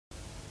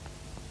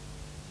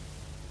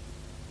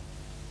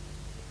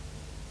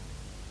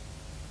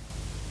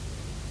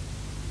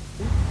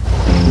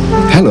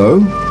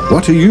Hello,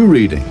 what are you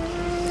reading?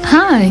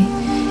 Hi,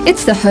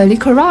 it's the Holy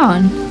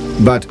Quran.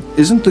 But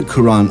isn't the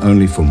Quran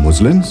only for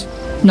Muslims?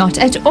 Not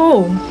at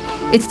all.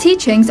 Its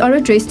teachings are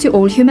addressed to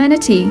all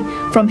humanity,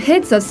 from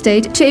heads of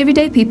state to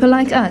everyday people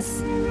like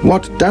us.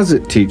 What does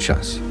it teach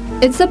us?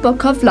 It's a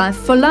book of life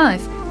for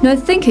life. No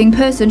thinking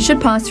person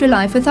should pass through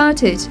life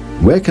without it.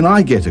 Where can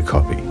I get a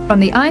copy? From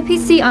the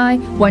IPCI,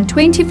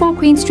 124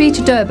 Queen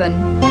Street,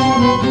 Durban.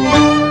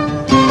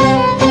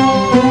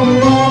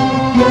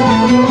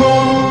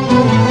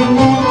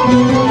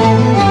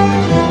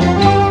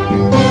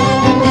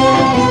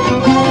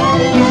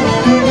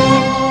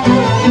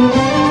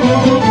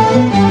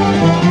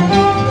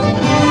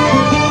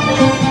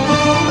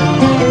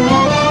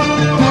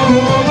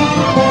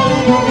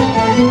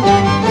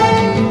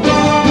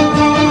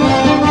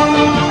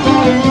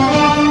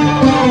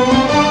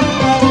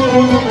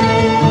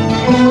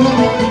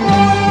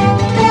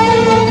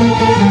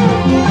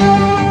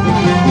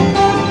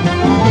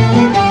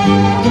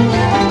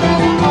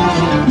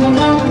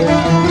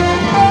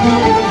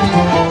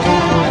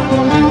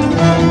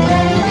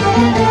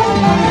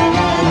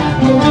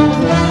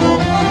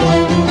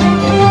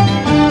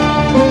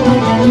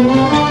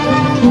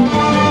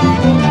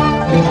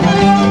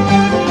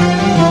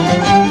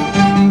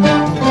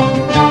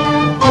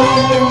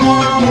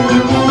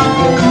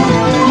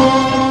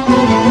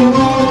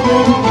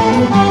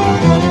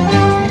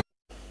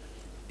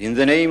 In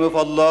the name of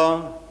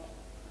Allah,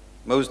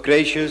 most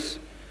gracious,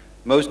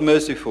 most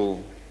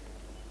merciful,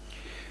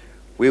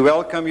 we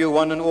welcome you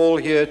one and all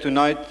here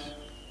tonight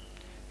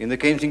in the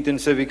Kensington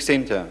Civic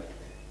Centre.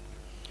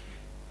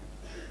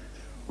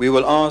 We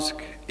will ask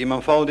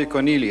Imam Faldi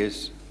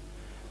Cornelius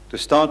to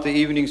start the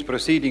evening's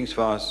proceedings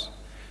for us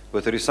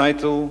with a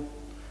recital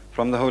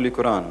from the Holy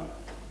Quran.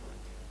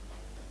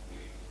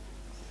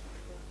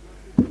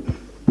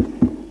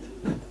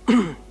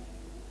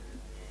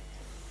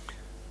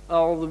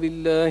 أعوذ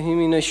بالله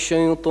من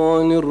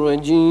الشيطان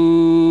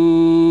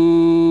الرجيم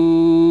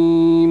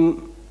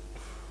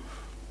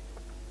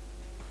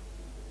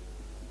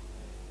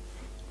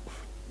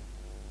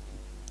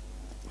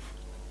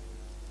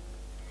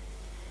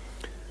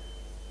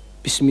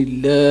بسم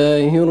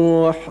الله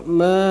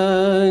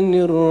الرحمن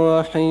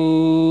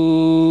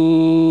الرحيم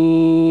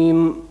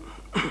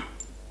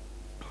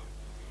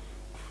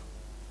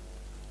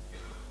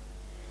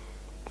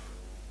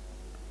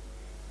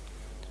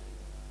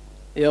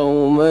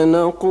يوم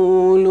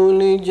نقول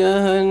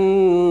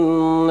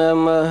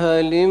لجهنم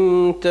هل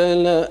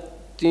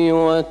امتلأت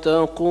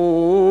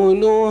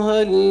وتقول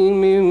هل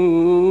من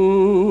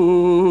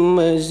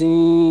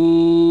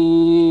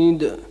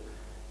مزيد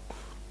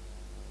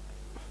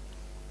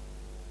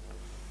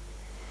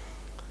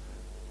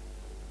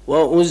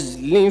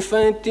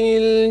وأزلفت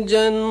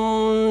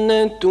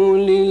الجنة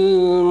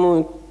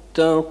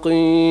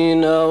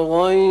للمتقين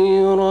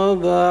غير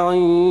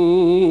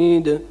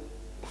بعيد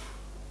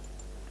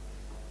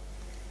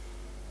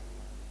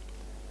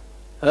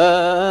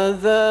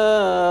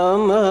هذا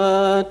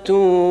ما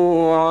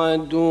توعدون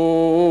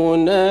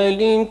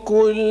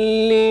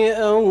لكل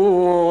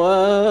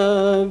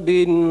أواب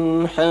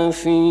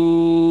حفيظ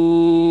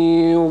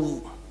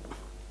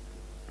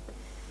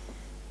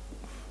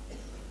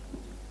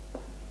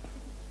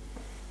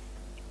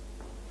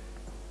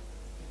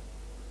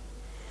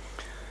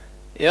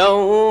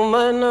يوم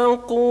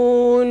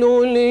نقول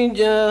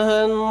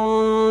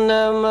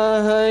لجهنم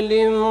هل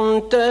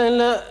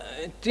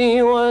امتلأت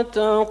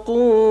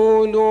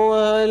وتقول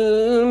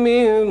هل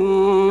من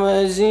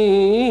مزيد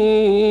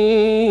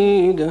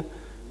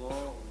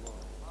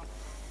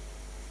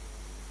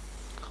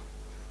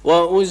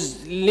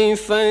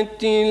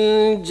وأزلفت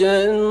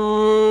الجنة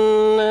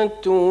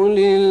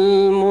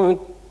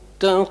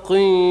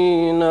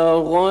للمتقين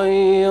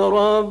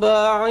غير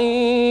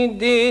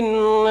بعيد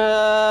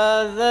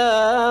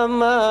هذا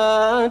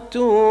ما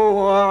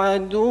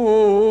توعدون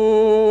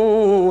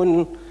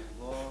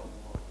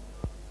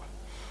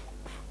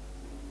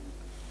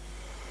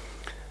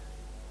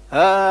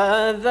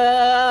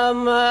هذا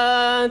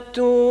ما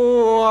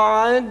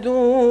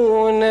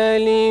توعدون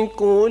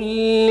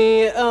لكل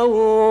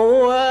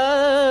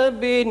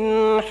أواب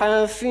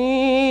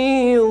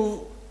حفيظ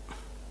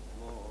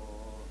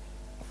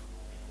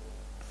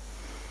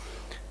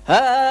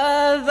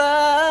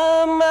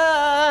هذا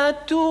ما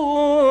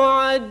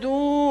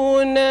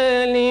توعدون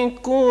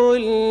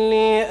لكل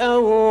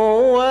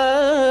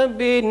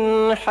أواب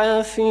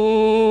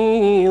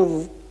حفيظ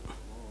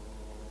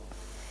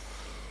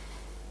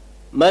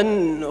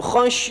من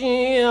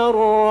خشي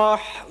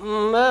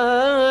الرحمن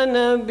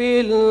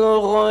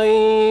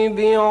بالغيب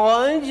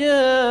وجاء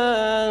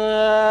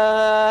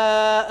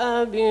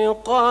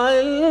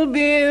بقلب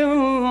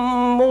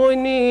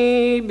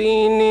منيب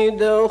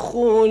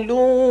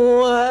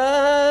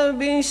ادخلوها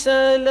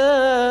بسلام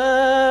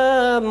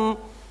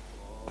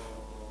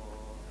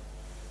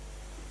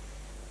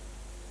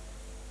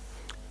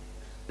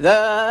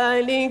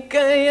ذلك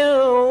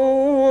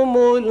يوم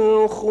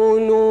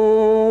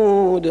الخلود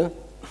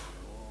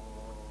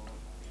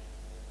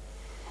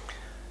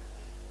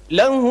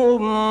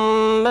لهم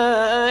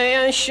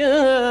ما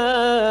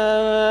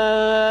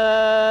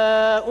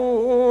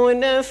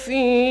يشاءون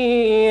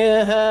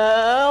فيها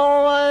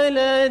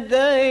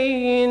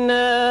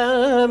ولدينا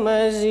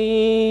مزيد.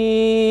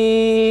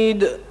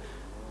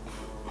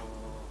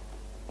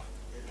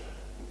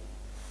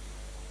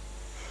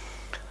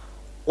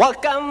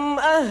 وكم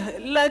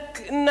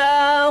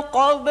أهلكنا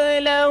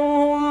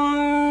قبلهم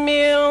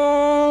من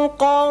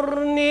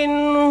قرن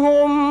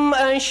هم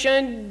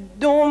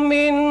أشد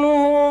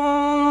منهم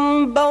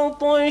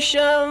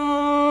بطشا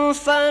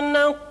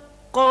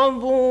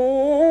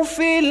فنقبوا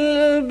في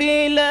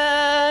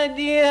البلاد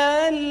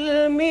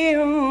هل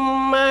من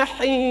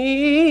محيص.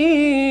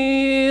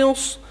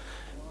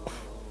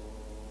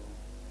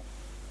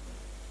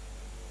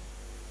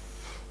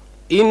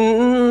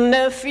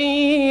 إن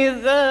في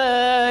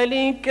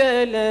ذلك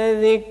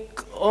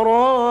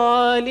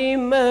لذكرى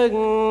لمن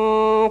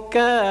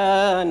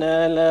كان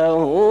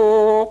له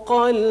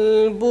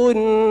قلب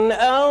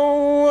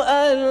أو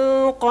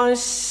ألقى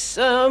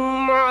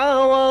السمع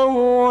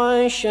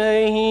وهو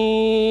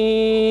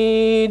شهيد.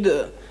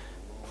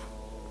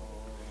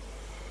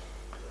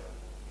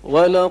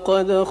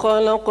 ولقد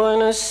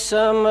خلقنا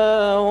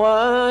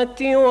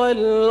السماوات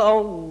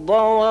والأرض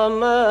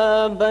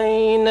وما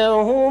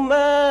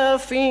بينهما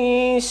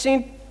في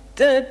 6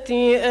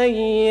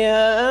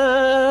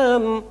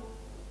 أيام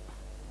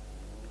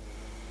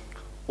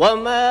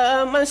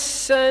وما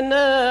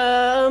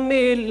مسنا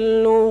من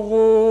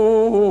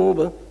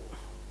لغوب.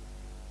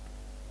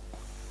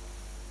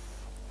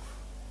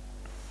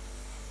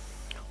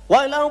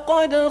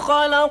 ولقد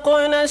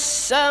خلقنا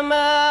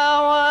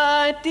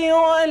السماوات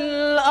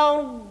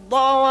والأرض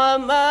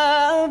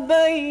وما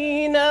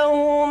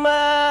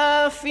بينهما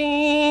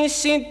في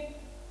 6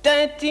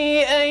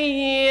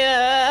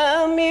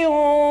 أيام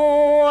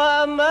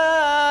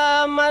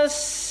وما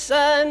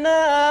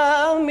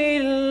مسنا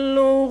من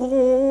لغوب.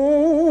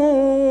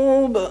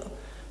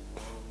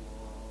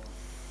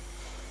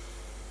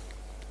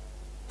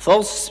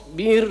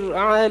 فاصبر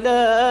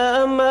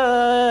على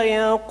ما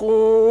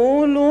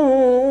يقولون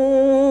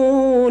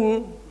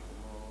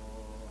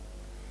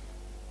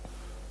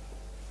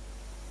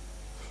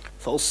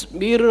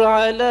فاصبر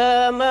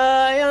على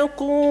ما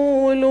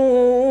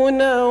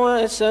يقولون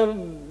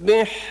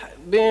وسبح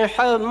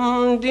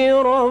بحمد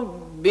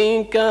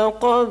ربك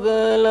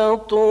قبل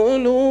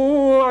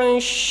طلوع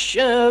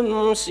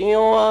الشمس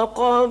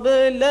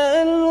وقبل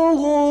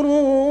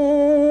الغروب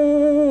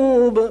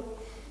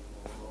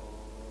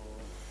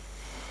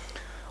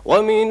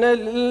ومن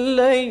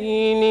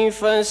الليل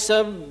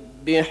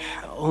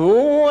فسبحه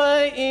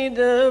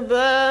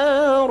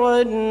وإدبار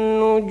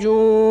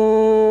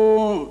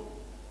النجوم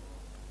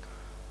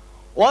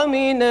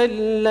ومن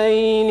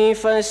الليل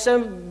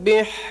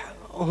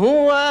فسبحه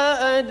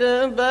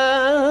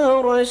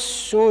وأدبار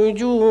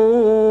السجود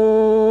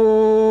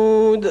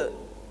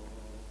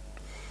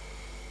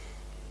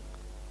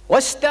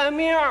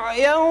واستمع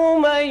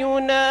يوم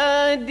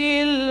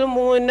ينادي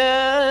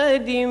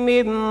المناد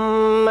من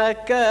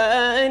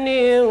مكان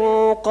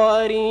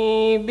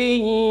قريب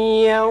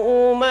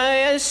يوم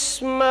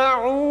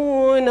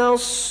يسمعون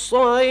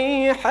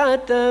الصيحة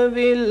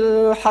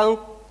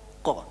بالحق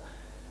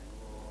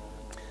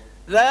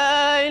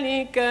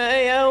ذلك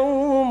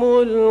يوم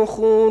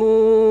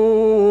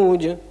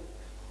الخروج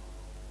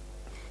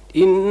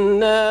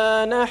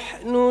إنا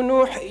نحن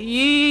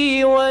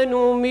نحيي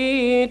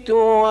ونميت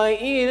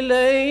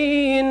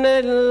وإلينا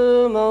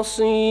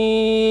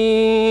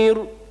المصير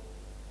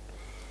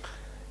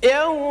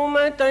يوم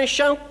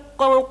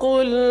تشقق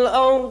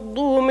الأرض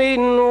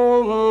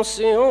منهم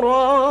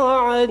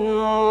صراعا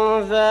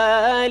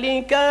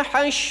ذلك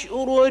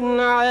حشر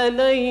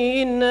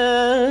علينا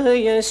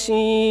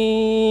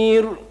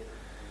يسير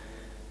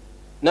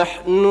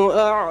نحن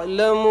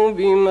أعلم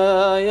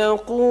بما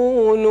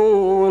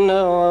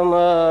يقولون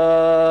وما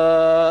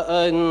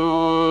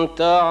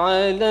أنت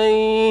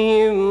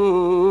عليهم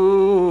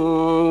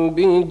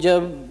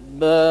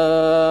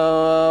بجبار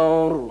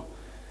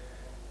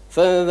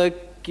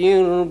فذكر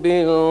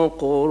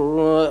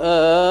بالقرآن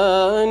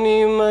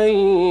من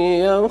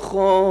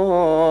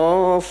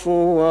يخاف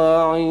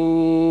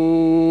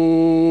وعيد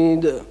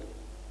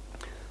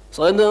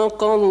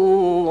صدق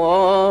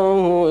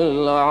الله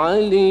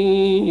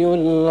العلي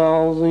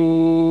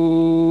العظيم.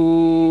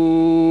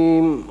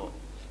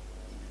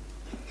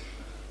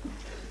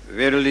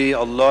 Verily,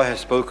 Allah has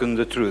spoken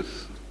the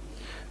truth.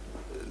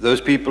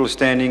 Those people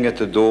standing at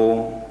the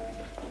door,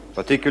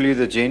 particularly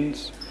the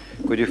jinns,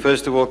 could you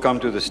first of all come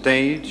to the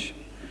stage?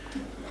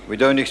 We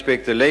don't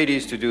expect the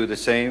ladies to do the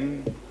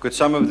same. Could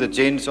some of the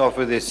jinns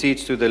offer their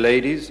seats to the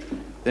ladies?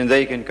 Then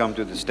they can come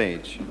to the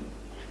stage.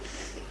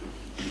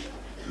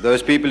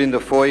 Those people in the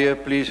foyer,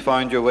 please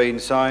find your way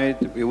inside.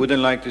 We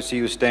wouldn't like to see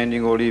you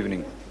standing all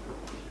evening.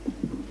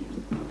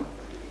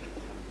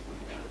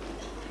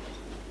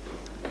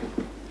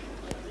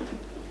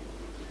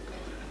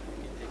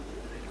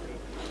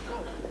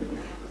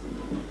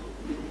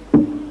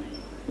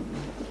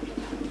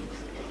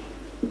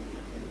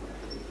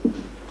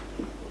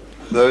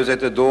 Those at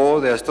the door,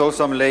 there are still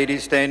some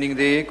ladies standing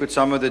there. Could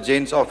some of the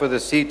gents offer the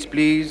seats,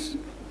 please?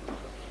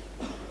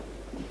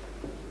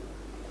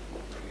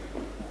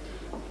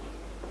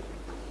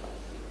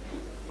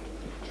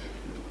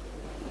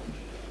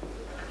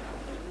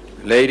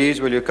 Ladies,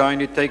 will you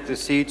kindly take the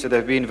seats that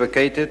have been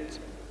vacated?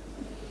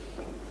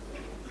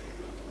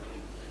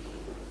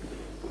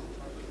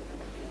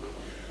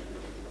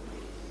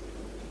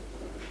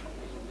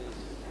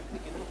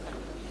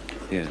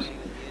 Yes.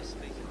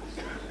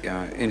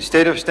 Yeah.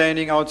 Instead of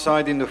standing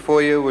outside in the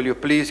foyer, will you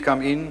please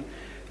come in?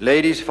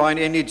 Ladies, find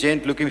any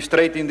gent, look him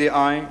straight in the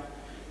eye.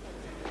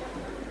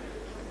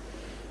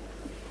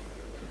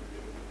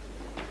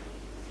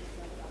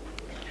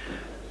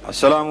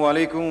 Assalamu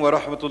alaikum wa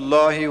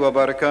rahmatullahi wa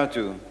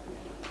barakatuh.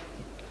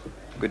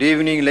 Good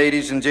evening,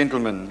 ladies and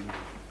gentlemen.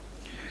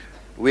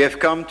 We have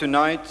come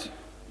tonight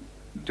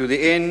to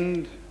the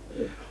end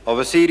of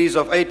a series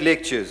of 8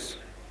 lectures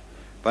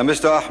by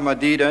Mr. Ahmed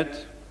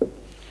Deedat.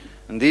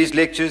 And these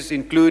lectures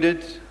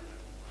included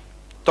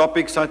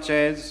topics such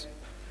as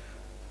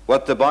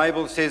what the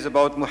Bible says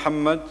about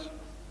Muhammad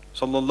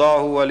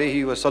sallallahu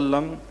alaihi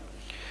wasallam,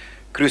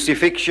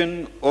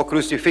 crucifixion or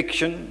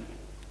crucifixion,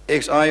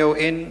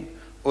 X-I-O-N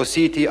or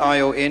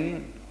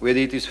C-T-I-O-N, whether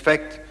it is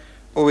fact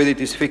or whether it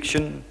is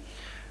fiction,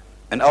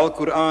 and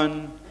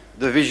Al-Quran,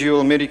 the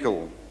visual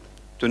miracle.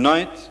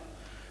 Tonight,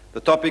 the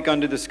topic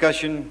under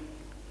discussion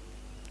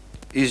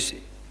is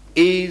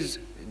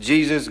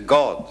Jesus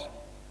God?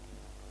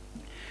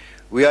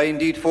 We are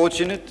indeed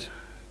fortunate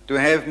to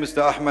have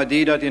Mr. Ahmed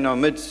Deedat in our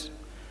midst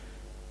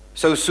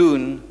so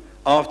soon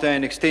after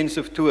an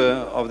extensive tour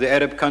of the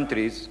Arab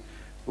countries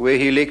where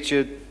he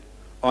lectured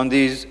on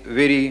these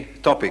very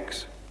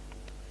topics.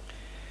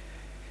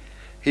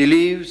 He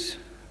leaves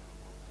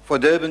for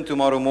Durban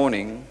tomorrow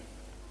morning,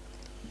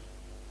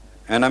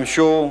 and I'm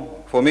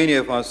sure for many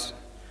of us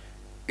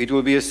it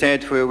will be a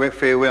sad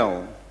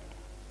farewell.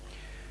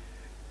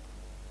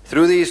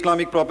 Through the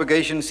Islamic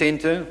Propagation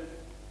Center,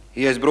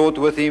 he has brought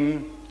with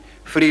him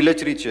free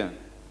literature.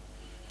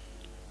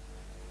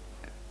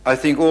 I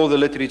think all the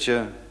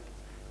literature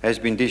has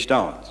been dished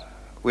out.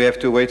 We have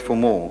to wait for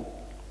more.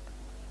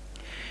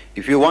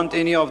 If you want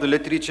any of the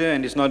literature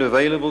and it's not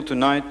available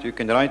tonight, you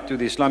can write to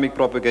the Islamic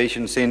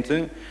Propagation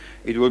Center.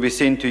 It will be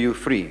sent to you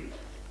free.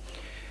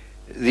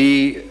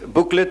 The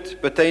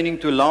booklet pertaining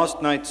to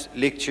last night's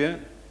lecture,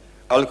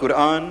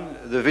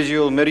 Al-Quran, the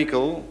visual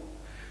miracle,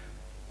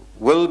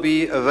 will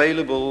be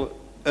available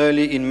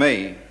early in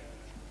May.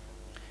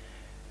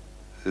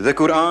 The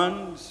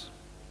Qurans,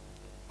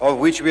 of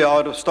which we are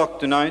out of stock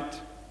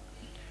tonight,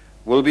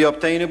 will be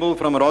obtainable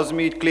from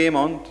Rosemead,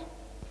 Claremont,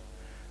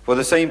 for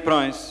the same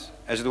price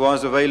as it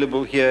was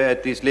available here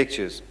at these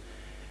lectures.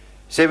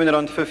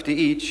 7.50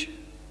 each,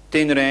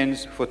 10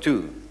 rands for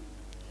 2.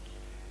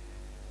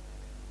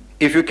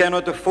 If you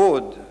cannot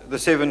afford the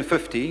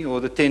 7.50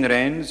 or the 10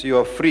 rands, you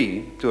are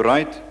free to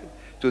write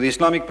to the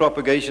Islamic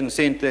Propagation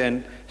Center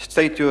and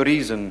state your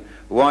reason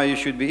why you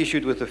should be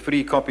issued with a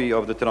free copy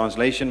of the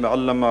translation by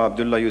Allama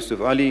Abdullah Yusuf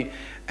Ali,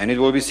 and it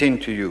will be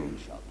sent to you.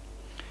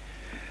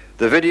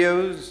 The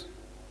videos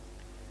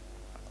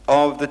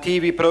of the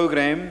TV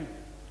program,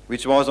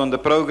 which was on the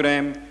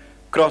program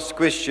Cross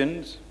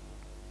Questions,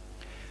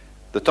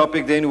 the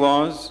topic then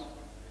was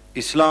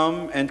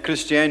Islam and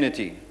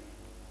Christianity.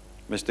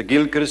 Mr.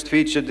 Gilchrist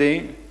featured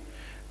there,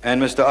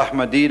 and Mr.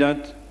 Ahmed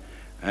Deedat,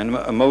 and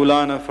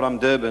Maulana from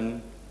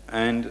Durban,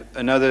 and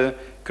another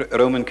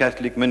Roman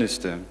Catholic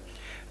minister.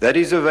 That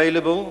is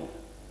available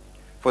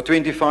for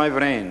 25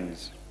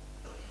 rands.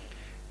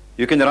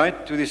 You can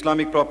write to the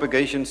Islamic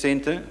Propagation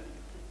Center.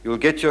 You'll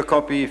get your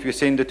copy if you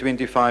send the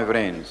 25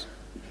 rands.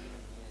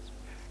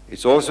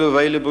 It's also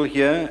available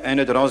here and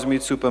at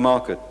Rosemead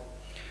Supermarket.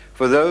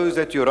 For those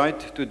that you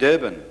write to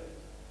Durban,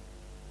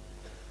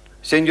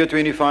 send your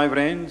 25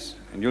 rands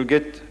and you'll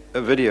get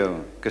a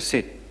video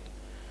cassette.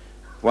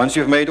 Once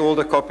you've made all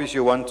the copies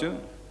you want to,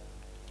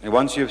 and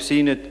once you've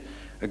seen it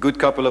a good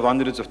couple of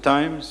hundreds of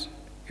times,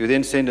 you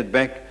then send it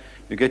back,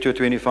 you get your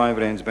 25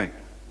 rands back.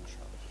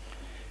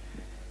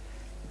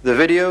 The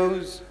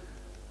videos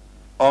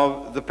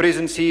of the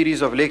present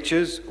series of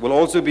lectures will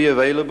also be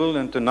available,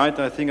 and tonight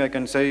I think I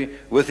can say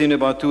within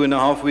about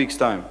 2.5 weeks'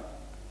 time.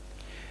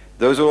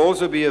 Those will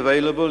also be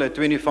available at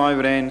 25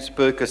 rands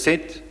per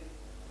cassette.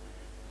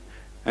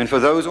 And for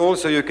those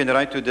also you can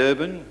write to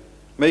Durban,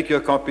 make your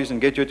copies and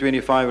get your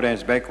 25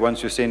 rands back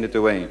once you send it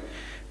away.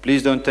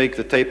 Please don't take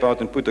the tape out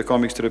and put the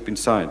comic strip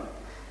inside.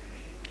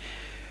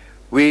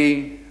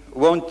 We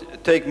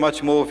won't take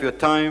much more of your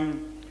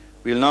time.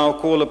 We'll now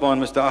call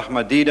upon Mr.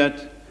 Ahmed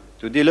Deedat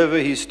to deliver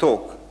his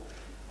talk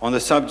on the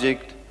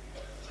subject,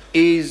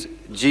 Is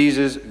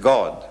Jesus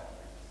God?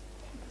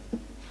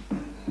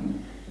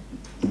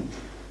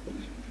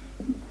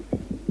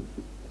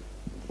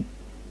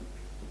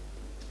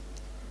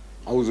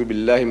 أعوذ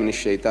بالله من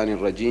الشيطان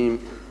الرجيم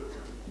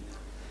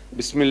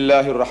بسم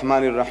الله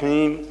الرحمن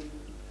الرحيم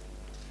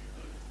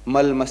ما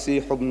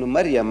المسيح ابن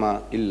مريم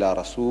إلا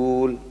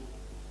رسول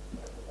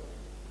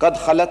قد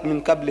خلت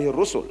من قبله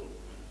الرسل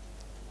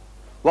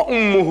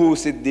وأمه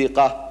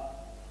صديقة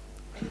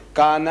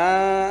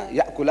kana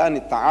ya'kulani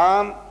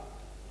at-ta'am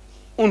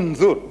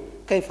unzur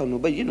kayfa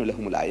nubayyinu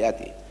lahum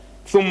al-ayati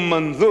thumma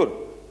anzur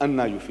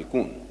anna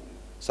yufikun.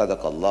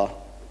 Sadaqallah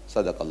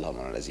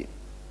al-azim.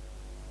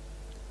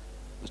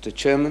 Mr.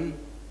 Chairman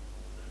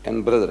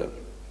and brethren,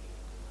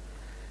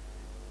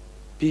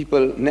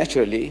 people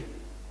naturally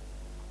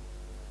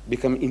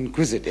become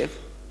inquisitive.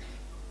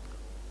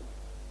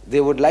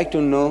 They would like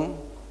to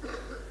know,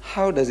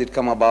 how does it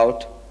come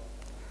about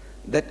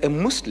that a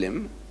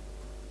Muslim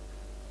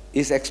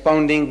is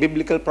expounding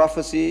biblical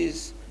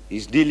prophecies,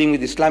 is dealing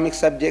with Islamic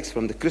subjects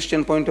from the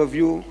Christian point of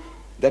view,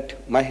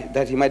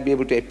 that he might be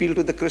able to appeal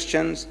to the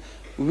Christians.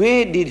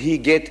 Where did he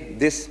get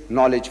this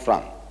knowledge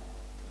from?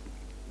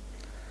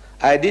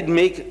 I did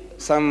make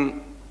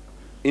some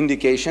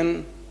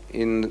indication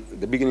in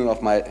the beginning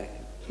of my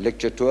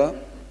lecture tour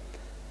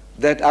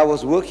that I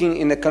was working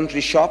in a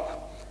country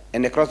shop,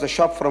 and across the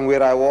shop from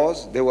where I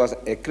was, there was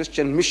a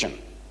Christian mission,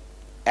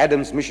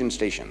 Adam's Mission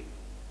Station,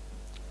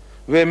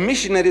 where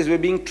missionaries were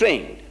being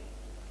trained.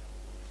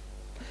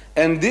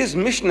 And these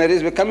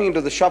missionaries were coming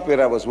into the shop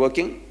where I was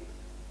working,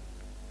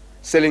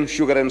 selling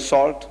sugar and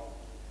salt,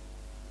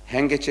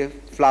 handkerchief,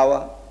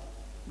 flour.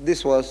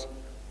 This was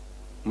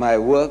my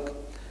work.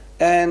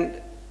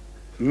 And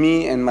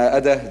me and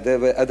there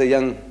were other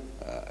young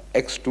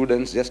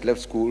ex-students, just left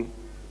school.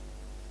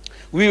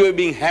 We were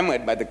being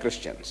hammered by the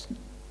Christians.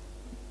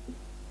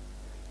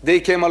 They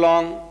came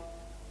along,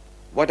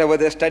 whatever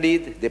they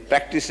studied, they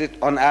practiced it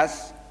on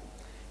us.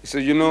 He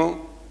said, you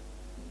know,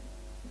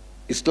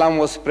 Islam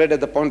was spread at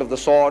the point of the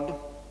sword.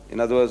 In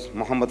other words,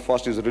 Muhammad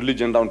forced his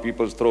religion down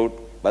people's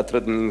throat by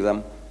threatening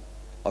them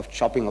of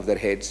chopping off their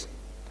heads.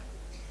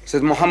 He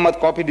says Muhammad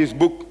copied his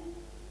book,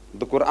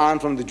 the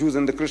Quran, from the Jews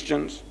and the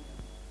Christians.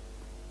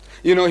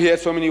 You know, he had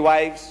so many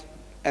wives,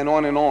 and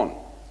on and on.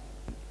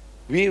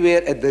 We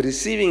were at the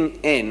receiving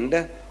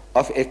end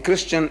of a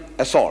Christian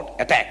assault,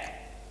 attack.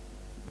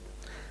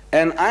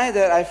 And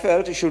either I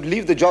felt you should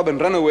leave the job and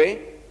run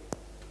away,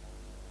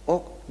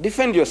 or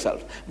defend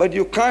yourself. But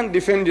you can't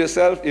defend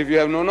yourself if you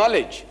have no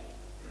knowledge.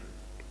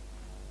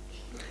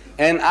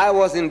 And I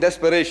was in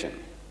desperation.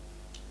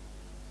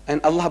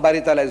 And Allah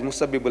Bari Ta'ala is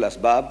Musabbibul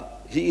Asbab.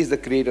 He is the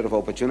creator of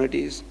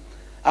opportunities.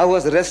 I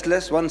was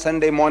restless one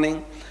Sunday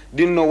morning,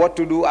 didn't know what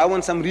to do. I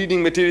want some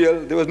reading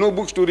material. There was no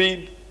books to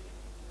read,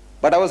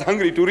 but I was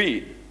hungry to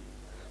read.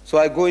 So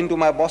I go into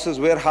my boss's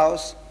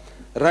warehouse,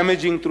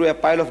 rummaging through a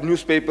pile of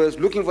newspapers,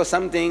 looking for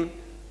something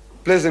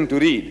pleasant to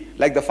read,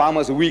 like the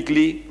Farmer's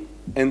Weekly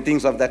and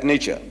things of that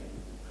nature.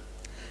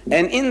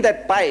 And in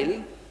that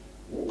pile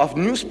of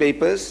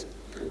newspapers,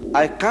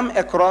 I come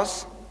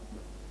across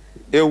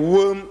a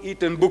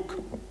worm-eaten book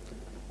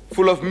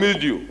full of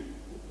mildew.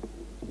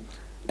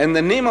 And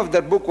the name of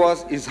that book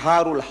was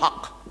Izharul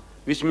Haq,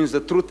 which means the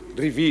truth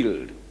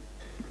revealed.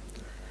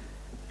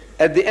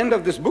 At the end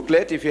of this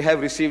booklet, if you have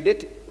received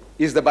it,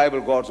 is the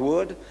Bible, God's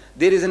word.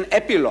 There is an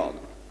epilogue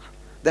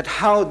that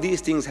how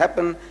these things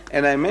happen,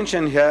 and I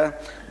mention here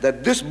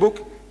that this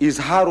book,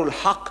 Izharul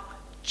Haq,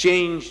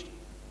 changed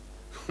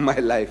my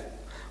life,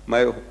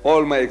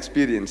 all my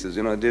experiences.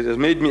 You know, it has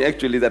made me,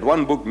 actually, that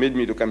one book made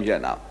me to come here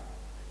now.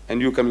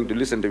 And you coming to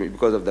listen to me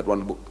because of that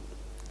one book.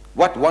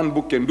 What one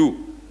book can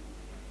do.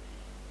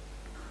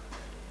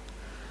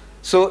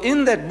 So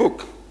in that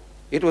book,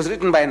 it was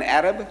written by an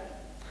Arab,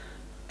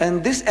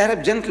 and this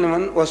Arab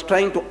gentleman was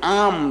trying to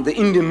arm the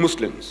Indian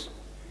Muslims,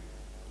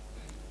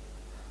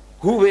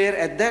 who were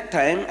at that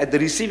time at the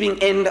receiving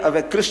end of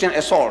a Christian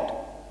assault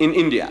in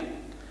India.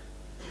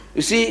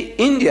 You see,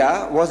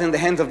 India was in the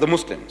hands of the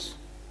Muslims.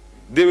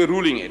 They were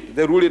ruling it.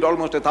 They ruled it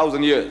almost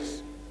 1,000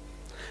 years.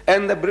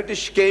 And the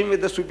British came with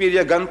the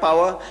superior gun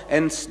power,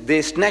 and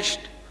they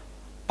snatched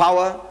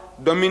power,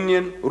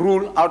 dominion,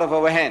 rule out of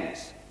our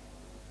hands.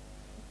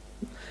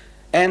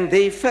 And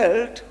they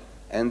felt,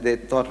 and they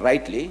thought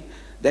rightly,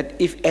 that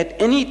if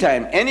at any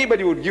time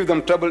anybody would give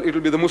them trouble, it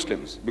will be the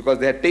Muslims, because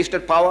they had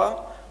tasted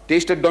power,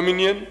 tasted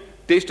dominion,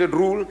 tasted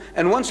rule,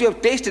 and once you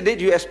have tasted it,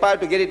 you aspire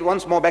to get it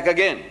once more back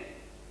again.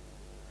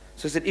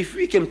 So he said, if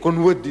we can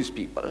convert these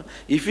people,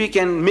 if we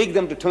can make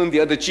them to turn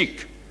the other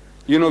cheek,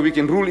 you know, we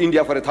can rule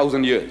India for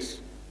 1,000 years.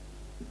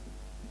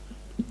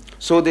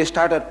 So they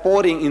started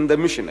pouring in the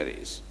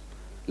missionaries,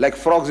 like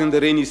frogs in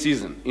the rainy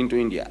season, into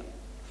India.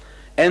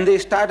 And they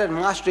started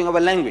mastering our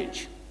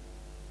language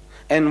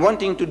and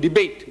wanting to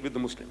debate with the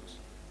Muslims.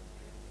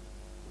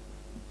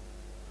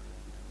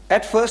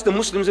 At first, the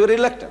Muslims were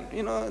reluctant.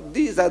 You know,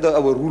 these are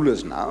our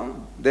rulers now.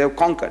 They have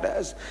conquered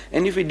us.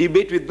 And if we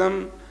debate with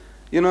them,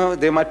 you know,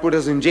 they might put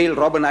us in jail,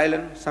 Robben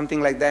Island,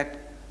 something like that.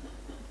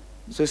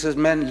 So he says,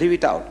 man, leave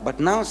it out. But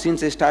now,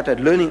 since they started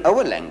learning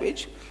our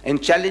language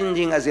and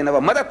challenging us in our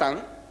mother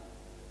tongue,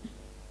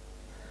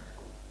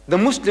 the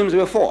Muslims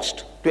were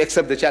forced to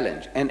accept the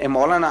challenge. And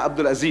Maulana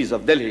Abdul Aziz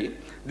of Delhi,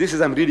 this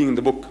is I'm reading in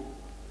the book,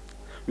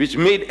 which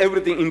made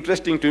everything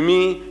interesting to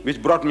me,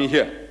 which brought me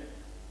here.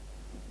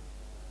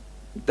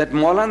 That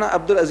Maulana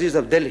Abdul Aziz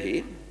of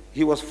Delhi,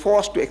 he was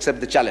forced to accept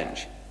the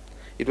challenge.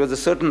 It was a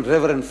certain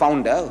reverend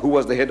founder who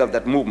was the head of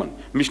that movement,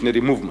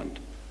 missionary movement.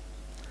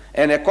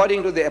 And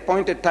according to the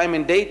appointed time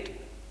and date,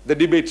 The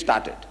debate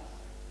started.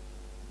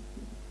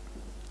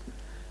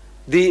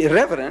 The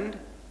Reverend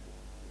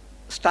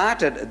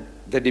started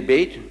the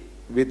debate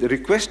with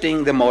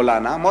requesting the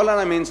Maulana.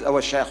 Maulana means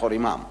our Shaykh or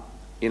Imam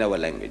in our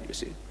language, you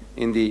see,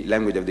 in the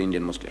language of the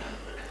Indian Muslim.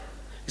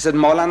 He said,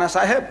 Maulana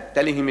Sahib,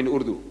 telling him in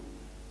Urdu,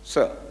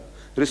 sir,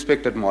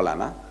 respected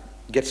Maulana,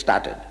 get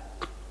started.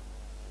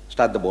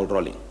 Start the ball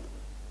rolling.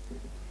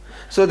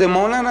 So the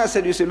Maulana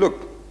said, you see,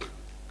 look,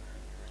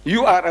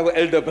 you are our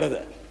elder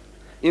brother.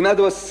 In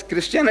other words,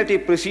 Christianity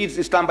precedes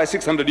Islam by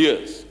 600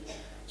 years.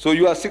 So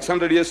you are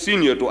 600 years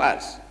senior to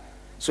us.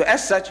 So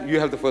as such, you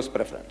have the first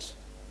preference.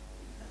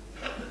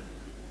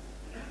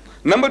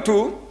 Number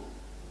two,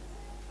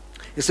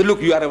 he said,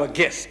 look, you are our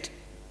guest.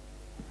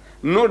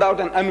 No doubt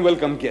an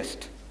unwelcome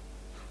guest,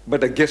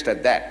 but a guest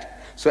at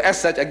that. So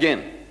as such,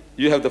 again,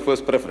 you have the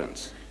first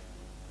preference.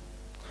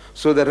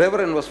 So the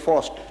Reverend was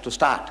forced to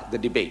start the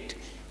debate,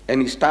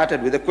 and he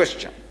started with a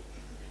question.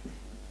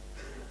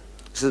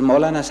 He says,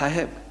 Maulana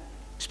Sahib,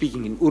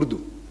 speaking in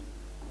Urdu,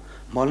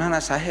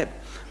 Maulana Sahib,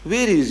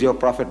 where is your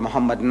Prophet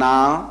Muhammad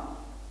now?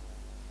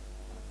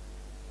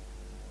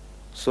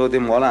 So the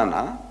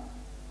Maulana,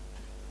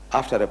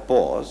 after a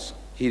pause,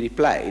 he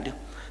replied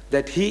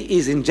that he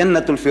is in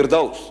Jannatul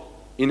Firdaus,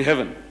 in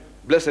heaven,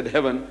 blessed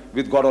heaven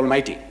with God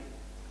Almighty.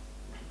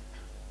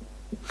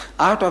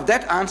 Out of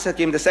that answer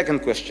came the second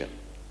question.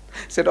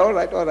 He said, all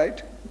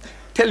right,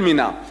 tell me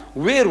now,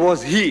 where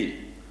was he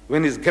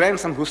when his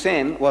grandson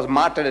Hussein was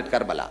martyred at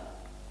Karbala?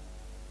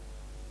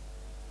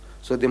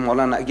 So the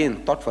Maulana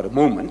again thought for a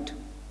moment,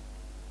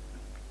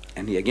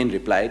 and he again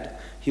replied,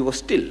 he was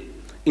still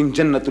in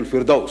Jannatul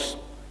Firdaus,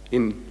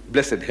 in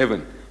blessed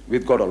heaven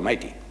with God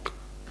Almighty.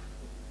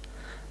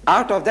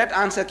 Out of that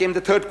answer came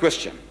the third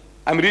question.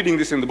 I'm reading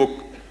this in the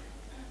book.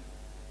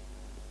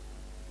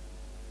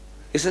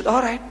 He said,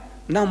 all right,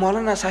 now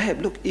Maulana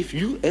Sahib, look, if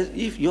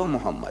your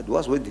Muhammad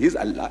was with his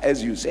Allah,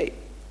 as you say,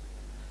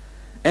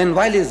 and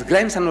while his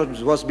grandson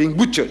was being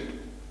butchered,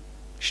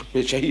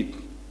 Shaheed,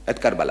 at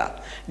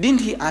Karbala,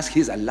 didn't he ask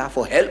his Allah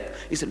for help?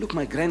 He said, look,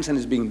 my grandson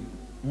is being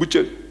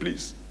butchered,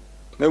 please,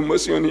 have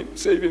mercy on him,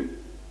 save him.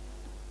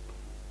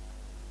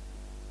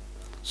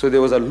 So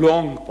there was a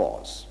long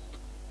pause.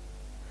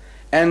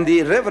 And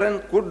the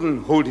Reverend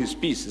couldn't hold his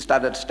peace. He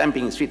started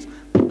stamping his feet.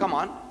 Come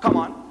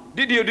on.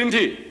 Did you, didn't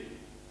he?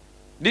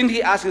 Didn't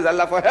he ask his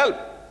Allah for help?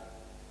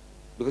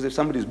 Because if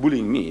somebody is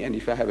bullying me, and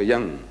if I have a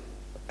young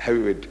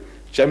heavyweight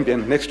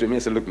champion next to me, I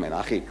say, look, man,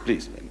 Akhi,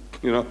 please, man,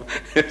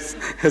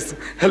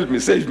 help me,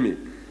 save me.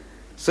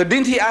 So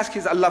didn't he ask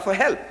his Allah for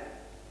help?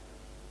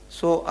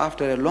 So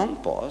after a long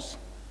pause,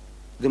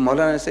 the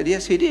Maulana said,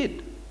 yes, he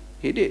did.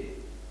 He did.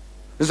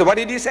 So what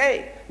did he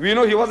say? We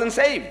know he wasn't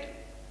saved.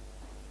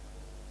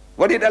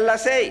 What did Allah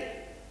say?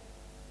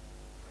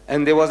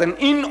 And there was an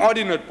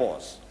inordinate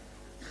pause,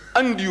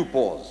 undue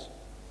pause.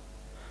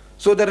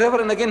 So the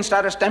Reverend again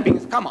started stamping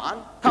his, come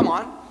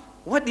on.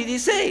 What did he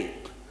say?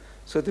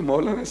 So the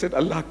Maulana said,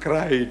 Allah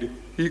cried.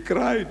 He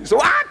cried. He said,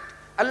 what?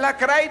 Allah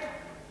cried?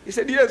 He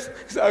said, yes.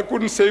 He said, I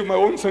couldn't save my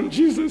own son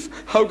Jesus.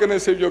 How can I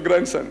save your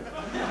grandson?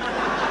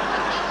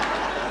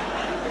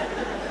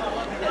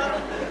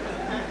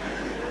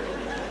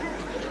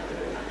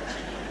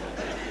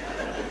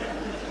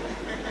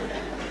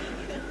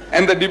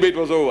 And the debate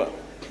was over.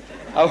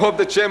 I hope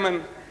the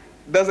chairman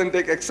doesn't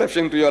take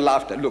exception to your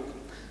laughter. Look,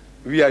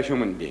 we are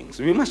human beings.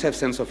 We must have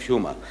sense of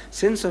humor.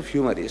 Sense of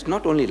humor is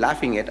not only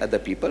laughing at other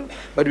people,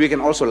 but we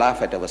can also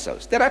laugh at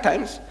ourselves. There are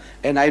times,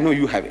 and I know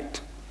you have it.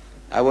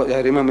 I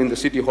remember in the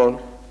city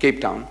hall,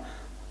 Cape Town,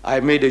 I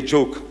made a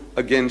joke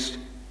against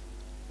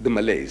the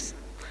Malays.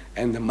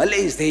 And the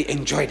Malays, they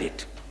enjoyed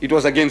it. It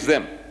was against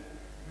them.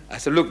 I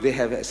said, look, they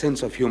have a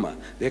sense of humor.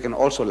 They can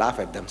also laugh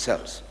at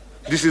themselves.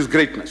 This is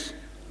greatness.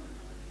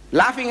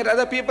 Laughing at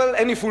other people,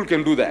 any fool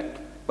can do that.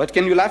 But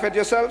can you laugh at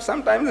yourself?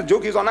 Sometimes the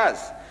joke is on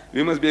us.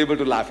 We must be able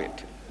to laugh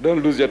it.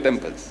 Don't lose your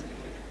tempers.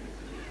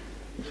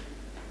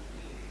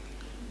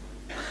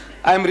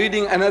 I'm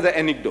reading another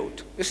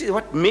anecdote. You see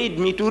what made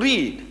me to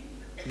read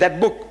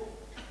that book?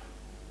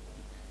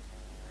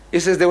 It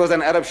says there was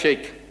an Arab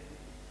sheikh,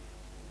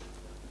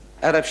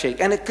 and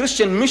a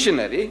Christian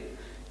missionary,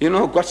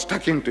 got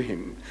stuck into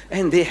him.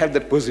 And they have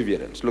that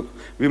perseverance. Look,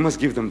 we must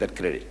give them that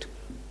credit.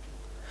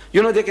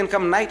 They can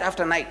come night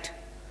after night,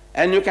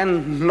 and you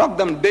can knock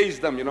them, daze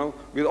them,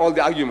 with all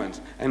the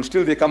arguments, and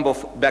still they come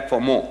back for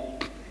more.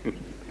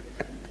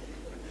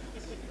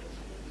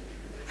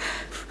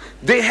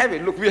 They have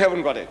it. Look, we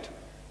haven't got it.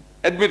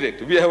 Admit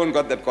it. We haven't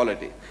got that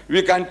quality.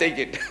 We can't take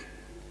it.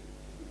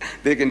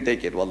 They can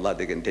take it. Wallah,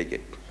 they can take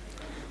it.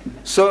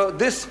 So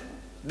this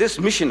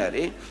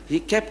missionary, he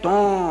kept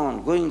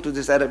on going to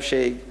this Arab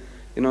sheikh,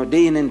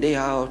 day in and day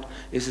out.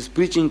 He says,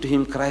 preaching to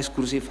him Christ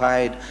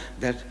crucified,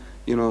 that,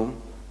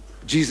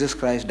 Jesus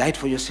Christ died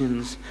for your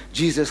sins.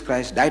 Jesus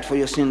Christ died for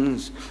your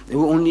sins.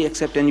 You only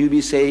accept and you be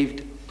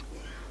saved.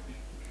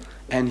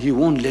 And he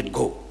won't let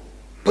go.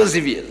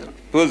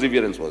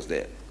 Perseverance was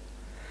there.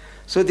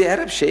 So the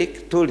Arab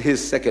sheikh told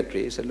his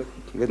secretary, he said, look,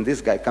 when this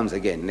guy comes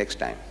again next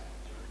time,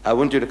 I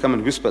want you to come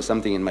and whisper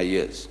something in my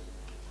ears.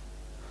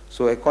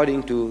 So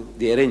according to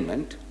the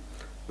arrangement,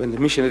 when the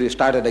missionary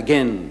started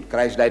again,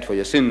 Christ died for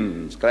your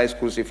sins, Christ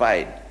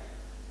crucified.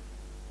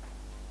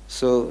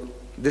 So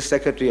this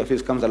secretary of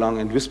his comes along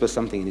and whispers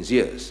something in his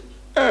ears.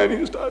 And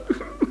he starts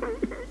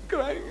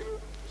crying,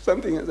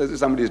 something as if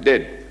somebody is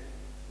dead.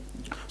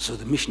 So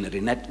the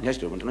missionary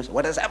naturally wants to know,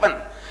 what has happened?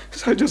 He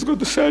says, I just got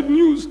the sad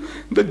news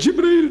that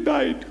Jibreel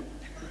died.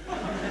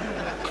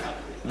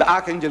 The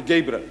archangel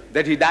Gabriel,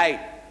 that he died.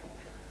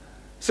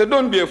 So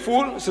don't be a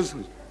fool. He says,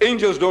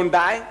 angels don't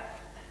die.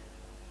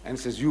 And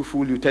says, you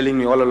fool, you're telling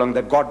me all along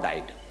that God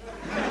died.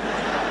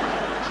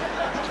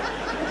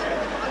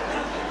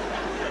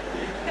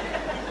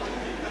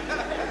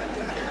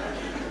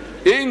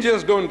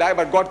 Angels don't die,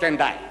 but God can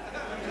die.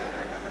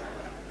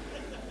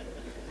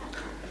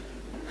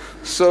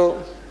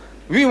 So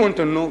we want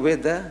to know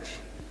whether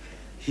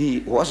he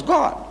was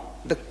God.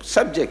 The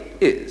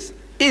subject is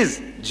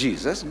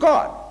Jesus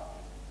God?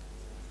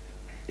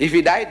 If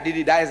he died, did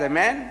he die as a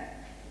man?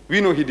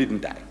 We know he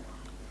didn't die.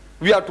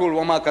 We are told,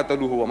 وَمَا قَتَلُوهُ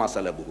وَمَا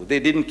صَلَبُوهُ. They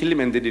didn't kill him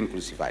and they didn't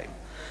crucify him.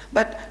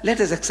 But let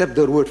us accept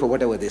their word for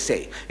whatever they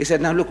say. He said,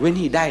 now look, when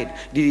he died,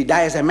 did he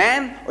die as a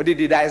man or did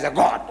he die as a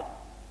God?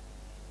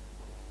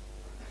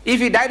 If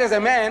he died as a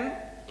man,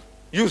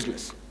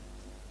 useless.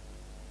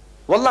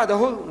 Wallah, the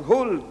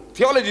whole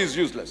theology is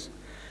useless.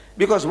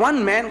 Because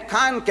one man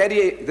can't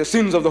carry the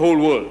sins of the whole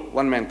world.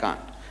 One man can't.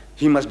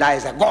 He must die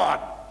as a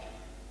God.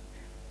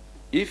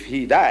 If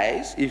he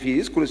dies, if he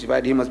is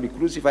crucified, he must be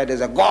crucified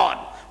as a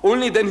God.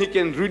 Only then he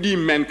can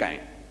redeem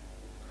mankind.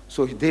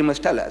 So they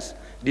must tell us,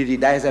 did he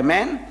die as a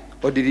man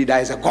or did he die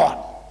as a God?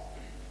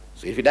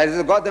 So if he died as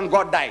a God, then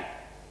God died.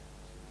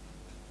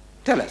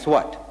 Tell us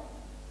what?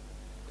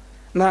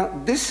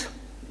 Now this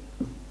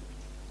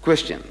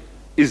question,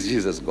 is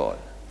Jesus God,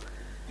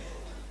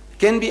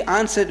 can be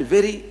answered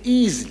very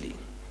easily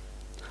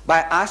by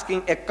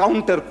asking a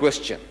counter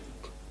question.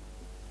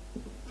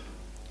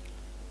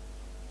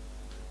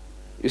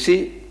 You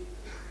see,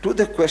 to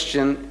the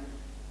question,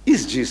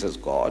 is Jesus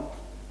God,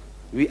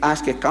 we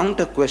ask a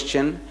counter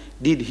question,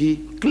 did he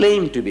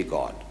claim to be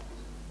God?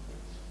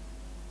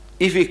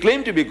 If he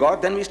claimed to be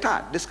God, then we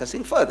start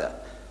discussing further.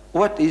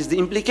 What is the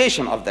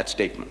implication of that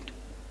statement?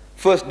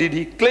 First, did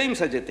he claim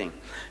such a thing?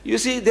 You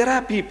see, there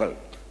are people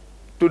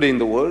today in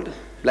the world,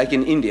 like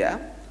in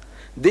India,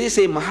 they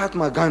say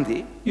Mahatma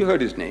Gandhi, you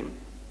heard his name,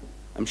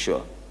 I'm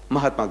sure,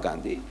 Mahatma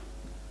Gandhi.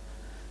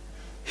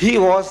 He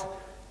was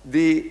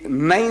the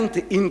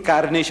 9th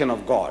incarnation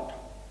of God.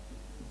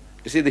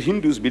 You see, the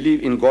Hindus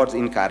believe in God's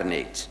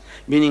incarnates,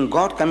 meaning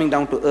God coming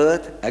down to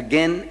earth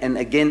again and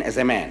again as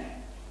a man.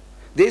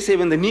 They say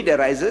when the need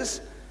arises,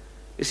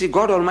 you see,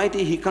 God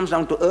Almighty, he comes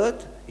down to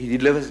earth, he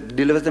delivers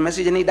the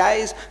message and he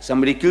dies,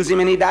 somebody kills him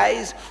and he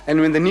dies, and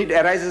when the need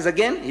arises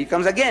again, he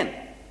comes again.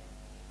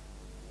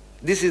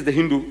 This is the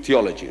Hindu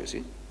theology, you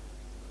see.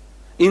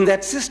 In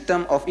that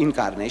system of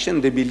incarnation,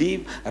 they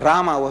believe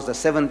Rama was the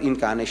 7th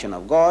incarnation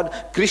of God,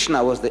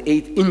 Krishna was the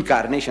 8th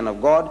incarnation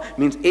of God,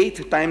 means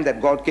 8th time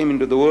that God came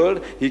into the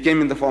world, he came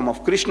in the form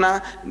of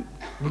Krishna.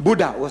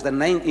 Buddha was the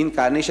 9th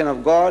incarnation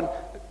of God,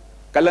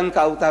 Kalanka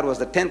Avatar was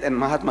the 10th, and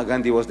Mahatma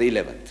Gandhi was the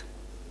 11th.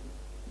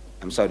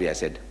 I'm sorry, I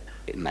said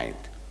 9th.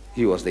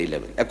 He was the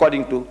 11th,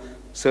 according to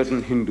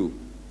certain Hindu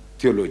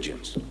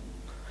theologians.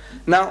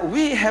 Now,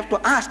 we have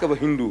to ask our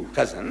Hindu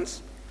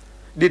cousins,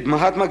 did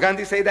Mahatma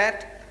Gandhi say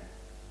that?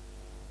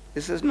 He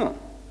says, no.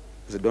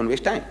 He said, don't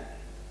waste time.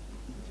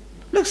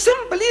 Look,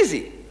 simple,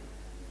 easy.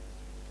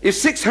 If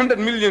 600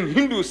 million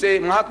Hindus say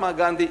Mahatma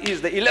Gandhi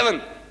is the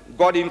 11th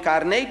God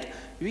incarnate,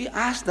 we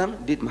ask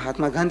them, did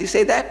Mahatma Gandhi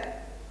say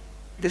that?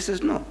 They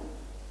says, no.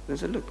 They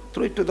said, look,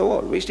 throw it to the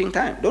wall, wasting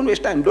time. Don't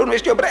waste time. Don't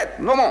waste your breath.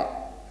 No more.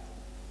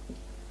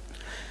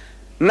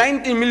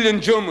 90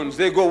 million Germans,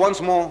 they go once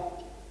more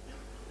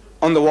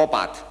on the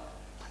warpath.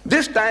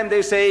 This time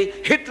they say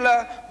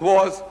Hitler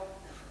was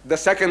the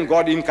 2nd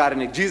God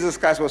incarnate. Jesus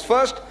Christ was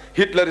first,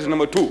 Hitler is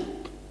number 2.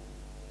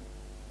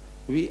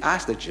 We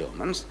asked the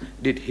Germans,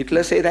 did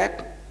Hitler say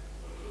that?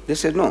 They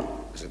said,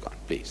 no. I said, God,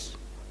 please,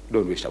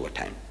 don't waste our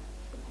time.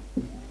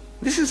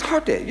 This is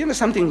hot air. You know,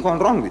 something gone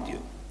wrong with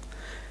you.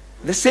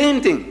 The same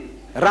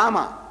thing,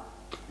 Rama.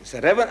 He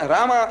said,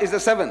 Rama is the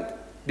 7th.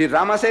 Did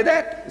Rama say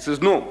that? He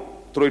says, no.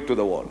 Throw it to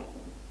the wall.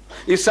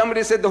 If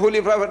somebody said the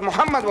Holy Prophet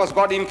Muhammad was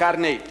God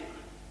incarnate,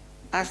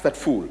 ask that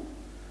fool,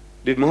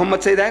 did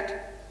Muhammad say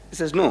that? He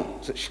says, no.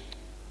 He says,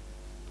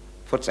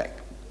 Fortsag.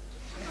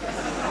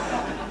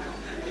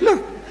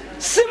 Look,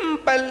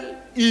 simple,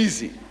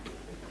 easy.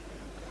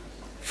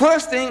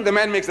 First thing, the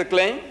man makes a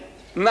claim.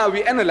 Now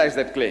we analyze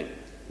that claim.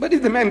 But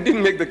if the man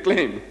didn't make the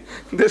claim,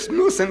 there's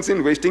no sense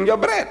in wasting your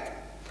breath.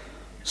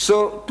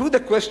 So to the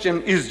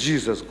question, is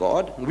Jesus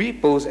God, we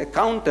pose a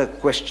counter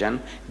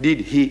question, did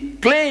he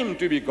claim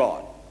to be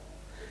God?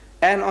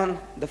 And on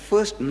the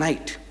first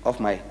night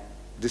of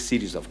this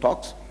series of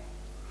talks,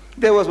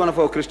 there was one of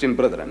our Christian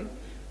brethren.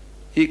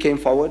 He came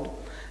forward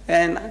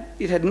and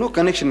it had no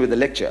connection with the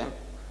lecture.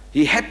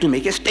 He had to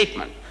make a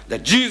statement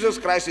that Jesus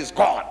Christ is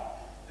God.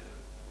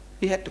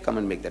 He had to come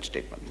and make that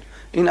statement.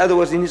 In other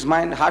words, in his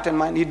mind, heart and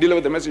mind, he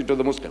delivered the message to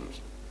the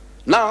Muslims.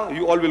 Now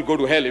you all will go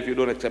to hell if you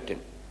don't accept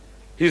him.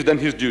 He's done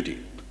his duty.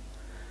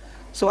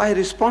 So I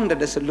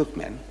responded, I said, look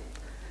man,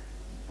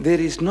 there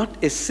is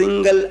not a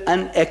single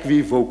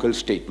unequivocal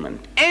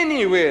statement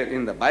anywhere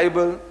in the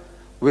Bible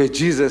where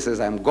Jesus says,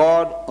 I'm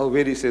God, or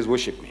where he says,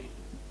 worship me.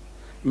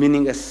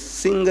 Meaning a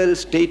single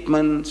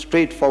statement,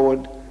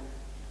 straightforward,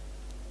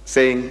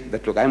 saying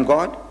that, look, I'm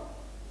God.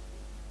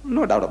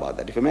 No doubt about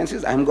that. If a man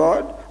says, I'm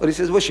God, or he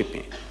says, worship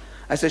me.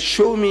 I said,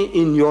 show me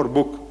in your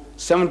book,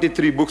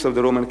 73 books of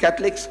the Roman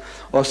Catholics,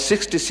 or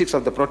 66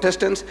 of the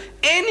Protestants,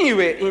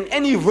 anywhere, in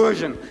any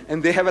version,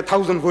 and they have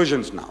 1,000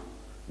 versions now.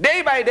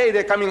 Day by day,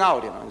 they're coming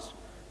out, it's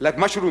like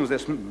mushrooms, they're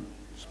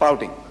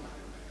sprouting.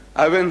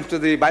 I went to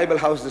the Bible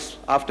house this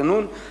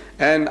afternoon,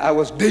 and I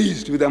was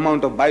dazed with the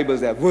amount of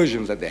Bibles, their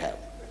versions that they have.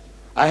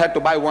 I had to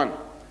buy one,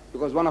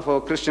 because one of our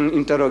Christian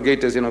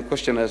interrogators,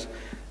 questioners,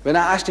 when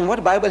I asked him,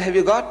 what Bible have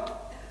you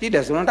got? He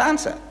doesn't want to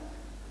answer.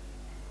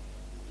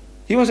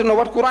 He wants to know,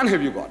 what Quran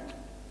have you got?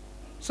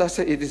 So I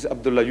said, it is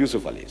Abdullah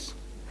Yusuf Ali's.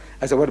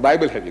 I said, what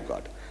Bible have you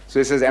got? So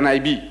he says,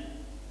 NIB.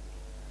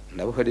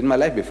 Never heard in my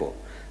life before.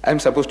 I'm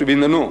supposed to be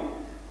in the know.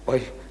 Or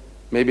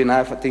maybe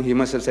now I think he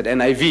must have said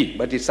NIV,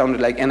 but it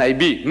sounded like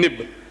NIB,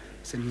 NIB. I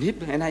said,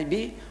 NIB,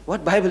 NIB?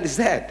 What Bible is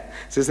that?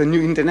 So it's a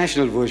new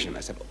international version.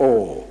 I said,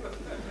 oh.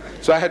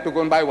 So I had to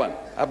go and buy one.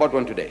 I bought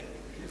one today.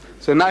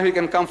 So now he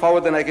can come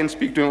forward and I can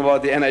speak to him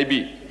about the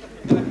NIB.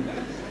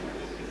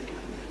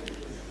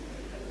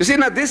 You see,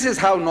 now this is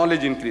how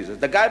knowledge increases.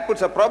 The guy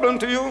puts a problem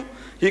to you,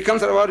 he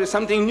comes about with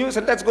something new,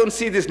 so let's go and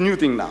see this new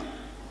thing now.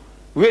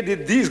 Where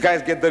did these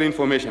guys get their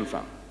information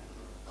from?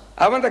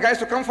 I want the guys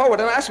to come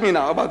forward and ask me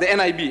now about the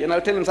NIB, and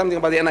I'll tell him something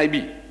about the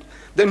NIB.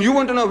 Then you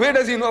want to know, where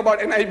does he know about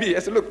NIB? I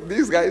said, look,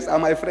 these guys are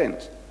my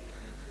friends.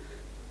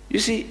 You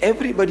see,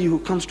 everybody who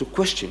comes to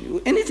question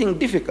you, anything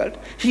difficult,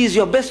 he is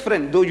your best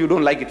friend, though you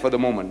don't like it for the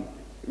moment.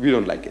 We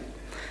don't like it.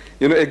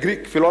 A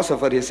Greek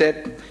philosopher, he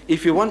said,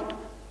 if you want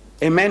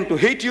a man to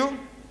hate you,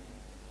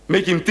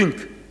 make him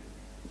think.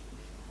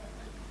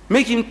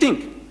 Make him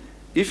think.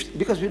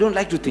 Because we don't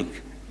like to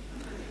think.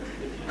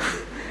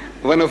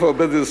 One of our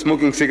brothers is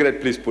smoking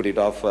cigarette, please put it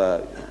off.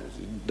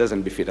 It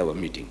doesn't befit our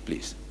meeting,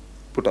 please.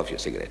 Put off your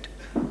cigarette.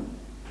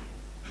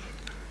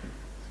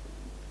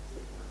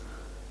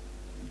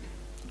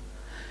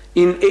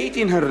 In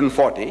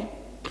 1840,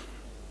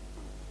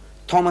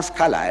 Thomas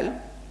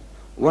Carlyle,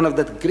 one of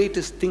the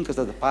greatest thinkers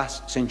of the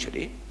past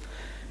century,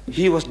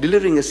 he was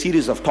delivering a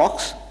series of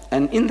talks,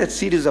 and in that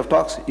series of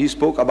talks, he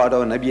spoke about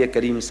our Nabi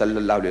Kareem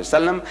sallallahu alayhi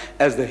wasallam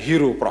as the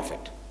hero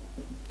prophet.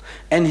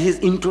 And his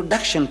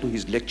introduction to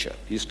his lecture,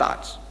 he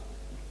starts.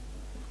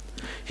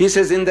 He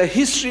says, in the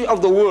history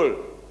of the world,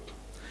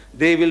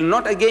 there will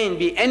not again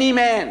be any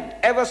man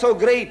ever so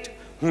great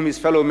whom his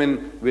fellow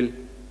men will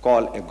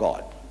call a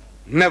god.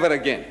 Never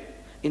again.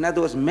 In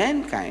other words,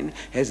 mankind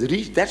has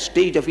reached that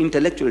stage of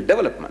intellectual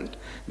development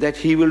that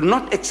he will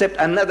not accept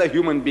another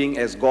human being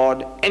as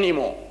God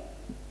anymore.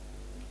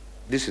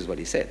 This is what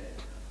he said.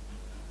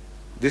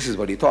 This is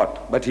what he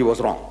thought, but he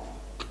was wrong.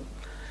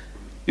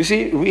 You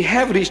see, we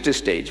have reached a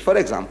stage, for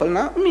example,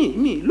 now,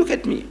 me, look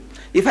at me.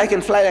 If I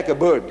can fly like a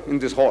bird in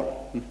this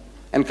hall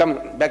and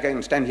come back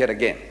and stand here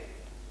again,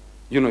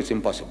 it's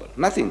impossible.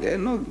 Nothing there,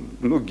 no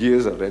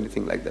gears or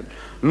anything like that.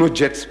 No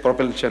jets,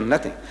 propulsion,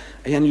 nothing.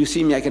 And you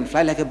see me, I can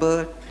fly like a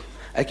bird.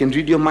 I can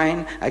read your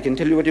mind. I can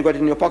tell you what you got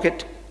in your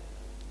pocket.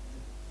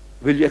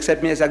 Will you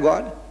accept me as a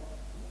God?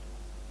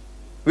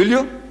 Will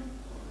you?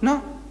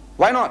 No.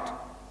 Why not?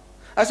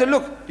 I said,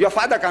 look, your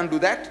father can't do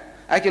that.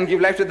 I can give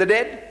life to the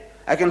dead.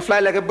 I can fly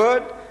like a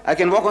bird. I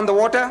can walk on the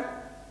water.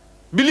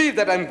 Believe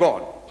that I'm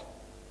God.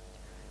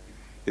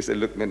 He said,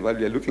 look, man, while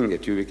we are looking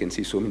at you, we can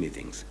see so many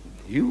things.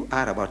 You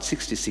are about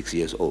 66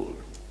 years old,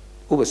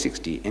 over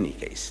 60 in any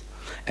case,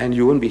 and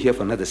you won't be here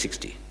for another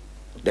 60,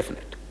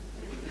 definite.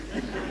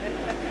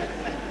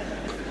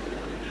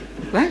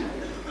 Right?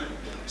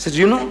 Says,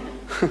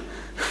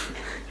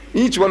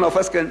 each one of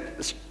us can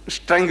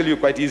strangle you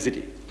quite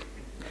easily.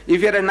 If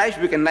you had a knife,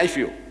 we can knife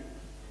you.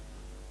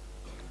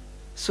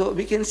 So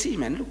we can see,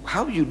 man, look,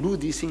 how you do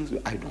these things,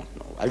 I don't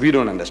know. We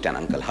don't understand,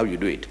 uncle, how you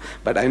do it,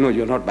 but I know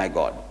you're not my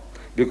God.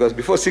 Because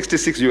before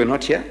 66, you were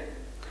not here.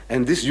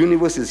 And this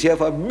universe is here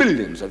for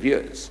billions of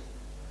years.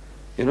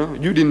 You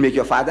didn't make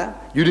your father.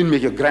 You didn't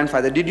make your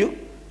grandfather, did you?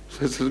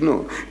 So he says,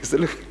 no. He said,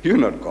 look, you're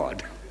not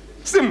God.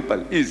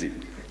 Simple, easy.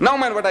 Now,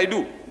 man, what I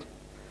do?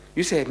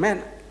 You say,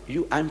 man,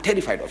 I'm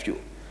terrified of you.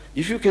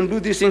 If you can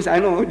do these things, I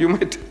know you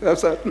might have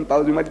certain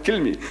powers, you might kill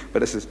me.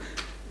 But I says,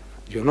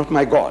 you're not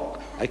my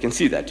God. I can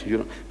see that.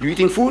 You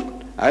eating food?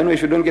 I know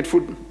if you don't get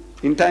food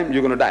in time,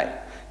 you're going to die.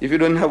 If you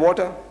don't have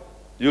water,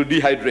 you'll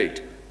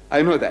dehydrate.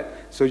 I know that.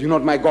 So you're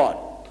not my God.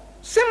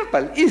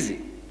 Simple, easy.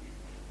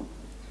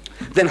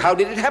 Then how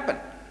did it happen?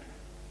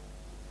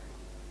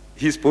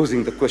 He's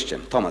posing the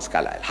question, Thomas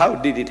Carlyle. How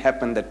did it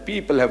happen that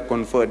people have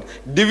conferred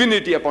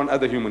divinity upon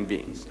other human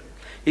beings?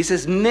 He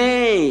says,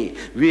 nay,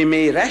 we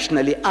may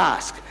rationally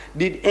ask,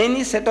 did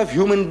any set of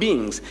human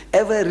beings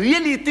ever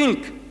really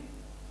think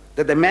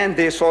that the man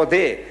they saw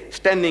there,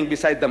 standing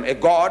beside them, a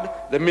God,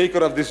 the maker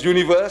of this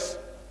universe?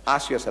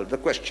 Ask yourself the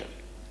question.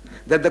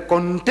 that the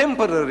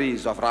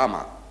contemporaries of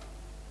Rama,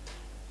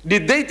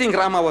 did they think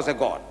Rama was a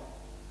god?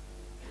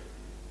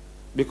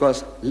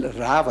 Because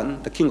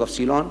Ravan, the king of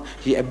Ceylon,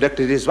 he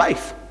abducted his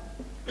wife.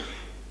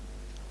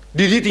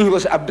 Did he think he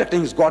was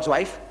abducting his god's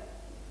wife?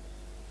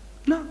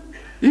 No.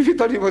 If he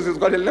thought he was his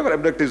god, he'll never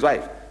abduct his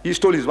wife. He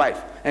stole his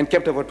wife and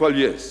kept her for 12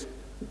 years.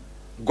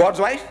 God's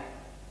wife?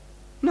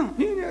 No,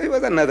 he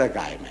was another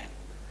guy, man.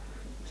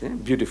 See,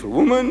 beautiful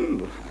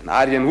woman, an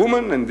Aryan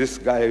woman, and this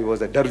guy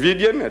was a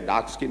Dravidian, a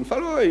dark-skinned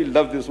fellow. He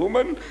loved this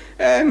woman,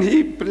 and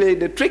he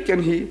played a trick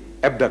and he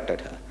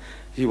abducted her.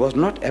 He was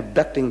not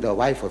abducting the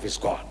wife of his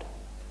god.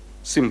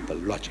 Simple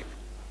logic.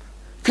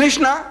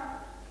 Krishna,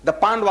 the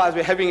Pandavas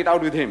were having it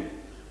out with him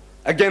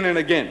again and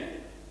again.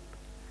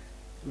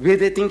 Were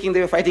they thinking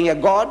they were fighting a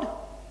god?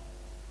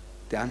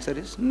 The answer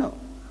is no.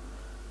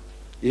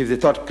 If they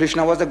thought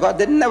Krishna was a god,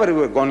 they'd never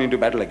would have gone into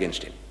battle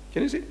against him.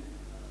 Can you see?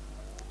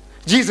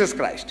 Jesus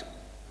Christ.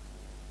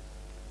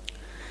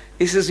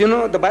 He says, you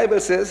know, the Bible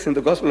says in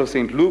the Gospel of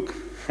St. Luke,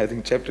 I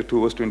think chapter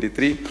 2, verse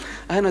 23,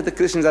 I know the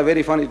Christians are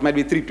very funny, it might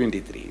be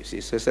 3:23, you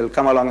see. So they'll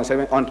come along and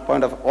say, on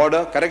point of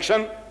order,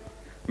 correction,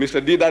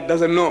 Mr. Deedat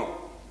doesn't know.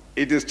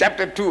 It is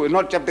chapter 2,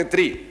 not chapter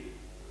 3.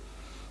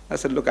 I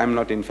said, look, I'm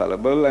not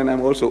infallible, and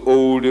I'm also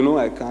old, you know,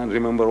 I can't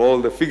remember all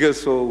the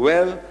figures so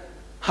well.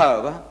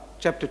 However,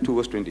 chapter 2,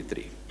 verse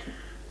 23.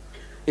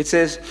 It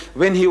says,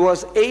 when he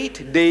was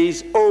 8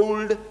 days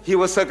old, he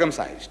was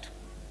circumcised.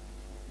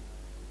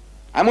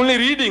 I'm only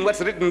reading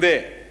what's written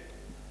there.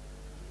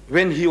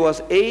 When he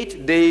was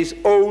 8 days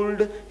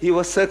old, he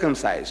was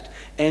circumcised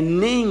and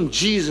named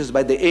Jesus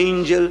by the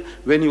angel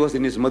when he was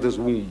in his mother's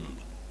womb.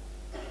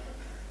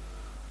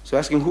 So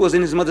asking, who was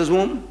in his mother's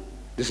womb?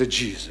 They said,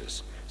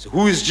 Jesus. So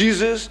who is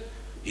Jesus?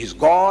 He's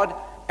God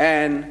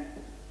and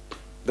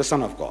the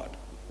Son of God.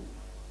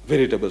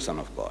 Veritable Son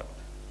of God.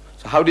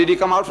 So how did he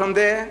come out from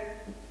there?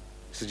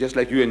 It's just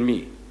like you and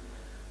me.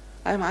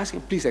 I'm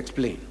asking, please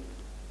explain.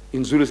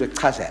 In Zulu, say,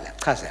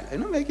 chazela. You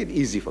know, make it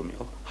easy for me.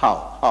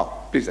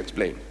 How? Please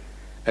explain.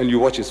 And you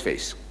watch his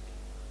face.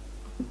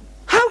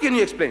 How can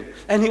you explain?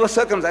 And he was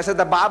circumcised. I said,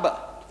 the barber.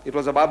 It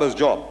was a barber's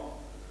job.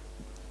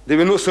 There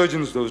were no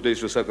surgeons those days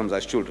to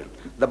circumcise children.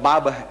 The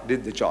barber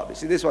did the job. You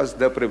see, this was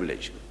their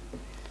privilege.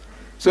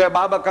 So a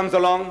barber comes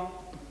along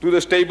to the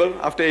stable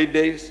after 8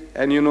 days,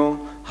 and you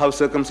know how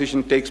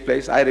circumcision takes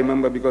place. I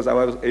remember because I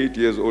was 8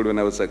 years old when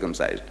I was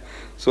circumcised.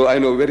 So I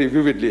know very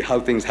vividly how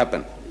things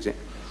happen. You see?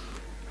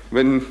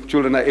 When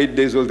children are 8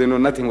 days old, they know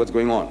nothing what's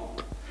going on.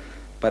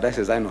 But I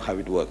says, I know how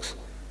it works.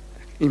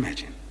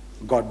 Imagine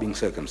God being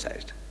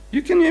circumcised.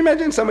 Can you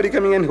imagine somebody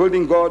coming and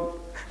holding God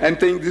and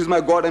saying, this is my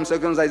God, I'm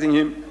circumcising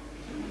him?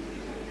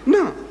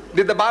 No.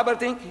 Did the barber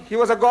think he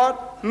was a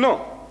god?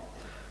 No.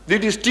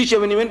 Did his teacher,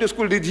 when he went to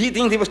school, did he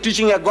think he was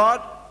teaching a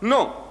god?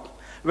 No.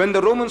 When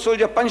the Roman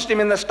soldier punched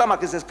him in the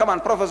stomach, he says, come on,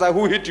 prophesy,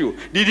 who hit you?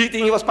 Did he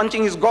think he was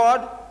punching his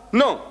god?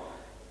 No.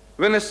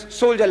 When a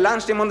soldier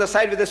lanced him on the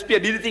side with a spear,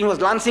 did he think he was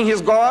lancing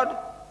his god?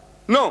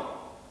 No.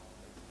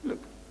 Look,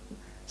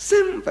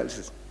 simple.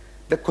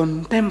 The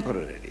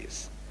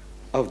contemporaries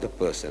of the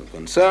person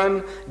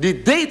concerned,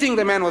 did they think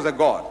the man was a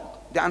god?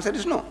 The answer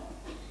is no.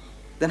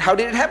 Then how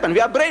did it happen?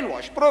 We are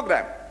brainwashed,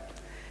 programmed.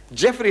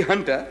 Jeffrey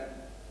Hunter,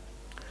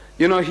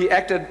 you know, he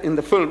acted in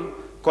the film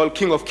called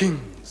King of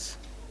Kings.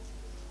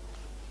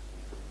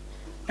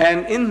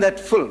 And in that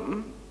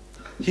film,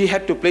 he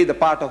had to play the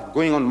part of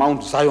going on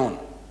Mount Zion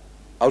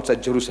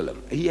outside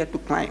Jerusalem. He had to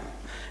climb.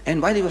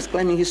 And while he was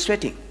climbing, he's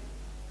sweating.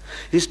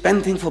 He's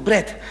panting for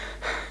breath.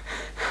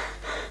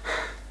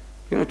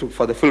 You know,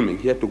 for the filming,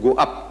 he had to go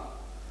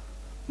up.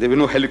 There were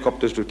no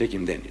helicopters to take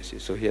him then, you see,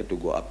 so he had to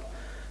go up.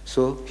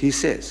 So he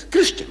says,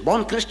 Christian,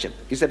 born Christian.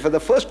 He said, for the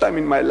first time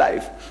in my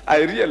life,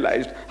 I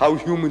realized how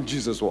human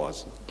Jesus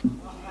was.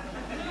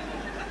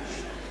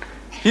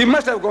 He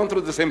must have gone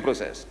through the same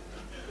process.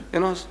 You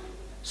know,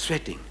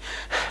 sweating,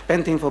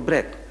 panting for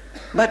breath.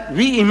 But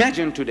we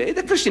imagine today,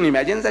 the Christian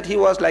imagines that he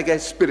was like a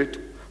spirit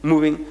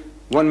moving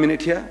 1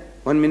 minute here,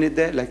 1 minute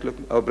there. Like, look,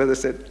 our brother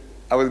said,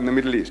 I was in the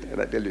Middle East.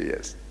 And I tell you,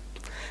 yes.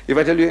 If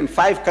I tell you in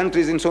 5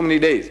 countries in so many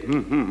days,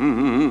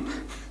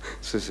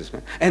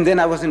 and then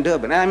I was in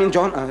Durban, and I'm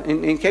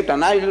in Cape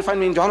Town. Now you'll find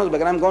me in Johannesburg,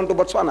 and I'm going to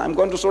Botswana, I'm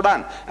going to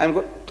Sudan.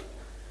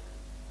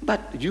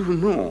 But you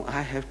know,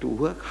 I have to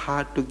work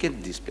hard to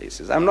get these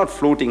places. I'm not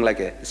floating like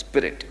a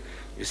spirit.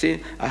 You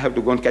see, I have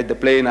to go and catch the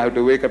plane, I have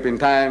to wake up in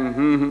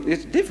time.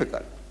 It's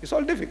difficult. It's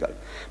all difficult.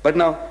 But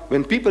now,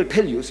 when people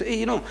tell you, say, hey,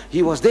 you know,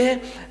 he was there,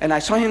 and I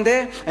saw him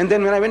there, and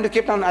then when I went to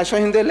Cape Town, I saw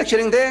him there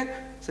lecturing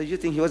there. So you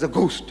think he was a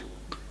ghost.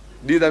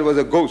 Deedat was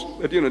a ghost.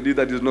 But you know,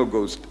 Deedat is no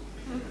ghost.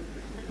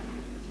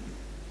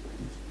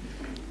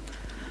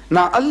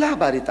 Now, Allah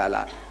Bari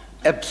Ta'ala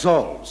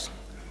absolves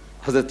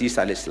Hazrat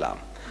Isa alayhi salam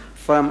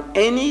from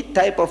any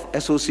type of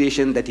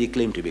association that he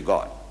claimed to be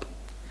God.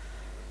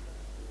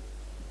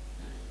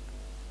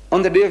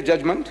 On the Day of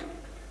Judgment,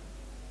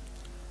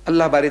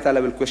 Allah Bari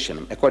Ta'ala will question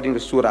him, according to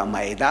Surah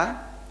Ma'idah,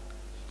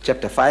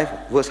 chapter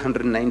 5, verse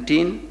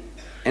 119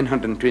 and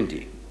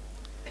 120.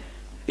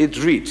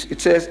 It reads,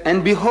 it says,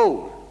 and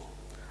behold,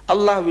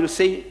 Allah will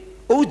say,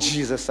 O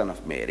Jesus, son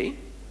of Mary,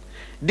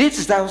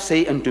 didst thou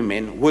say unto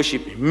men,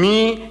 worship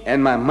me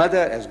and my mother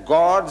as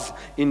gods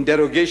in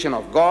derogation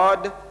of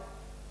God?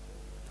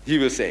 He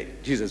will say,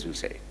 Jesus will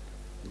say,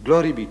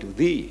 glory be to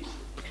thee.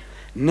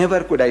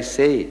 Never could I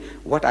say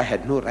what I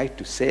had no right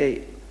to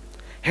say.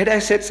 Had I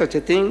said such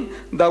a thing,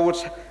 thou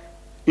wouldst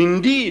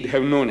indeed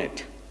have known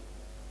it.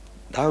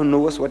 Thou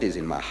knowest what is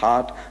in my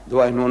heart,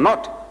 though I know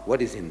not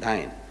what is in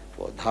thine,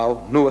 for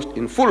thou knowest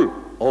in full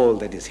all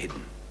that is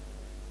hidden.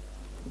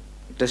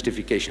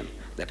 Testification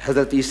that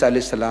Hazrat Isa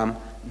alayhi salam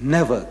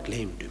never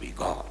claimed to be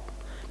God.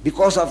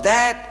 Because of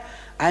that,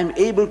 I am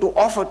able to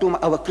offer to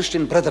our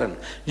Christian brethren,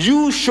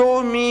 you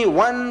show me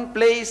one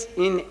place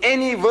in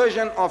any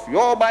version of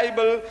your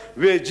Bible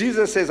where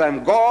Jesus says,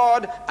 I'm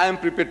God, I am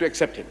prepared to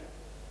accept him.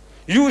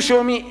 You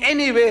show me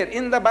anywhere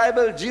in the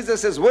Bible Jesus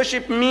says,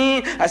 worship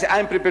me, I say, I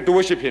am prepared to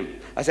worship him.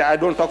 I say, I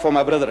don't talk for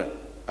my brethren.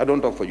 I don't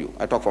talk for you.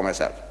 I talk for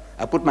myself.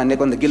 I put my neck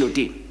on the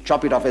guillotine.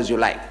 Chop it off as you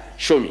like.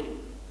 Show me.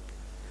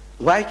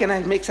 Why can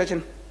I make such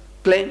a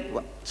claim,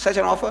 such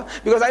an offer?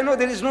 Because I know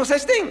there is no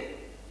such thing.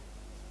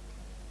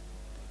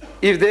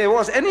 If there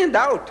was any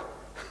doubt,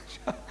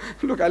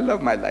 look, I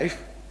love my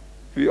life.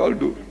 We all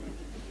do.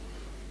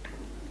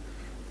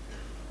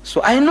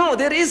 So I know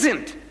there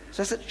isn't.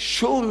 So I said,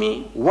 show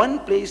me one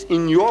place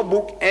in your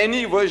book,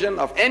 any version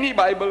of any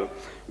Bible,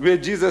 where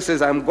Jesus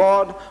says, I'm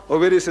God, or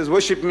where he says,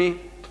 worship me.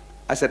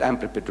 I said, I'm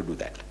prepared to do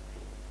that.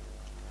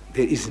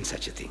 There isn't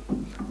such a thing.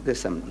 There's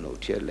some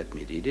note here, let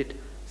me read it.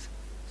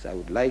 So I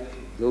would like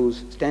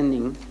those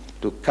standing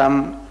to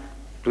come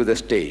to the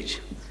stage.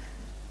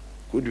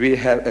 Could we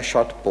have a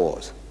short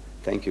pause?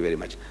 Thank you very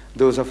much.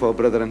 Those of our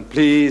brethren,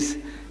 please,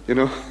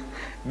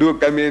 do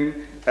come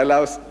in,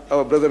 allow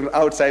our brethren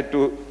outside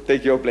to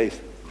take your place.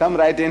 Come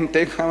right in,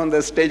 come on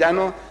the stage. I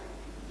know.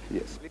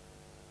 Yes.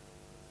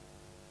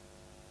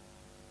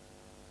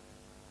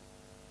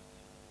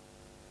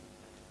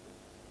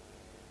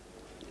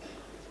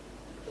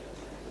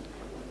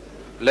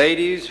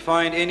 Ladies,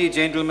 find any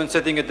gentleman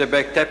sitting at the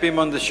back, tap him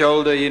on the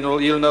shoulder,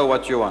 you'll know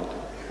what you want.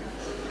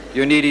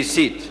 You need his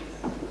seat.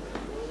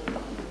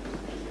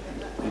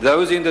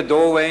 Those in the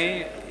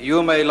doorway,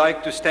 you may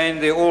like to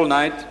stand there all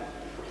night,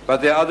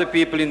 but there are other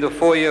people in the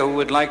foyer who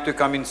would like to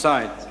come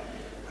inside.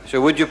 So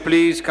would you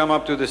please come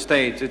up to the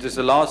stage? It is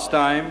the last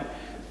time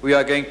we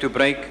are going to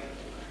break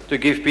to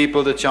give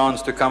people the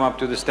chance to come up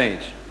to the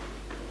stage.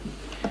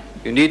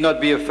 You need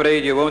not be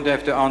afraid, you won't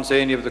have to answer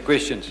any of the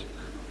questions.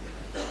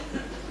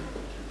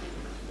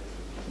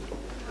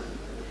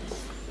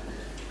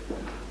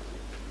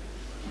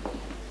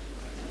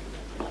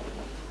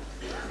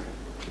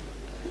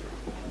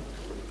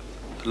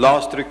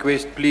 Last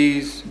request,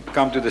 please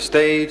come to the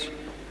stage.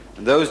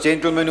 And those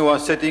gentlemen who are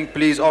sitting,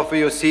 please offer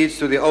your seats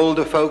to the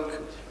older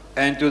folk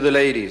and to the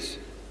ladies.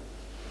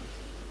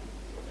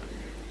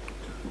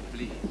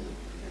 Please.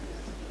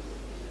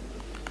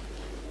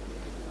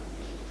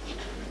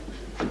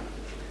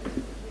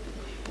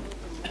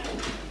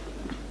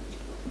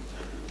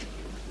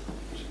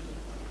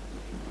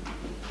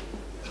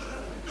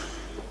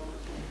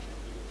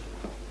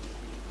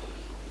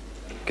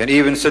 Can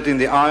even sit in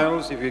the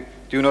aisles if you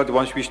do not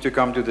wish to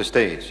come to the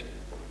stage.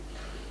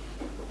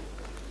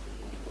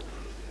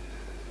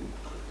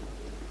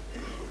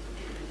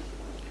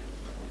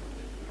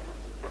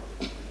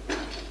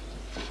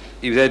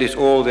 If that is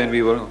all, then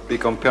we will be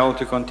compelled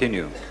to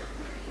continue.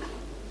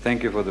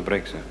 Thank you for the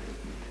break, sir.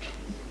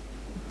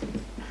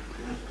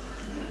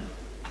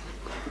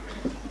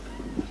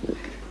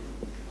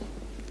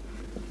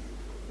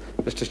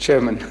 Mr.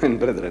 Chairman and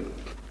brethren,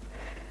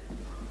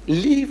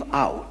 leave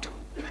out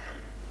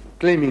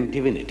claiming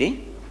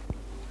divinity.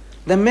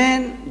 The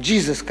man,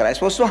 Jesus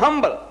Christ, was so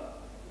humble.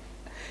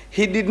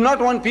 He did not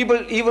want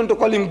people even to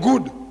call him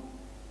good.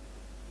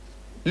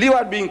 Leave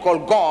out being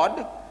called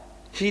God.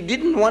 He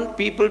didn't want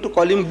people to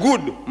call him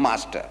good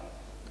master.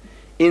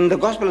 In the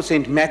Gospel of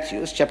St.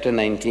 Matthew, chapter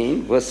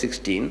 19, verse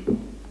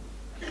 16,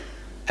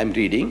 I'm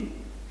reading,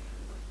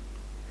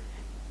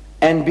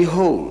 and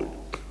behold,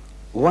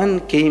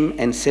 one came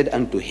and said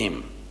unto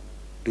him,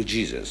 to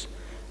Jesus,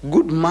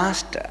 good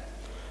master,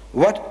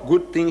 what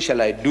good thing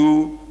shall I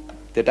do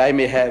that I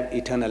may have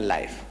eternal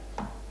life?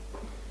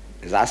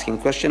 He's asking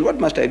question, what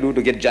must I do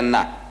to get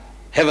Jannah,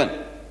 heaven?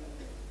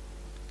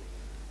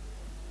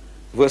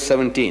 Verse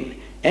 17,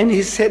 and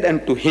he said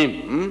unto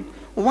him,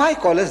 why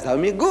callest thou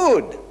me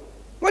good?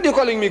 What are you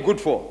calling me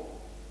good for?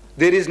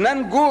 There is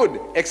none good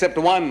except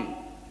one,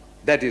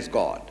 that is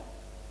God.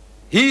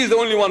 He is the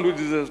only one who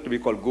deserves to be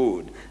called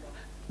good.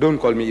 Don't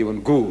call me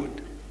even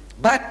good.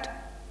 But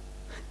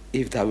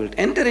if thou wilt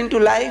enter into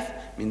life,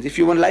 means if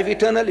you want life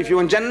eternal, if you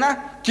want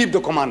Jannah, keep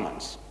the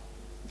commandments.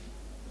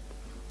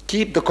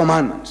 Keep the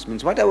commandments,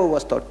 means whatever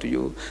was taught to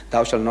you,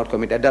 thou shalt not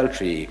commit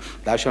adultery,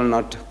 thou shalt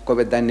not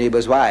covet thy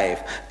neighbor's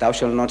wife, thou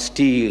shalt not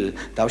steal,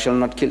 thou shalt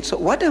not kill. So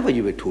whatever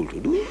you were told to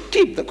do,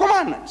 keep the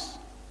commandments.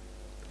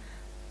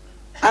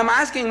 I'm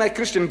asking my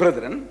Christian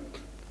brethren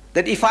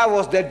that if I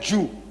was that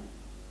Jew,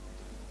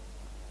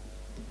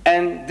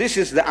 and this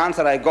is the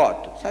answer I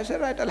got. So I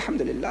said, right,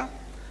 alhamdulillah.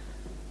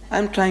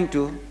 I'm trying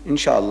to,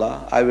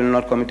 inshallah, I will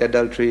not commit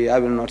adultery, I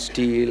will not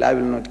steal, I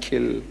will not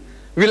kill.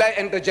 Will I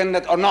enter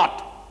Jannat or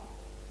not?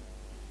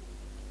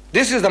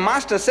 This is the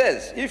Master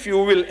says, if you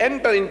will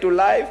enter into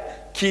life,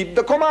 keep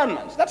the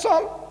commandments. That's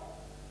all.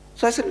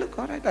 So I said, look,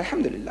 all right,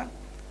 alhamdulillah.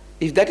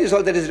 If that is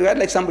all that is required,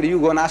 like somebody,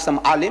 you go and ask some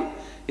alim,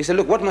 he said,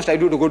 look, what must I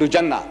do to go to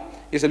Jannah?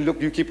 He said,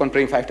 look, you keep on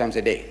praying 5 times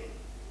a day.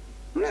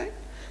 Right?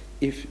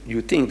 If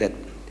you think that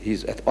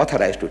he's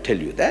authorized to tell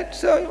you that,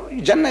 so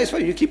Jannah is for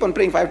you. You keep on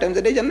praying 5 times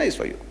a day, Jannah is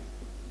for you.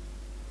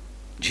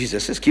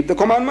 Jesus says, keep the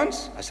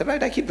commandments. I said,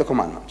 right, I keep the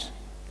commandments.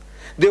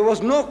 There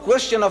was no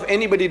question of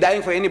anybody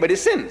dying for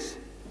anybody's sins.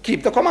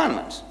 Keep the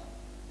commandments.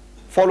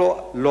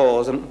 Follow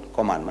laws and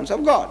commandments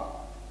of God.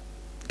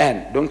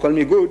 And don't call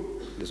me good.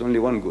 There's only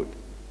one good.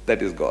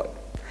 That is God.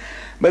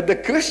 But the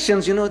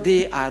Christians, you know,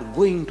 they are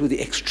going to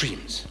the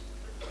extremes.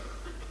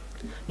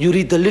 You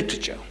read the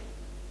literature,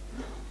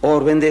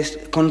 or when they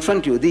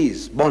confront you,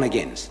 these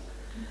born-agains,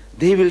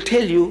 they will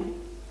tell you,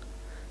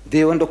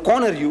 they want to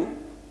corner you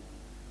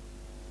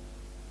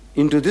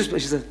into this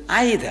place.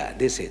 Either,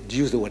 they say,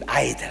 use the word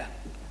either.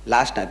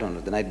 Last night, or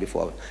the night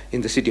before,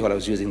 in the city hall, I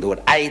was using the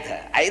word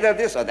either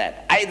this or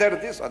that, either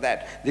this or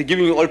that. They're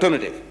giving you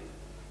alternative.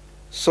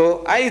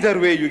 So either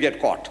way you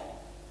get caught.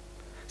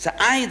 So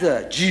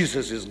either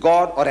Jesus is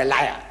God or a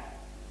liar.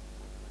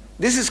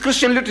 This is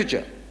Christian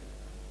literature.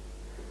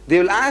 They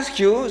will ask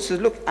you,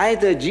 says, look,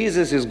 either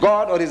Jesus is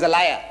God or he's a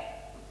liar.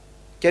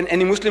 Can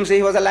any Muslim say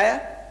he was a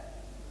liar?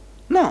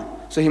 No.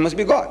 So he must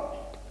be God.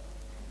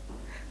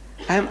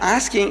 I'm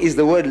asking, is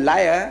the word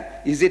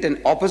liar, is it an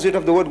opposite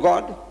of the word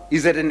God?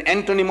 Is it an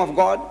antonym of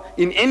God?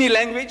 In any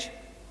language,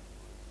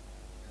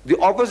 the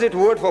opposite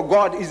word for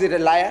God, is it a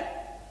liar?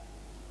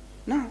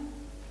 No.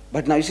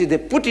 But now you see, they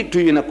put it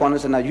to you in a corner,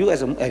 so now you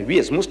we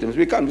as Muslims,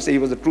 we can't say he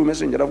was the true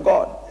messenger of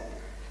God.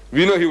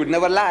 We know he would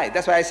never lie.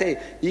 That's why I say,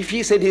 if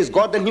he said he is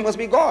God, then he must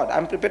be God.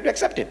 I'm prepared to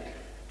accept him.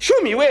 Show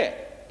me where.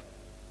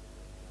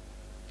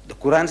 The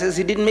Quran says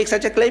he didn't make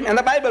such a claim, and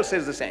the Bible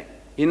says the same.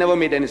 He never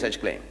made any such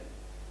claim.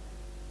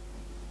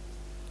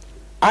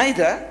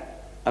 Either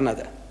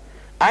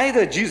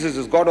Jesus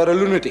is God or a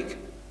lunatic.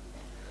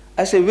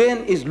 I say,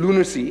 when is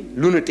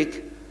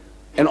lunatic,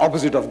 an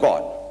opposite of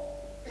God?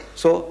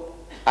 So,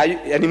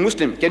 any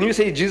Muslim, can you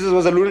say Jesus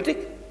was a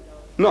lunatic?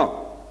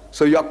 No.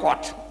 So you are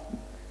caught.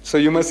 So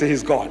you must say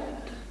he's God.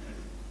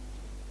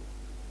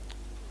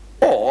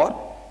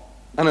 Or,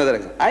 another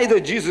example, either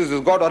Jesus is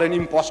God or an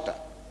imposter.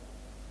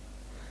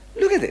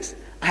 Look at this.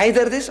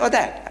 Either this or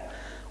that.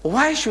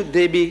 Why should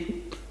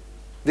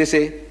they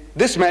say,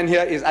 this man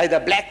here is either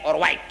black or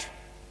white.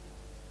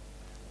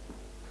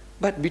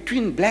 But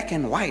between black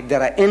and white,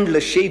 there are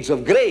endless shades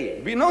of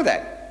gray. We know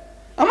that.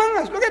 Among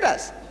us, look at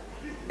us.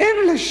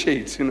 Endless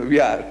shades, we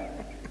are.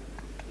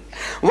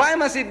 Why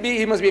must it be,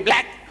 he must be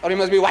black or he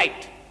must be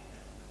white?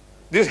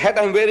 This hat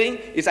I'm wearing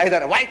is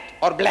either white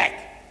or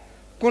black.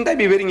 Couldn't I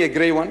be wearing a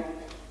gray one?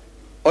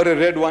 Or a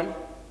red one?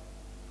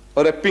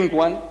 Or a pink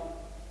one?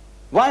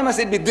 Why must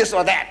it be this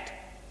or that?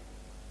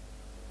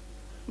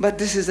 But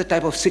this is a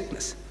type of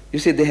sickness. You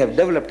see, they have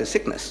developed a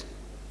sickness.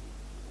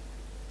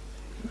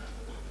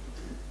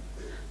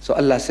 So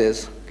Allah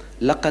says,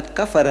 لَقَدْ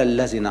كَفَرَ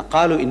الَّذِينَ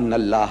قَالُوا إِنَّ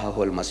اللَّهَ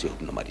هُوَ الْمَسِيحُ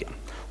ابْنُ مَرْيَمَ.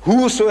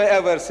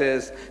 Whosoever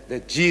says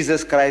that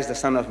Jesus Christ, the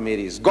Son of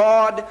Mary, is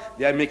God,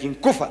 they are making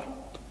kufr.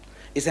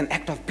 It's an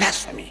act of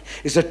blasphemy.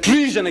 It's a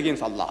treason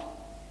against Allah.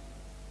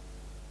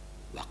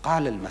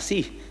 وَقَالَ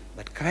الْمَسِيحُ.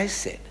 But Christ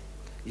said,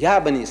 Ya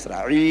Bani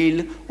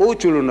Israel, O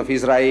children of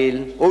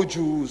Israel, O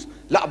Jews,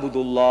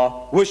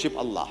 la'budullah, worship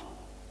Allah.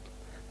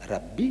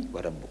 Rabbi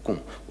wa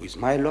Rabbukum, who is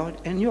my Lord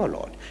and your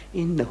Lord.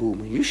 Innahu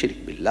man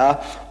yushrik billah,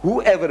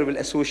 whoever will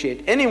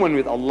associate anyone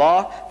with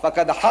Allah,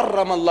 faqad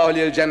harrama Allah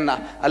lil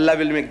jannah, Allah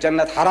will make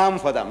Jannat haram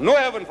for them, no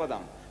heaven for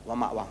them. Wa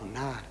ma'wahu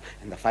nar,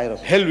 and the fire of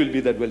hell will be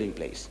the dwelling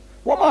place.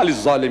 Wa ma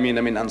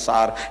liz-zalimina min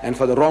ansar, and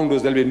for the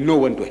wrongdoers there will be no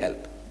one to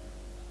help.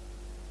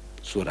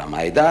 Surah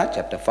Ma'idah,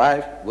 chapter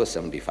 5, verse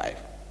 75.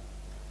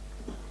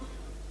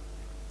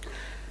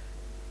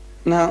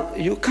 Now,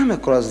 you come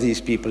across these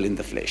people in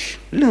the flesh,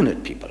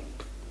 learned people.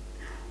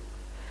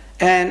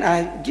 And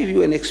I give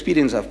you an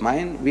experience of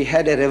mine. We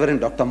had a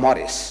Reverend Dr.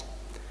 Morris,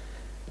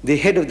 the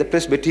head of the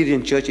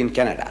Presbyterian Church in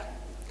Canada.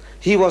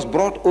 He was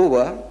brought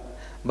over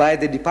by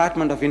the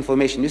Department of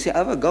Information. You see,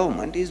 our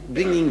government is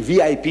bringing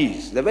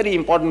VIPs, the very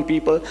important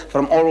people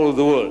from all over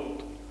the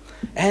world.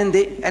 And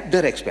they, at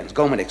their expense,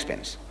 government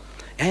expense.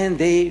 And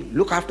they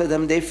look after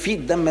them, they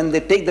feed them, and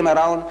they take them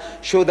around,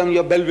 show them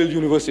your Belleville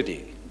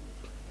University.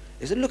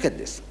 He said, look at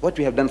this, what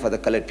we have done for the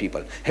colored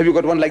people. Have you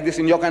got one like this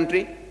in your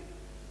country?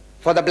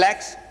 For the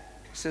blacks?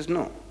 He says,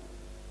 no.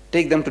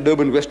 Take them to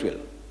Durban Westville.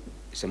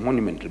 It's a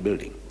monumental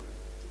building.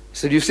 He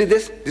said, you see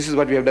this? This is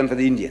what we have done for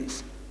the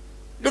Indians.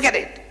 Look at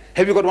it.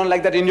 Have you got one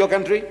like that in your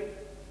country?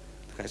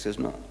 The guy says,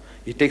 no.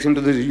 He takes him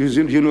to the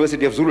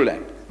University of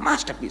Zululand.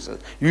 Masterpieces.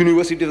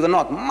 University of the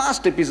North.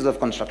 Masterpieces of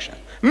construction.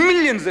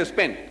 Millions they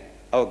spent,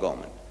 our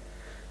government.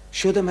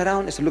 Show them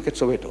around. He said, look at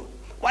Soweto.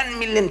 1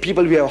 million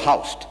people we have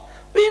housed.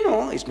 We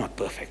know it's not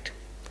perfect.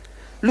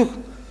 Look,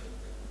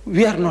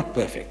 we are not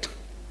perfect.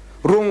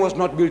 Rome was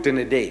not built in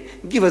a day.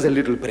 Give us a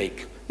little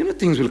break.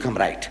 Things will come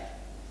right.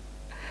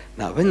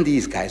 Now, when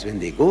these guys, when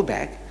they go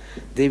back,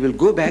 they will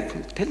go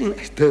back telling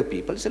the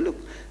people, say, look,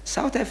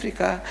 South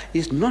Africa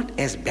is not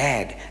as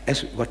bad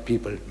as what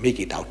people make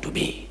it out to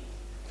be.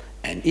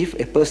 And if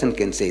a person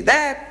can say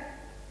that,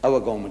 our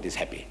government is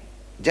happy.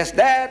 Just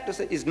that to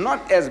say it's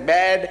not as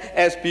bad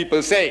as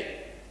people say.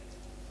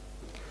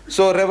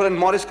 So Reverend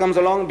Morris comes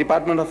along,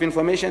 Department of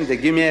Information, they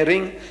give me a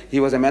ring. He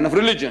was a man of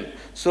religion.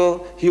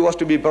 So he was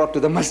to be brought to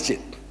the masjid,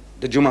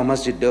 the Jummah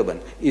Masjid,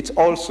 Durban. It's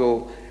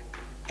also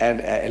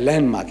a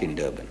landmark in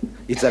Durban.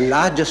 It's the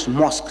largest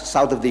mosque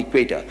south of the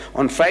equator.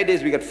 On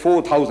Fridays we get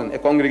 4,000, a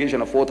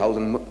congregation of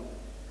 4,000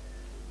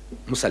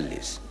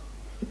 musallis.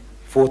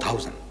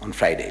 4,000 on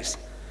Fridays.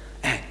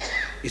 And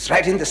it's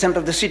right in the center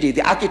of the city.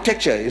 The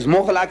architecture is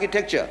Mughal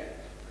architecture.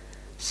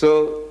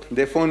 So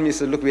they phoned me,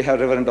 said, look, we have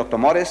Reverend Dr.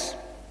 Morris,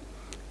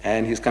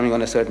 and he's coming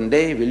on a certain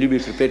day. Will you be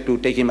prepared to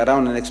take him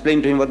around and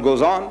explain to him what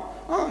goes on?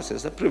 Oh,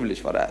 it's a privilege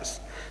for us.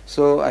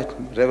 So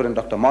Reverend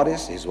Dr.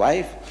 Morris, his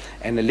wife,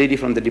 and a lady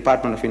from the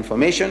Department of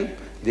Information,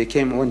 they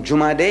came on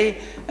Jummah day,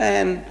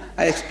 and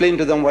I explained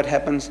to them what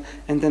happens.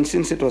 And then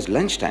since it was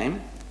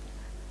lunchtime,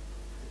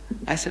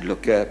 I said,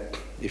 look,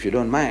 if you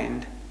don't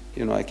mind,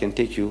 I can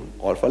take you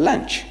all for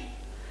lunch.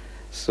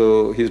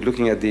 So he's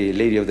looking at the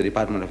lady of the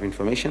Department of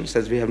Information,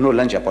 says, we have no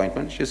lunch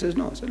appointment. She says,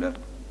 no. I said, look,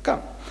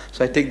 come.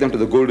 So I take them to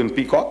the Golden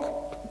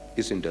Peacock.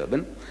 It's in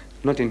Durban,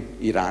 not in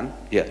Iran,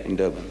 yeah, in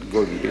Durban,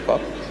 Golden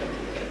Peacock.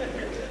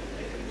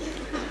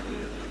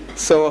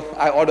 So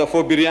I order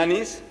 4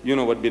 biryanis. You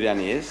know what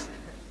biryani is.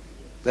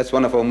 That's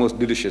one of our most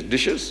delicious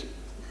dishes.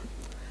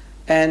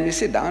 And we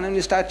sit down and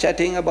we start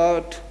chatting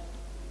about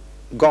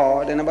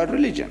God and about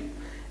religion.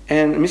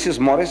 And Mrs.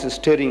 Morris is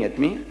staring at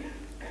me.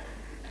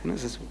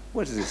 Says,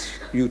 what is this,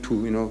 you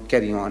two,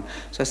 carrying on?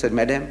 So I said,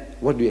 Madam,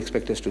 what do you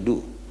expect us to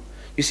do?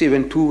 You see,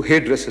 when two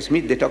hairdressers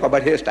meet, they talk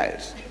about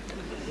hairstyles.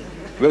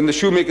 When the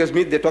shoemakers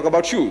meet, they talk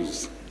about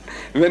shoes.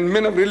 When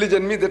men of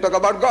religion meet, they talk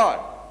about God.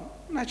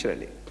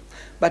 Naturally.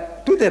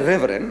 But to the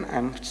Reverend,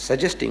 I'm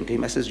suggesting to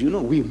him, I says,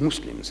 we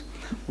Muslims,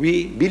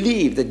 we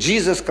believe that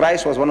Jesus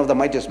Christ was one of the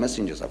mightiest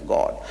messengers of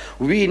God.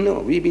 We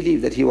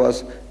believe that he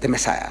was the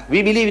Messiah.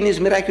 We believe in his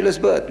miraculous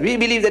birth. We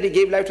believe that he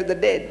gave life to the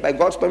dead by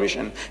God's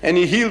permission. And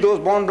he healed those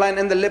born blind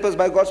and the lepers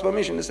by God's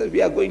permission. He said,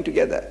 we are going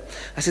together.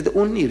 I said, the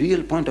only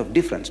real point of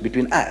difference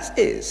between us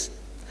is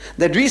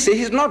that we say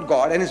he's not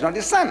God and he's not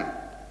his son,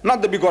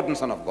 not the begotten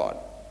son of God.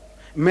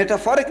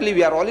 Metaphorically,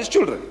 we are all his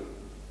children,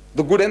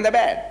 the good and the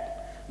bad.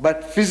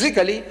 But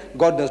physically,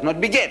 God does not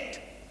beget.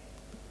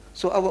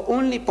 So our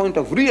only point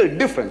of real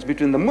difference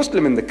between the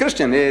Muslim and the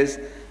Christian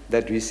is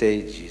that we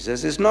say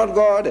Jesus is not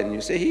God and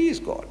you say he is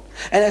God.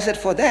 And I said,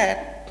 for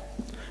that,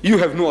 you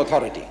have no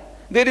authority.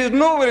 There is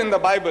nowhere in the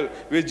Bible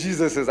where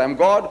Jesus says I'm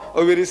God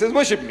or where he says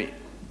worship me.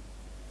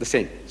 The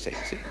same.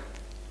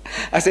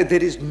 I said,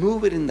 there is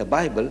nowhere in the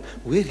Bible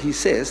where he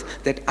says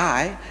that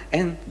I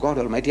and God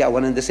Almighty are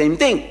one and the same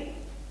thing.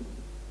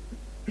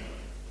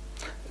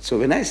 So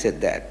when I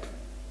said that,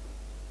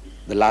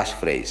 the last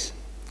phrase,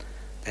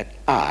 that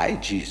I,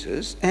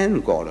 Jesus,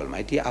 and God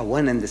Almighty are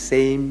one and the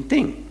same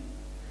thing,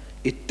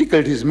 it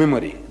tickled his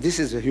memory. This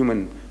is a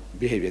human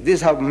behavior. This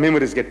is how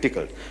memories get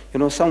tickled.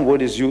 Some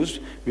word is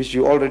used which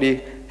you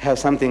already have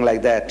something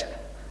like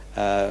that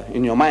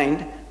in your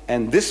mind,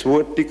 and this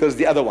word tickles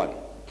the other one.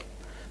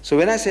 So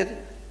when I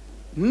said,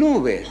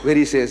 nowhere where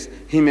he says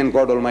him and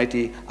God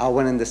Almighty are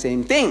one and the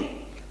same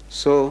thing.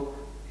 So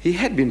he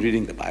had been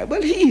reading the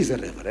Bible. He is a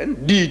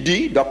reverend,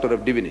 D.D., Doctor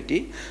of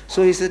Divinity.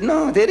 So he said,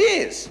 no, there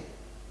is.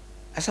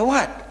 I said,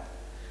 what?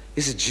 He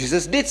said,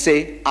 Jesus did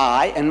say,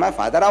 I and my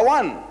Father are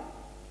one.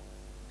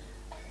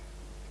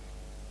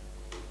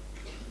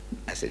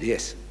 I said,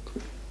 yes.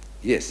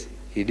 Yes,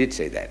 he did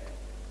say that.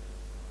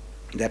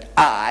 That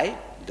I,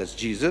 that's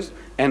Jesus,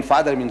 and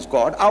Father means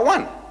God, are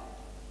one.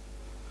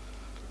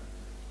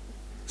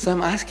 So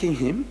I'm asking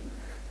him,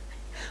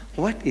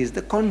 what is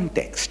the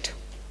context?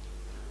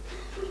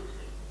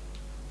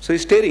 So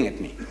he's staring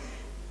at me.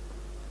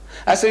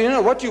 I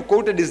said, what you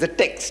quoted is the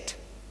text.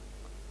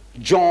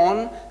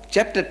 John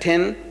chapter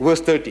 10,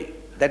 verse 30.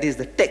 That is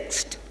the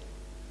text.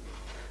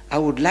 I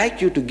would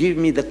like you to give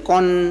me the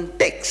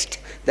context,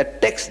 the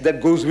text that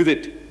goes with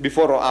it,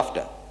 before or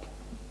after.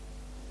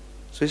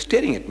 So he's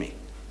staring at me.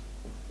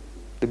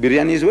 The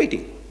biryani is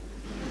waiting.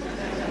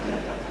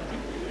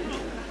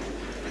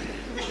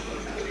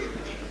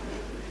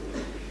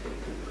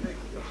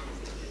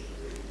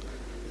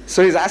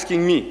 So he's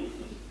asking me.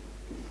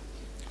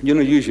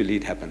 Usually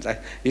it happens.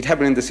 It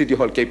happened in the City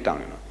Hall, Cape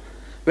Town,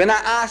 When I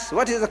asked,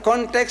 what is the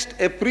context,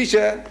 a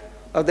preacher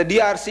of the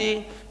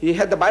DRC, he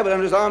had the Bible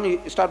under his arm,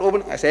 he started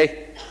opening, I say,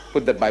 hey,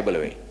 put that Bible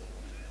away.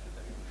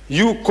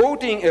 You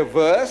quoting a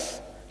verse,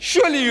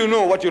 surely you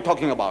know what you're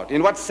talking about,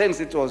 in what sense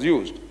it was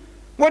used.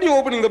 What are you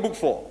opening the book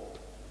for?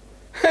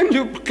 And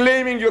you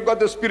claiming you've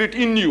got the Spirit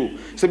in you.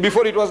 So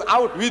before it was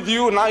out with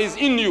you, now it's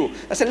in you.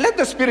 I said, let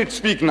the Spirit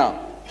speak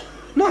now.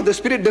 No, the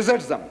Spirit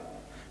deserts them.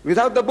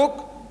 Without the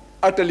book,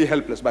 utterly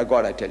helpless, by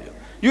God, I tell you.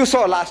 You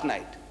saw last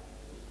night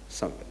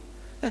somewhere.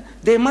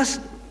 They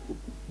must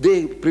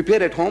They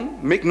prepare at home,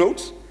 make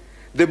notes.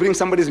 They bring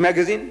somebody's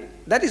magazine.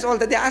 That is all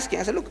that they're asking.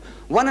 I said, look,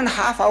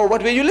 1.5 hours,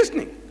 what were you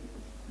listening?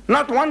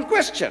 Not one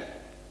question.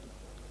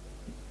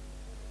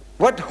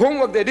 What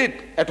homework they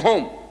did at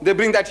home, they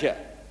bring that here.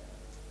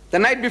 The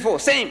night before,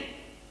 same.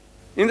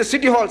 In the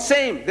city hall,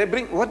 same. They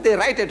bring what they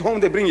write at home,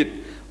 they bring it.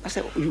 I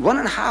said,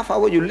 1.5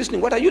 hours you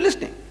listening. What are you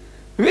listening?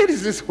 Where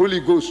is this Holy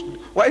Ghost?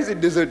 Why is it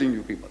deserting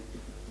you people?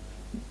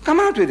 Come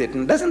out with it.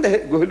 And doesn't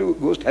the Holy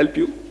Ghost help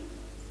you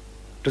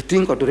to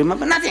think or to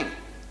remember? Nothing.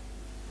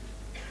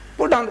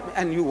 Put down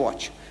and you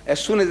watch. As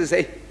soon as they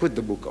say, put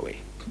the book away.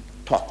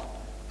 Talk.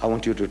 I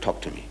want you to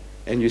talk to me.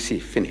 And you see,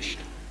 finished.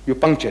 You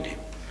punctured him.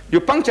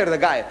 You puncture the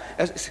guy.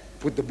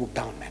 Put the book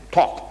down, man.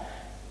 Talk.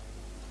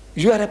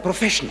 You are a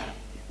professional.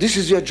 This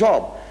is your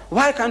job.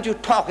 Why can't you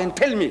talk and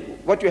tell me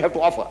what you have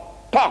to offer?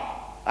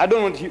 Talk. I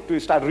don't want you to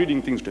start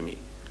reading things to me.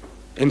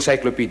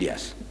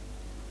 Encyclopedias.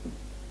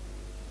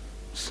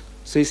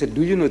 So he said,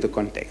 do you know the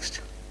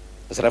context?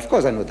 I said, of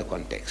course I know the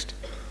context.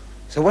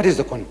 So what is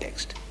the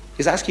context?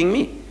 He's asking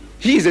me.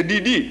 He is a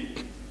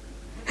DD.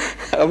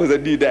 I was a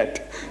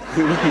Deedat.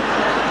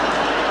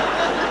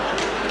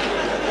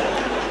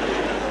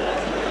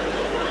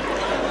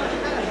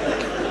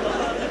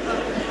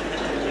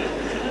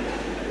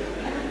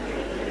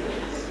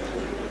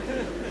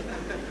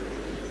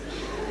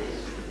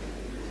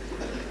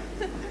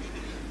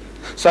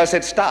 So I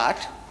said, start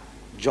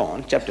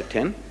John chapter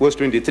 10, verse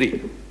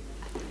 23.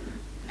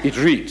 It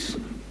reads,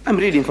 I'm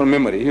reading from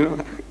memory, you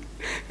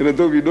know,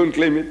 though we don't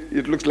claim it,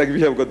 it looks like we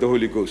have got the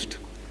Holy Ghost.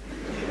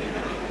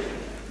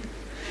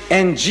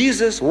 And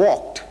Jesus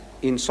walked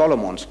in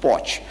Solomon's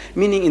porch,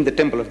 meaning in the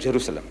temple of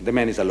Jerusalem. The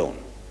man is alone.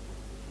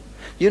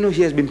 You know,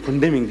 he has been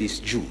condemning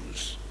these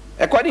Jews,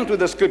 according to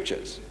the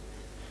scriptures,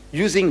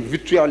 using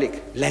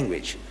vitriolic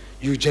language.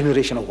 You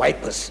generation of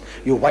vipers,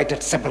 you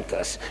whited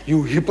sepulchres,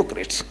 you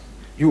hypocrites,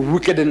 you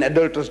wicked and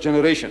adulterous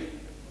generation.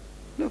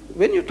 Look,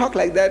 when you talk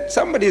like that,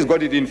 somebody's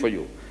got it in for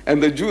you.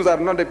 And the Jews are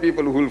not the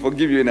people who will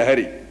forgive you in a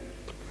hurry.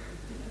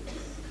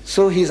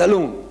 So he's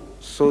alone.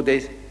 So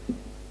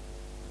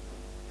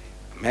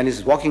man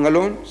is walking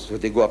alone, so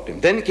they go up to him.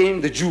 Then came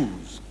the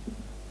Jews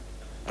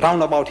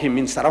round about him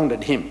and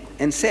surrounded him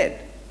and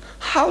said,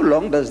 how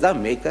long dost thou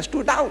make us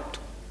to doubt?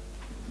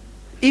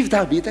 If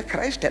thou be the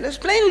Christ, tell us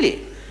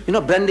plainly. You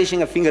know,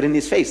 brandishing a finger in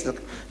his face,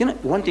 you know,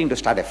 wanting to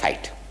start a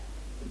fight.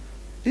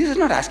 This is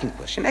not asking a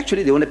question.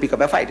 Actually, they want to pick up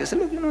a fight. He said,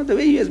 look, you know, the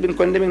way he has been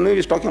condemning me,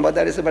 he's talking about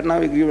that. He said, but now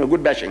we give him a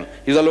good bashing.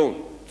 He's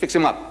alone. Fix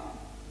him up.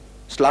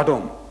 Slaughter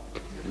him.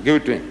 Give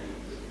it to him.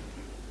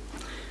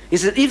 He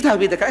said, if thou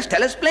be the Christ,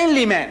 tell us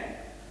plainly, man.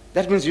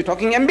 That means you're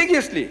talking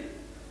ambiguously.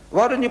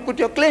 Why don't you put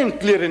your claim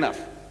clear enough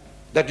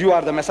that you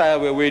are the Messiah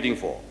we're waiting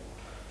for?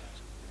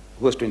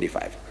 Verse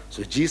 25.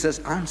 So Jesus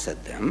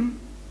answered them.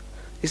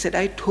 He said,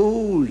 I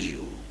told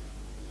you.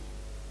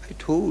 I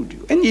told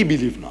you. And ye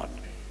believe not.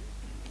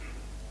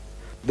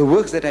 The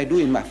works that I do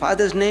in my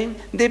Father's name,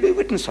 they bear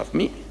witness of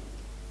me.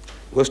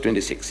 Verse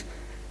 26.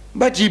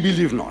 But ye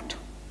believe not.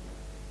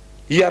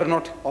 Ye are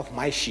not of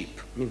my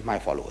sheep, means my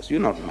followers. You're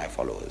not my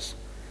followers.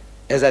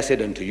 As I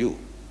said unto you.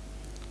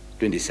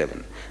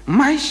 27.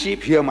 My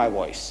sheep hear my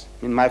voice.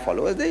 Mean my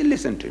followers, they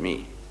listen to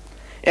me.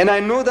 And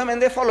I know them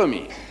and they follow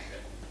me.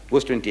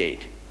 Verse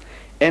 28.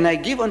 And I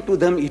give unto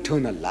them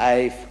eternal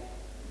life.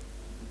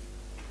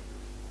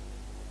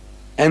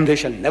 And they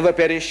shall never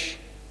perish.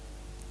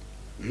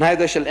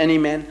 Neither shall any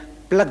man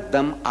pluck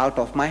them out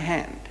of my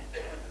hand.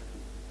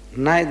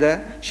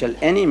 Neither shall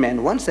any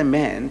man, once a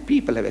man,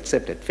 people have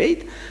accepted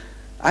faith,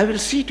 I will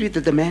see to it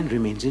that the man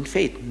remains in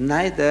faith.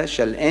 Neither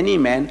shall any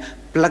man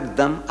pluck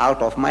them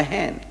out of my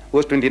hand.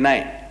 Verse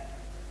 29.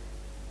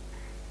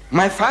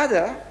 My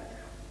Father,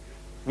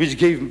 which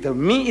gave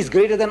them me, is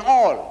greater than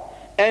all,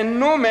 and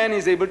no man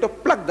is able to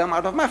pluck them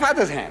out of my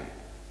Father's hand.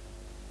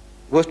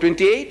 Verse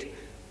 28.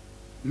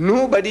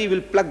 Nobody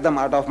will pluck them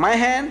out of my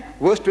hand.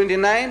 Verse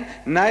 29,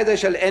 neither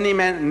shall any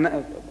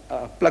man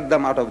pluck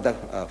them out of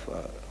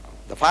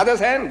the Father's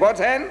hand,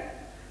 God's hand.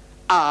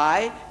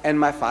 I and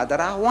my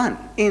Father are one.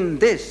 In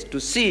this,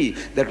 to see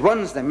that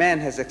once the man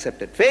has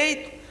accepted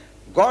faith,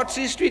 God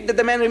sees to it that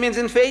the man remains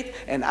in faith,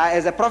 and I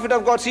as a prophet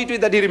of God see to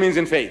it that he remains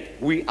in faith.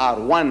 We are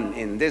one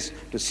in this,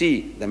 to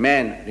see the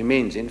man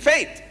remains in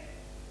faith.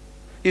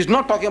 He's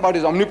not talking about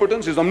his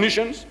omnipotence, his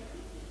omniscience,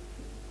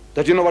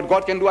 that you know what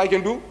God can do, I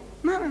can do.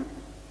 No.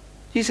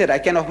 He said, I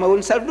can of my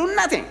own self do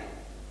nothing.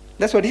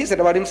 That's what he said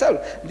about himself.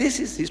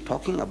 He's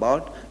talking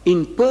about,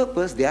 in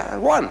purpose they are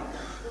one.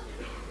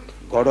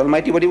 God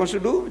Almighty, what he wants to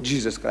do?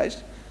 Jesus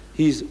Christ.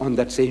 He's on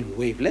that same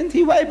wavelength.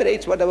 He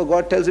vibrates. Whatever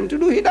God tells him to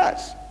do, he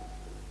does.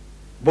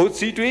 Both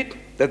see to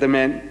it that the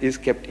man is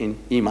kept in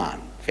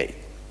Iman,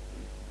 faith.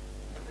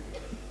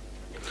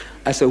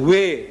 As a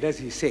way does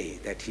he say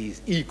that he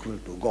is equal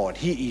to God?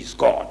 He is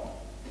God.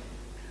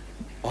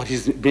 Or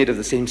he's made of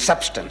the same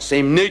substance,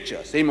 same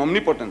nature, same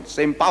omnipotence,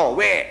 same power.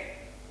 Where?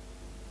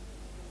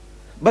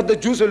 But the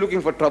Jews were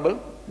looking for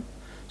trouble,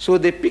 so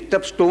they picked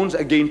up stones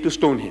again to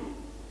stone him.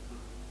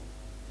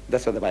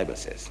 That's what the Bible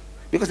says.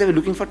 Because they were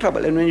looking for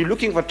trouble. And when you're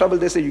looking for trouble,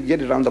 they say you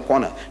get it around the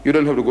corner. You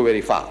don't have to go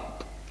very far.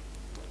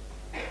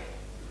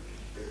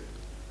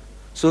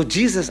 So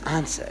Jesus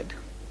answered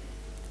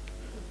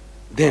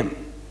them.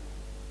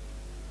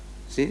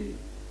 See,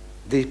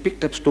 they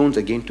picked up stones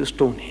again to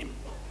stone him.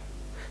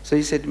 So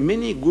he said,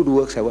 many good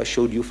works have I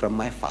showed you from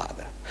my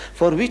Father.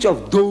 For which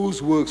of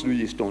those works do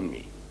ye stone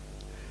me?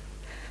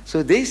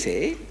 So they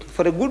say,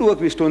 for a good work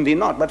we stone thee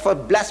not, but for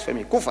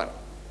blasphemy, kufr.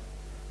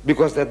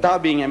 Because that thou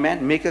being a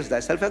man makest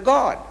thyself a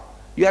god.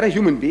 You are a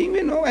human being,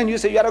 we know, and you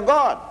say you are a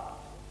god.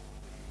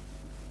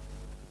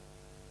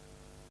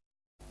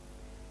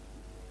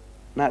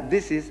 Now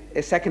this is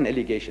a second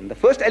allegation. The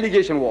first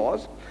allegation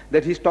was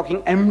that he's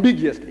talking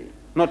ambiguously,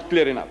 not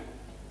clear enough.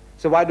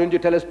 So why don't you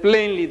tell us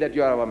plainly that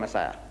you are our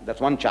Messiah? That's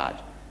one charge.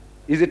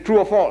 Is it true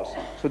or false?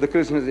 So the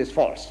Christian says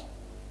false.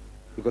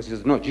 Because he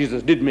says, no,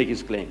 Jesus did make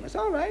his claim. I said,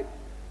 all right.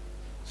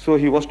 So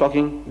he was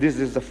talking, this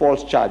is a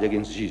false charge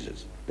against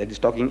Jesus. That he's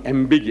talking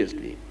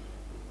ambiguously,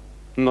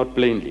 not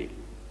plainly.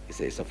 He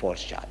says it's a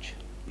false charge.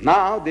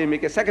 Now they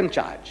make a second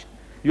charge.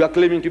 You are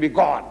claiming to be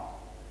God.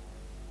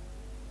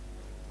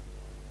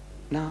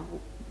 Now,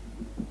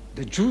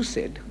 the Jews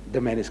said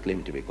the man is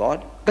claiming to be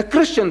God. The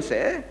Christians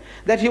say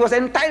that he was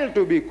entitled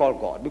to be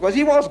called God because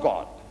he was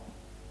God.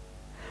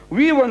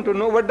 We want to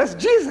know, what does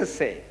Jesus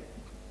say?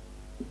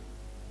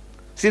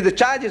 See, the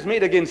charge is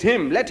made against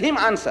him. Let him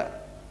answer.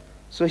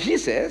 So he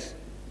says,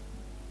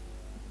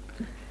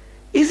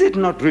 is it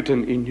not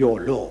written in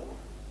your law?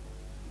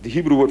 The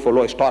Hebrew word for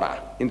law is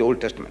Torah in the Old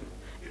Testament.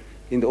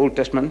 In the Old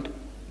Testament,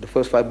 the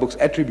first 5 books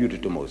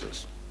attributed to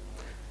Moses.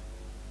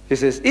 He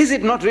says, is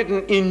it not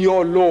written in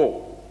your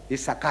law?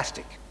 He's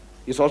sarcastic.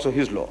 It's also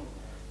his law.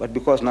 But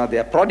because now they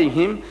are prodding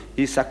him,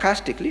 he's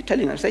sarcastically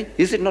telling them, say,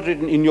 is it not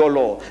written in your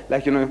law?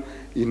 Like, you know,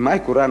 in my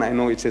Quran, I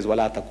know it says,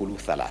 وَلَا تَقُولُوا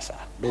ثَلَاثَ.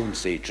 Don't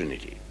say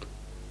Trinity.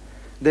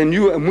 Then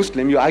you, a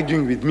Muslim, you're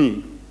arguing with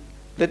me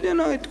that, you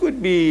know, it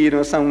could be, you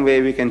know, some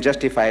way we can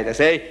justify it. I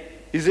say,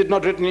 is it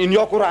not written in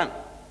your Quran?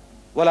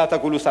 وَلَا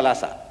تَقُولُوا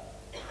ثَلَاثَ.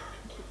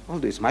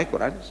 Although it's my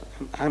Quran,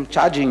 I'm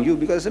charging you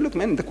because, look,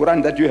 man, the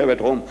Quran that you have at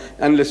home,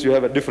 unless you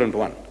have a different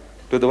one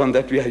to the one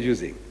that we are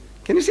using.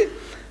 Can you see?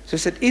 So he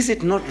said, is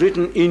it not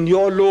written in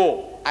your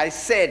law? I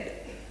said,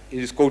 he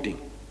is quoting,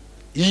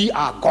 ye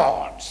are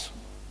gods.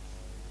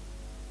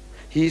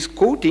 He is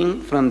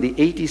quoting from the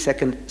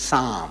 82nd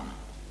Psalm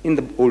in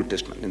the Old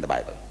Testament, in the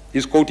Bible. He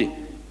is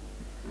quoting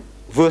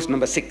verse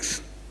number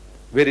 6,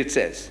 where it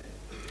says,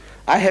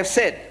 I have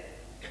said,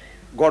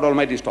 God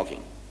Almighty is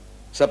talking,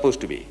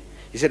 supposed to be.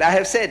 He said, I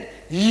have said,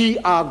 ye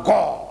are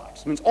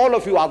gods. Means all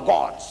of you are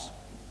gods.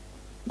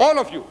 All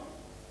of you,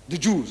 the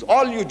Jews,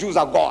 all you Jews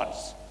are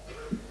gods.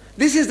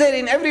 This is there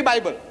in every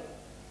Bible.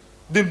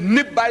 The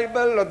Nib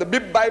Bible or the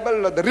Bib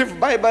Bible or the Rif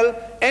Bible,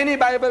 any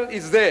Bible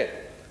is there.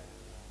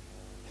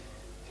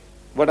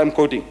 What I'm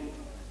quoting.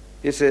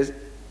 It says,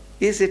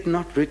 is it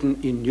not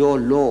written in your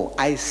law,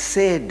 I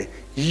said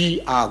ye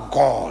are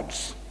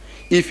gods.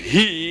 If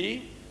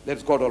he,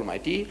 that's God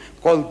Almighty,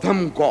 called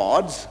them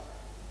gods,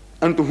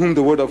 unto whom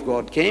the word of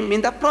God came,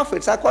 mean the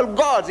prophets are called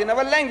gods in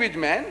our language,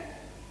 man.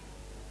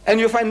 And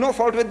you find no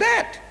fault with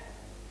that.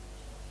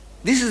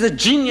 This is the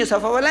genius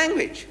of our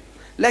language.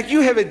 Like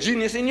you have a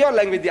genius in your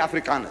language, the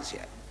Afrikaners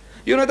here.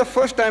 You know, the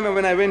first time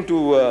when I went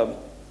to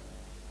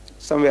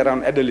somewhere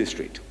around Adderley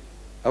Street,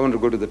 I wanted to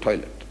go to the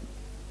toilet.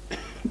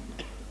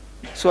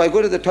 So I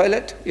go to the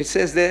toilet, it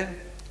says there,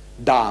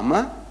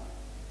 Dama,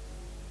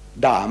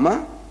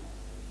 Dama,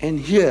 and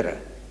Hearer.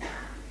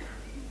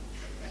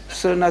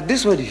 So now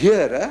this word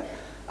hearer,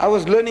 I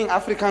was learning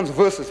Afrikaans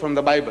verses from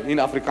the Bible in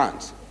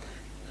Afrikaans.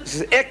 It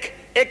says,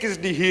 ek is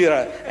the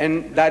hearer,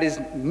 and that is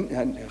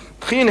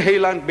geen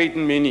heiland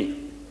beten me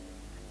nie.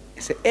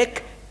 It says,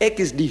 ek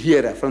is the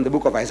hearer, from the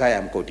book of Isaiah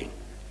I'm quoting.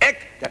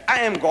 Ek, that I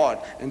am God,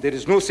 and there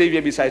is no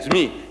savior besides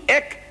me.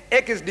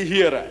 Ek is the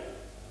hearer,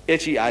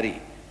 H-E-R-E,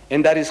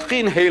 and that is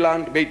geen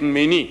heiland beten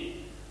me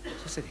nie. So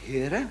I said,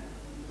 hearer?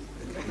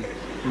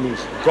 Means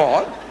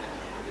God?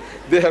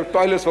 They have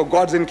toilets for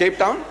gods in Cape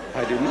Town?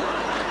 I didn't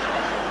know.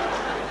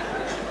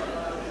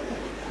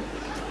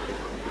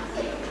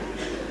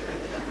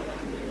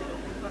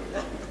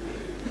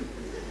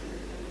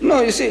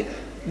 No, you see,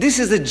 this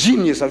is the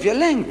genius of your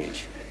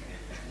language.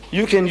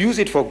 You can use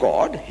it for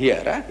God,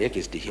 hearer, ek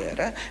is the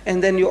hearer,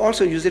 and then you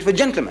also use it for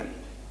gentleman.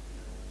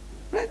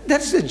 Right?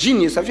 That's the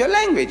genius of your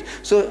language.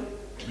 So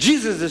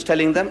Jesus is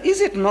telling them,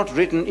 is it not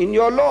written in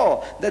your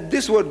law that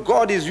this word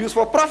God is used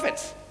for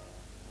prophets?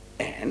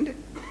 And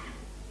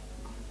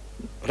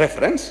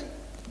reference,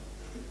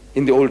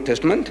 in the Old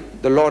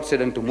Testament, the Lord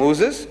said unto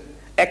Moses,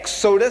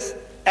 Exodus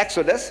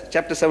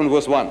chapter 7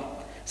 verse 1,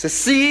 says,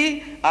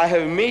 see, I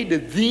have made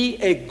thee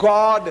a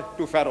god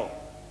to Pharaoh.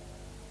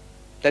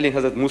 Telling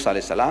Hazrat Musa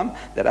alayhi salam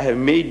that I have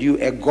made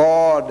you a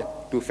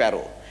god to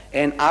Pharaoh,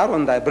 and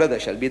Aaron thy brother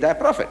shall be thy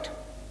prophet.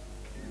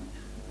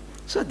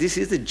 So this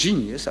is the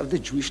genius of the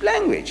Jewish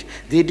language.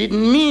 They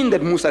didn't mean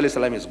that Musa alayhi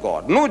salam is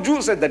God. No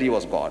Jew said that he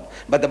was God.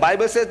 But the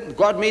Bible says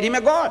God made him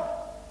a god.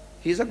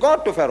 He's a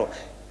god to Pharaoh.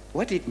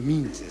 What it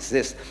means is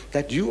this,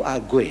 that you are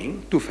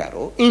going to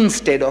Pharaoh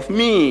instead of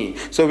me.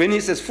 So when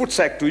he says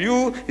footsack to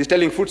you, he's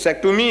telling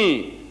footsack to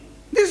me.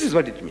 This is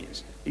what it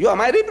means. You are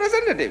my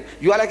representative.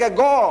 You are like a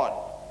god.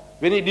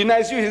 When he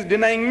denies you, he's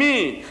denying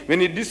me. When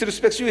he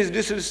disrespects you, he's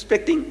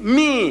disrespecting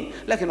me.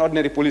 Like an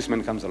ordinary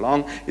policeman comes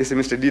along, he says,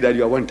 Mr. Deedat,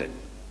 you are wanted.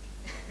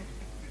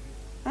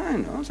 I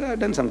know, so I've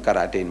done some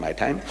karate in my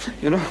time,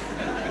 you know.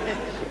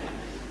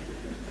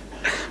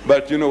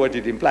 But you know what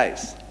it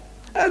implies.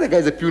 The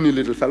guy's a puny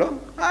little fellow.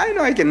 I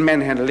know I can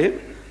manhandle him.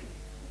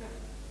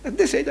 At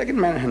this age, I can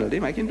manhandle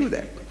him, I can do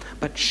that.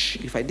 But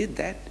if I did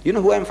that, you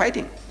know who I'm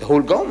fighting? The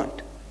whole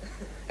government.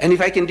 And if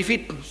I can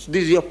defeat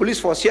your police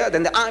force here,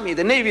 then the army,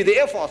 the navy, the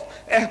air force,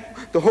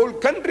 the whole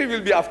country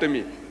will be after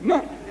me.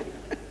 No.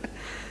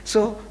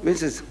 So when it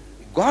says,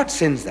 God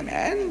sends the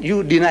man,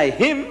 you deny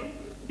him,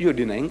 you're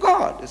denying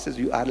God. It says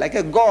you are like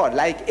a God,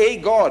 like a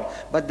God.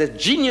 But the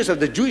genius of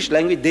the Jewish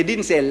language, they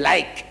didn't say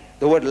like,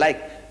 the word like.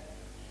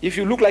 If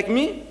you look like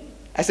me,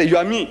 I say you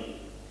are me,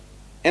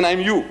 and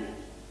I'm you.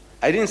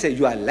 I didn't say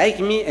you are like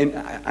me and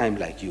I'm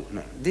like you.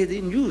 No, they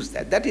didn't use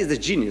that. That is the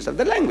genius of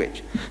the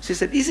language. She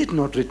said, is it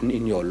not written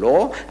in your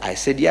law? I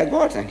said, yeah,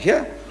 God. And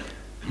here,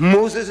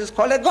 Moses is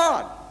called a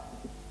God.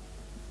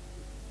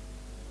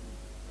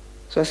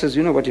 So I says,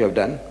 you know what you have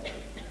done?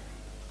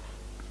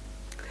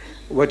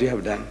 What you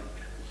have done?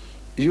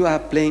 You are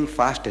playing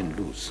fast and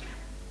loose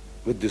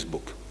with this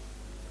book.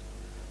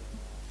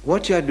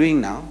 What you are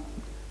doing now,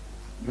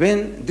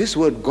 when this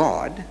word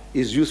God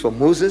is used for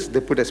Moses, they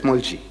put a small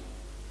g.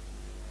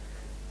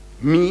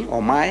 Me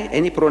or my,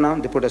 any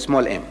pronoun, they put a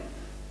small m.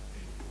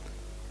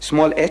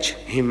 Small h,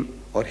 him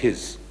or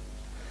his.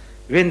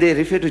 When they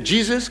refer to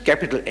Jesus,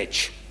 capital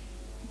H,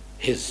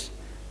 his.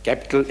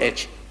 Capital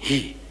H,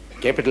 he.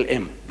 Capital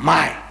M,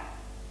 my.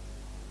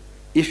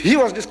 If he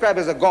was described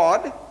as a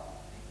God,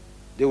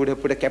 they would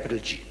have put a capital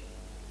G.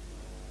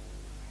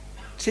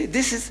 See,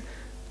 this is,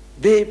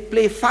 they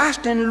play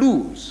fast and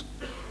loose.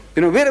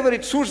 You know, wherever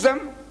it suits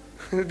them.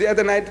 The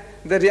other night,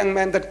 that young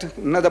man, that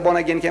another born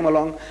again came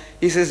along,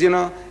 he says, you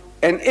know,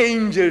 an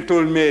angel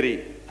told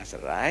Mary. I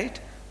said, right.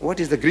 What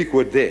is the Greek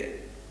word there?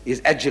 Is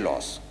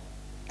angelos.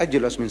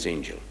 Angelos means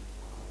angel.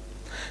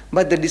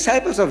 But the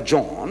disciples of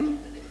John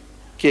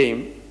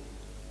came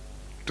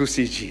to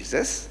see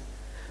Jesus.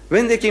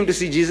 When they came to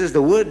see Jesus,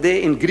 the word there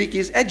in Greek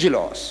is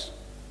angelos.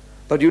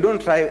 But you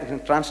don't try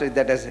and translate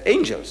that as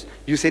angels.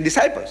 You say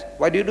disciples.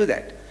 Why do you do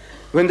that?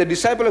 When the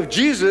disciple of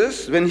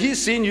Jesus, when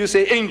he's seen, you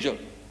say angel.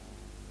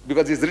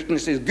 Because it's written, it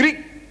says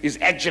Greek is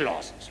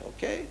angelos.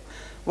 Okay.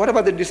 What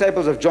about the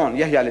disciples of John,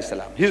 Yahya alayhi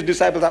salam? His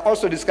disciples are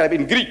also described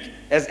in Greek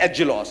as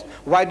angelos.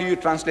 Why do you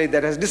translate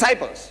that as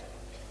disciples?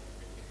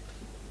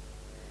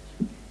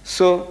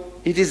 So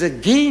it is a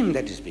game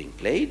that is being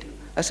played.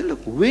 I said,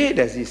 look, where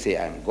does he say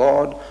I'm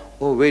God?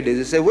 Or where does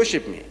he say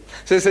worship me?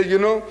 So he said, you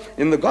know,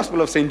 in the Gospel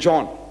of St.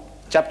 John,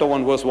 chapter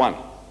 1, verse 1.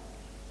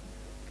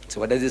 So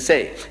what does it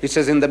say? It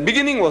says, in the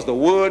beginning was the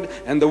Word,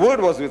 and the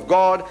Word was with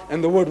God,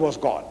 and the Word was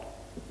God.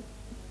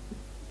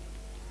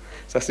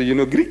 So I said, you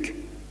know Greek?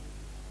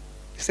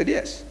 He said,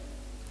 yes.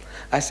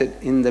 I said,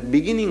 in the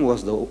beginning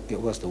was the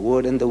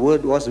Word, and the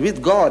Word was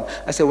with God.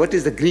 I said, what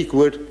is the Greek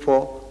word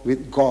for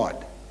with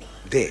God?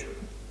 There.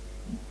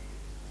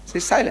 So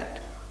he's silent.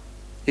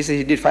 He said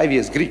he did 5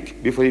 years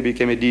Greek before he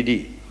became a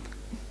DD.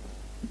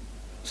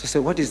 So I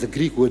said, what is the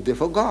Greek word there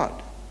for God?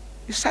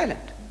 He's silent.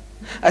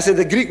 I said,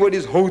 the Greek word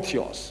is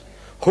hotheos.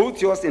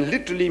 Hotheos in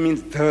literally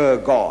means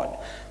the God.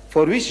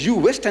 For which you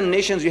Western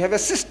nations, you have a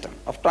system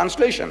of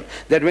translation.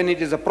 That when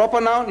it is a proper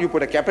noun, you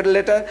put a capital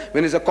letter.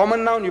 When it's a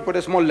common noun, you put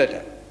a small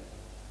letter.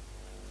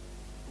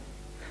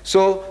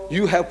 So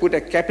you have put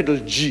a capital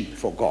G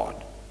for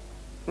God.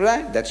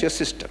 Right? That's your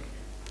system.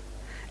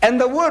 And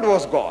the word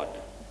was God.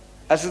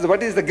 I said,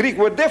 what is the Greek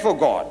word there for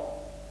God?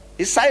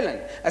 It's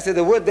silent. I said,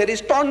 the word there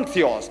is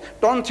tontheos.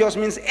 Tontheos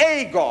means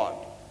a God.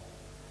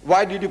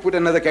 Why did you put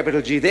another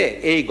capital G there?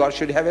 A God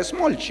should have a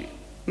small g.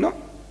 No.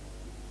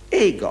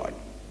 A God.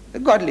 A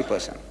godly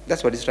person.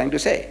 That's what he's trying to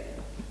say.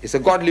 It's a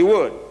godly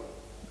word.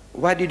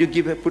 Why did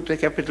you put a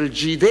capital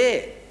G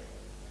there?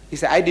 He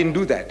said, I didn't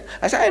do that.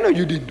 I said, I know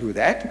you didn't do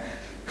that.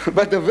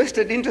 But the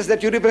vested interest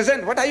that you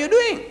represent, what are you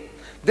doing?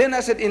 Then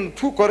I said in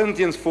 2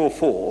 Corinthians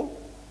 4:4,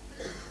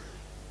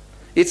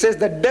 it says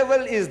the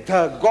devil is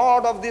the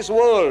God of this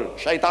world,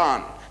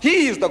 Shaitan.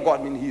 He is the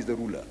God, meaning he is the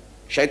ruler.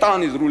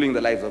 Shaitan is ruling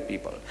the lives of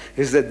people.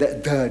 He said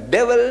the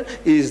devil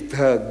is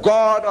the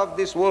God of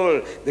this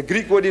world. The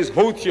Greek word is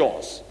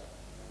hotheos.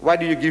 Why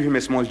do you give him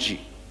a small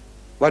g?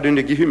 Why don't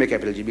you give him a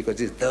capital G? Because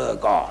he's the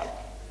God.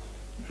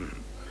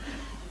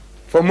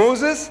 For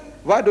Moses,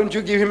 why don't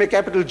you give him a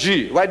capital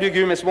G? Why do you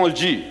give him a small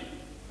g?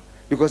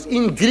 Because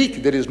in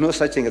Greek, there is no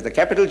such thing as a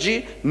capital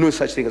G, no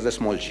such thing as a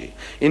small g.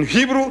 In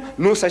Hebrew,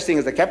 no such thing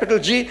as a capital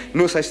G,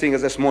 no such thing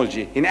as a small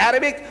g. In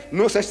Arabic,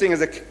 no such thing as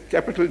a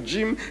capital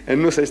G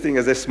and no such thing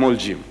as a small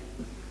g.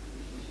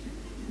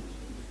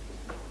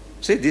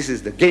 See, this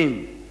is the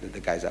game that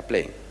the guys are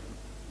playing.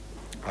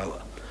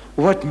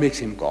 What makes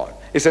him God?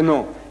 He said,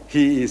 no,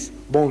 he is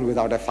born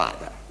without a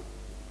father.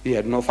 He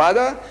had no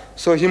father,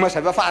 so he must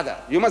have a father.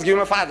 You must give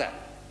him a father.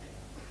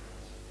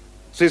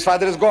 So his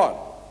father is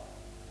God.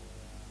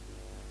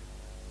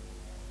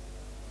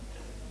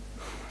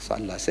 So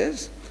Allah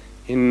says,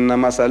 Inna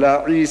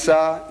masala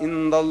Isa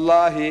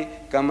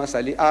indallahi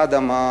kamasali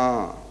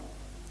Adama.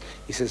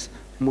 He says,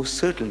 most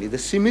certainly the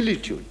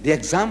similitude, the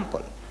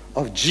example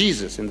of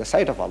Jesus in the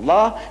sight of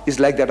Allah is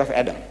like that of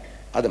Adam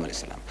alayhi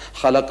salam.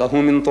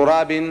 Khalaqahu min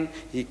turabin,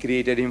 he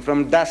created him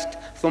from dust.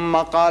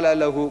 Thumma qala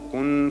lahu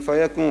kun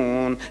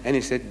fayakun, and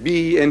he said,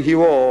 be, and he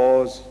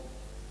was.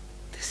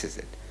 This is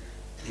it.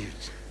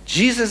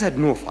 Jesus had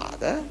no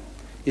father.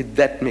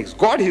 That makes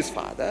God his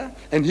father,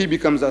 and he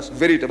becomes a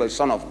veritable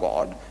son of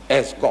God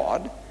as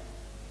God,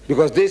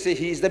 because they say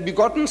he is the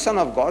begotten son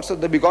of God, so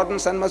the begotten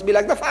son must be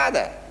like the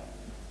father.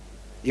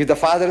 If the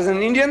father is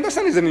an Indian, the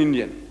son is an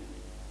Indian.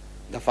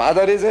 The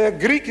father is a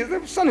Greek,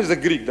 the son is a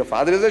Greek. The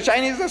father is a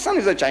Chinese, the son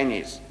is a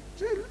Chinese.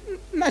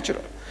 It's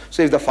natural.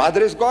 So if the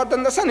father is God,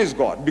 then the son is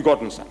God,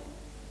 begotten son.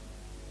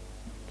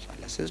 So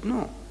Allah says,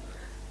 no.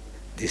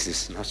 This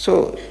is not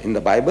so. In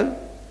the Bible,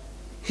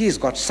 he's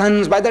got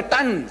sons by the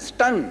tons.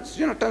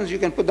 You know, tons, you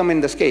can put them in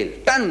the scale.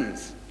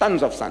 Tons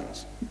of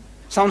sons.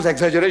 Sounds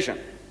exaggeration.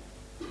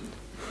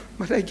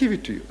 But I give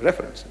it to you,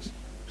 references.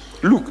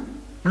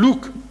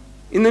 Luke,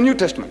 in the New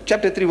Testament,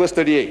 chapter 3, verse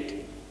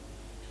 38.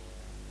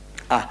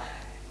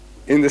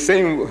 In the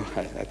same,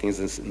 I think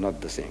it's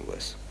not the same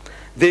verse.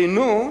 They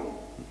know,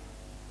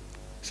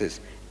 it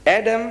says,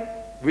 Adam,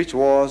 which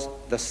was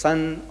the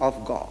son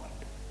of God.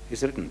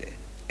 It's written there.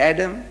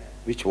 Adam,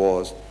 which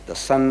was the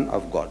son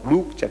of God.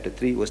 Luke chapter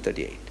 3, verse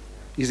 38.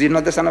 Is he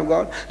not the son of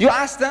God? You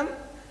ask them,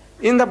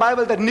 in the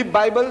Bible, that Nib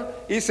Bible,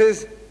 he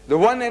says, the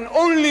one and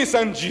only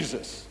son,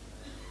 Jesus.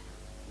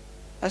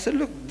 I said,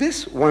 look,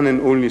 this one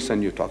and only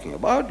son you're talking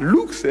about,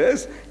 Luke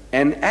says,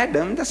 and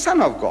Adam, the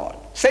son of God.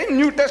 Same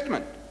New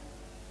Testament.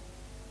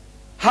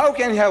 How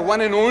can you have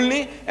one and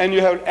only, and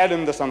you have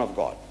Adam, the son of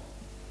God?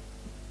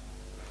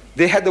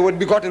 They had the word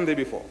begotten there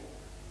before.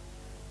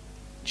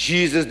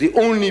 Jesus, the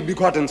only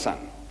begotten son.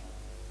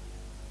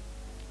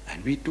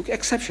 And we took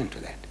exception to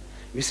that.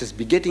 We says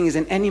begetting is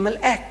an animal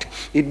act.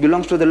 It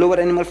belongs to the lower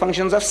animal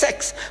functions of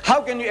sex.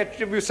 How can you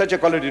attribute such a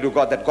quality to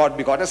God, that God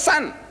begot a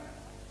son?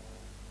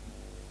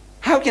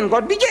 How can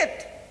God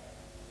beget?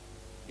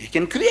 He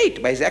can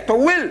create by his act of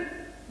will.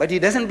 But he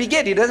doesn't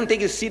beget. He doesn't take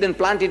his seed and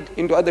plant it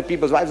into other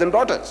people's wives and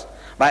daughters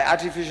by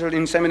artificial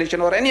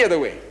insemination or any other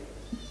way.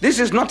 This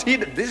is not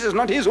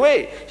his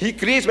way. He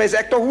creates by his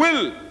act of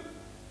will.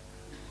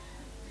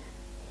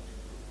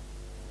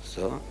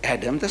 So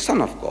Adam, the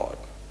son of God.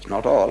 It's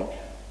not all.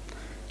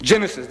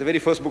 Genesis, the very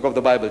first book of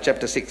the Bible,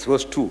 chapter 6,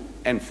 verse 2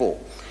 and 4.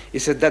 It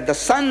said that the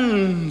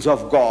sons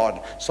of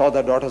God saw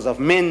the daughters of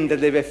men,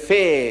 that they were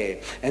fair,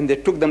 and they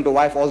took them to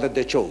wife all that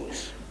they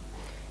chose.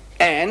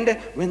 And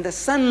when the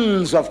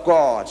sons of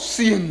God,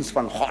 sins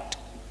van hot,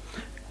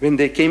 when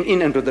they came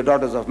in unto the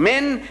daughters of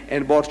men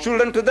and bore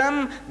children to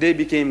them, they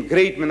became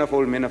great men of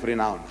old, men of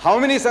renown. How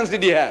many sons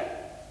did he have?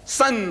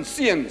 Sons,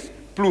 scions,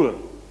 plural.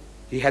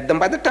 He had them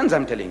by the tons,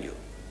 I'm telling you.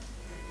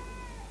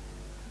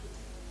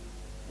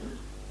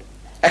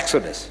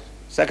 Exodus,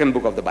 second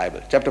book of the Bible,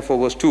 chapter 4,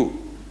 verse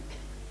 2.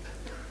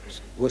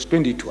 Verse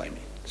 22,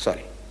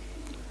 sorry.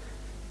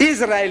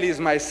 Israel is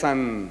my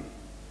son,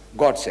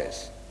 God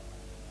says.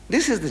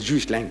 This is the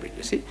Jewish language,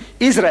 you see.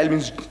 Israel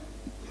means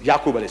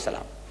Yaqub alayhi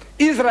salam.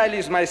 Israel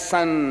is my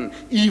son,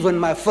 even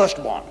my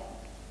firstborn.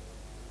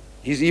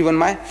 He's even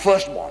my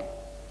firstborn.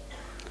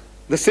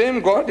 The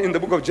same God in the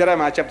book of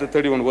Jeremiah, chapter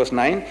 31, verse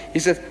 9, he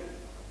says,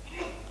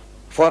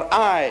 for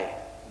I,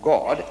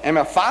 God, am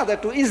a father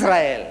to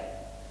Israel,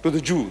 to the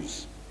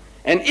Jews,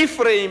 and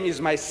Ephraim is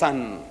my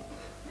son,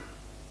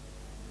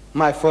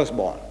 my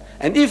firstborn.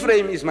 And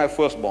Ephraim is my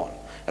firstborn.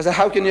 I said,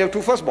 how can you have two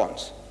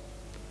firstborns?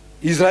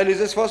 Israel is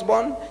his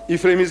firstborn,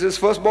 Ephraim is his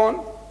firstborn.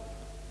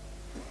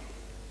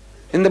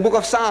 In the book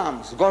of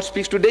Psalms, God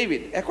speaks to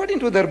David, according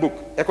to their book,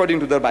 according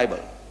to their Bible.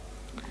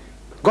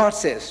 God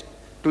says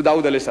to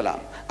Daud alayhi salam,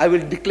 I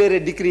will declare a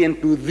decree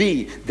unto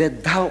thee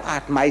that thou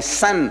art my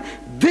son.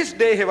 This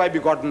day have I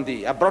begotten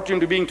thee. I brought you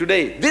into being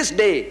today. This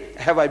day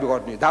have I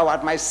begotten you. Thou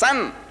art my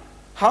son.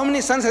 How many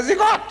sons has he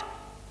got?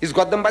 He's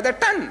got them by the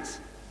tons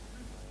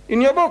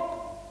in your book.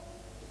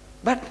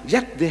 But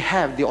yet they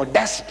have the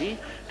audacity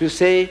to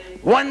say,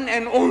 one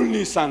and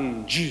only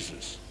son,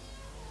 Jesus.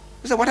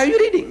 So what are you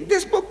reading?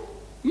 This book,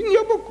 in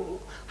your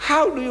book.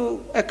 How do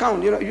you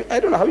account? I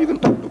don't know how you can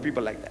talk to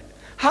people like that.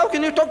 How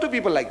can you talk to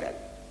people like that?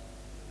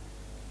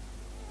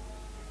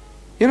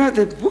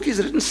 The book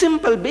is written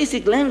simple,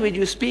 basic language.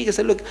 You speak, I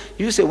say, look,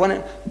 you say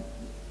one,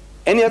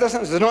 any other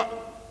son? Says, no.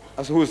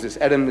 I say, who is this?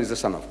 Adam is the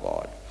son of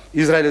God.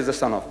 Israel is the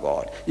son of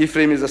God.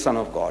 Ephraim is the son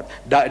of God.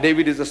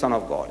 David is the son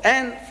of God.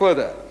 And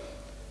further,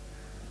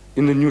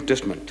 in the New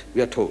Testament,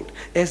 we are told,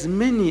 as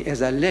many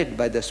as are led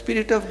by the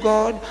Spirit of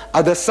God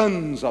are the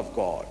sons of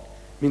God.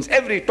 Means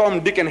every Tom,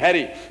 Dick, and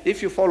Harry.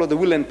 If you follow the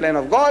will and plan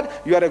of God,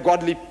 you are a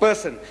godly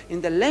person.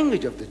 In the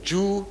language of the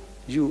Jew,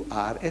 you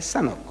are a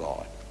son of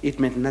God. It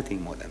meant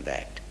nothing more than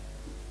that.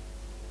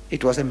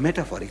 It was a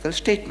metaphorical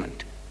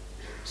statement.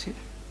 See?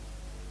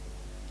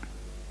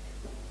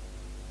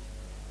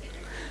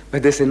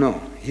 But they say, no,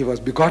 he was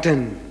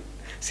begotten.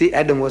 See,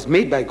 Adam was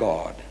made by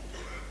God.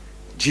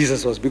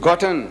 Jesus was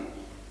begotten.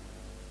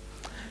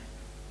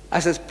 I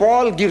says,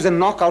 Paul gives a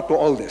knockout to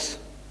all this.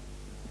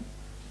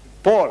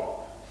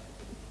 Paul,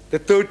 the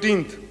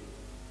 13th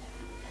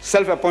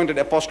self-appointed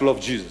apostle of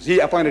Jesus. He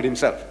appointed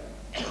himself.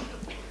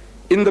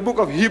 In the book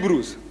of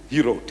Hebrews,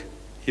 he wrote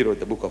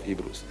the book of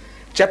Hebrews.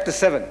 Chapter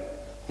 7,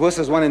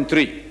 verses 1 and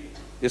 3,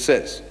 it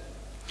says,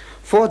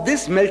 for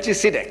this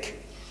Melchizedek,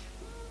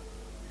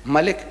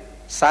 Malik,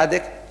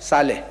 Sadek,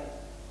 Saleh,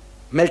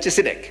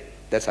 Melchizedek,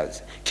 that's how it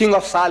is. King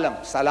of Salem,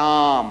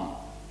 Salam.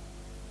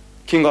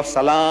 King of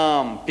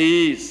Salam,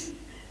 peace.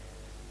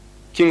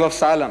 King of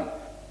Salem,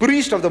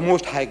 priest of the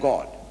Most High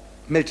God,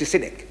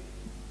 Melchizedek.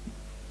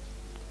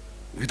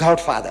 Without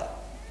father.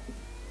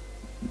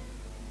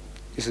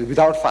 He says,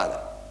 without father.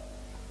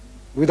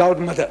 Without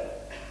mother.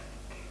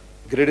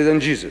 Greater than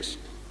Jesus.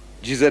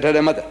 Jesus had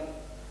a mother.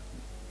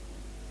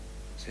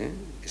 See?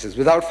 He says,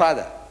 without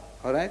father.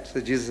 All right?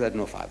 So Jesus had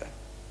no father.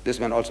 This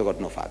man also got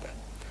no father.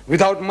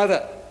 Without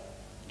mother.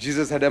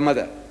 Jesus had a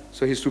mother.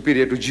 So he's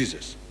superior to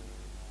Jesus.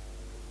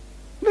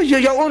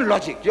 Your own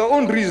logic, your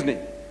own reasoning.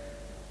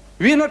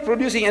 We are not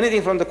producing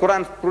anything from the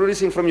Quran,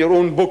 producing from your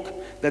own book,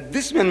 that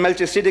this man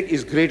Melchizedek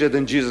is greater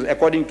than Jesus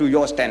according to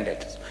your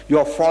standards,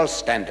 your false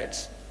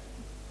standards.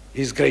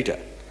 He's greater.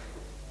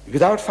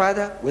 Without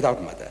father,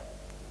 without mother.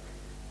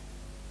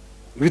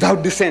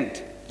 Without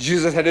descent.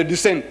 Jesus had a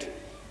descent.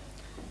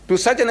 To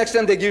such an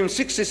extent they give him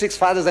 66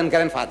 fathers and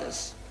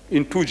grandfathers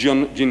in 2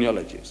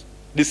 genealogies.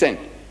 Descent.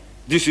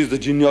 This is the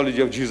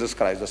genealogy of Jesus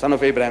Christ, the son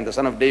of Abraham, the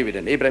son of David,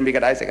 and Abraham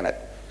begat Isaac and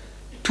Isaac.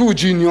 2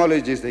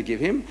 genealogies they give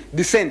him.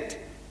 Descent.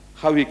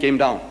 How he came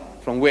down.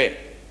 From where?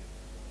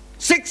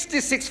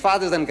 66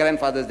 fathers and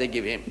grandfathers they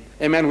give him.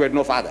 A man who had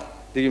no father.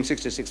 They give him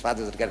 66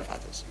 fathers and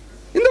grandfathers.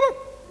 In the book.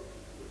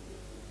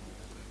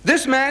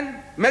 This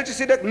man,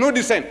 Melchizedek, no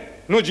descent,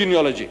 no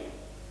genealogy.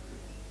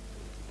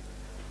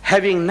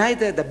 Having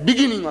neither the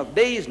beginning of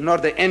days nor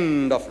the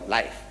end of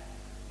life.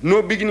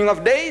 No beginning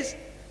of days,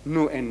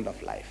 no end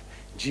of life.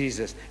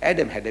 Jesus,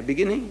 Adam had a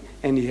beginning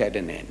and he had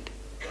an end.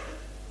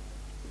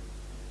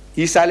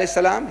 Isa alayhi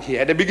salam, he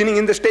had a beginning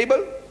in the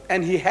stable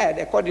and he had,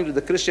 according to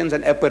the Christians,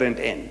 an apparent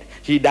end.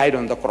 He died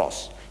on the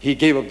cross. He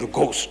gave up the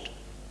ghost.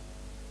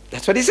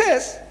 That's what he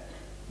says.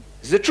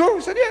 Is it true?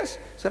 He said, yes.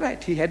 He said,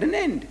 right, he had an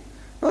end.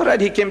 All right,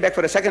 he came back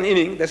for a second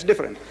inning, that's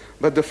different.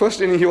 But the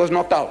first inning he was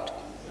knocked out.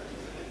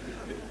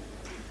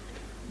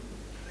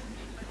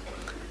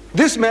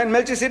 This man,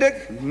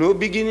 Melchizedek, no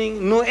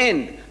beginning, no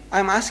end.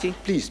 I'm asking,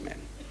 please man,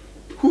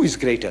 who is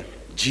greater,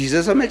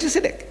 Jesus or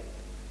Melchizedek?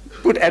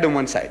 Put Adam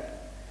one side.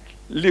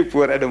 Leave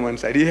poor Adam one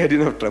side. He had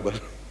enough trouble.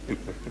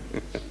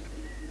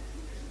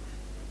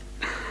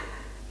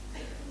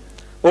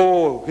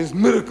 Oh, his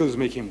miracles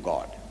make him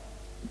God.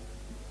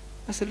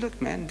 I said,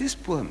 look man, this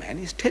poor man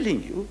is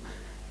telling you,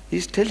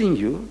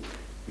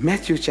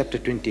 Matthew chapter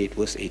 28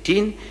 verse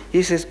 18,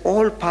 he says,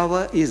 all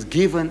power is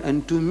given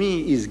unto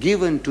me,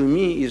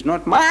 is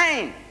not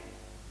mine.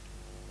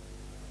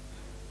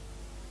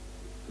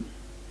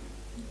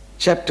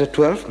 Chapter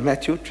 12,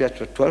 Matthew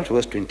chapter 12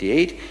 verse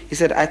 28, he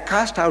said, I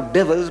cast out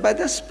devils by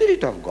the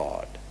Spirit of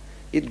God.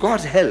 With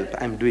God's help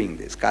I'm doing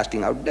this,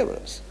 casting out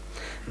devils.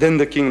 Then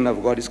the kingdom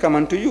of God is come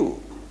unto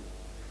you.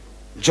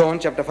 John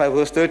chapter 5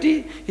 verse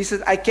 30, he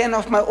says, I can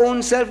of my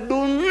own self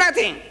do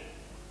nothing.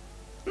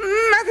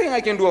 Nothing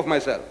I can do of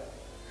myself.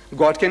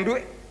 God can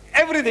do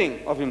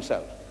everything of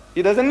himself.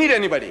 He doesn't need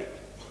anybody.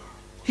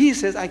 He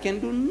says, I can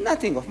do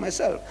nothing of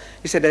myself.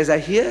 He said, as I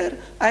hear,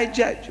 I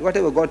judge.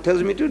 Whatever God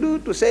tells me to do,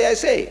 to say, I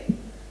say.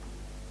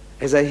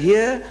 As I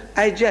hear,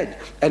 I judge.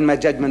 And my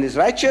judgment is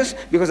righteous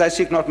because I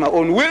seek not my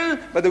own will,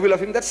 but the will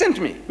of him that sent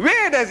me.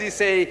 Where does he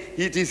say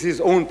it is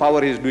his own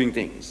power he is doing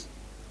things?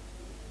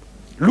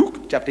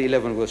 Luke chapter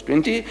 11 verse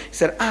 20, he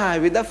said, I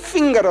with the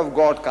finger of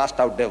God cast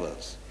out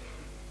devils.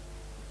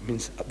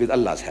 Means with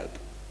Allah's help,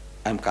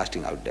 I'm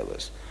casting out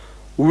devils.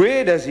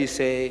 Where does he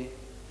say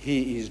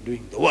he is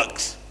doing the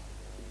works?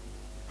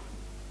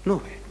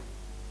 Nowhere.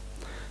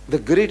 The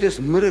greatest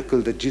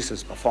miracle that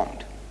Jesus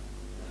performed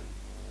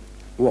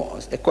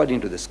was,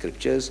 according to the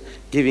scriptures,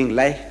 giving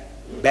life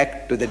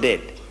back to the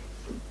dead.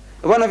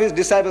 One of his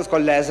disciples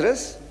called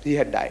Lazarus, he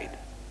had died.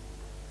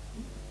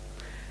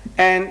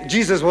 And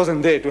Jesus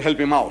wasn't there to help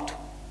him out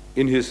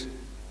in his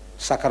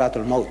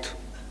sakaratul maut.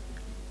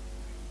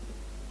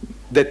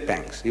 Death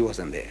pangs, he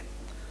wasn't there.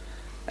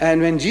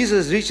 And when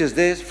Jesus reaches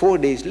there 4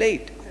 days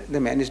late, the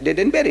man is dead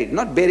and buried.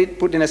 Not buried,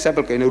 put in a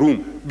sepulchre, in a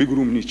room, big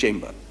room in his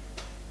chamber.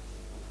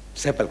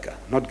 Sepulchre,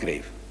 not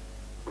grave.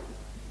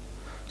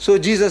 So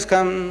Jesus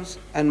comes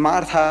and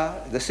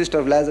Martha, the sister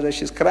of Lazarus,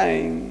 she's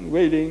crying,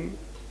 wailing.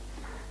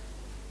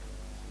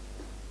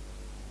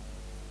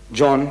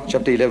 John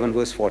chapter 11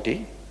 verse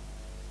 40.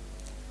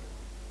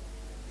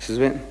 This is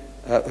when,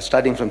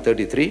 starting from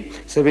 33.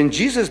 So when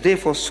Jesus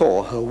therefore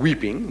saw her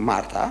weeping,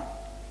 Martha,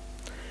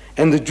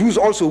 and the Jews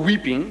also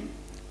weeping,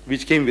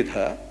 which came with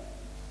her,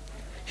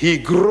 he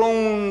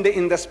groaned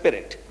in the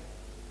spirit.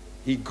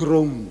 He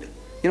groaned.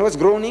 You know what's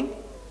groaning?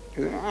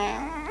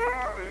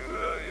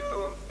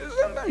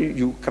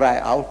 You cry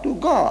out to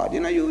God. You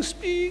know, you're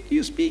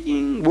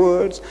speaking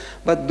words,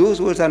 but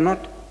those words are not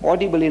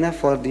audible enough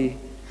for the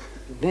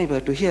neighbor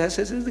to hear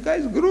says, the guy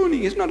is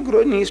groaning. He's not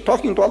groaning, he's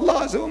talking to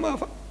Allah. So,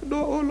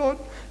 oh Lord,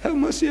 have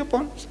mercy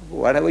upon us.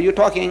 Whatever you're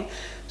talking.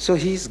 So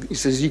he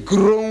says he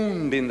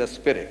groaned in the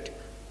spirit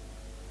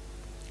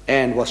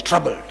and was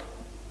troubled.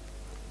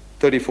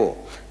 34.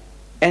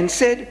 And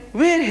said,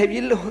 where have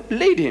you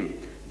laid him?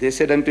 They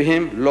said unto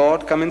him,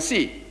 Lord, come and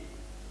see.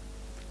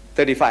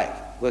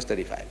 35, verse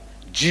 35.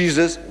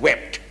 Jesus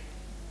wept.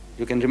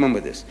 You can remember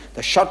this.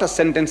 The shortest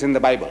sentence in the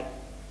Bible.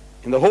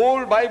 In the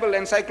whole Bible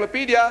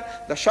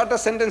encyclopedia, the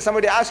shortest sentence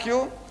somebody asks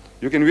you,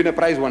 you can win a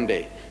prize one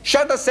day.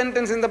 Shortest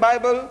sentence in the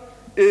Bible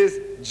is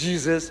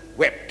Jesus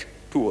wept.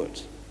 2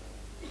 words.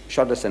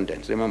 Shortest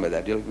sentence. Remember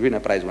that. You'll win a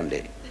prize one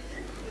day.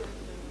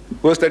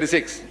 Verse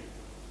 36.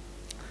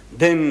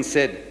 Then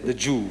said the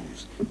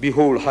Jews,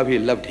 behold how he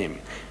loved him.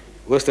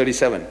 Verse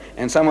 37.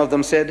 And some of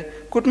them said,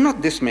 could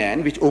not this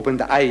man which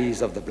opened the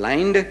eyes of the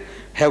blind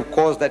have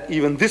caused that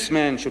even this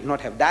man should not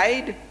have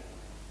died?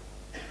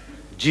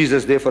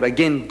 Jesus therefore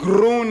again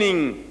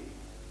groaning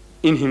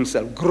in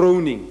himself.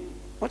 Groaning.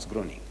 What's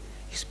groaning?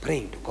 He's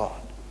praying to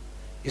God.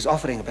 He's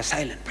offering up a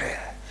silent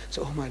prayer.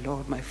 So, oh my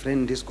Lord, my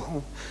friend is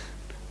gone.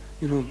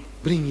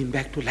 Bring him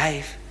back to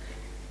life.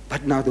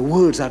 But now the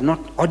words are not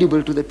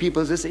audible to the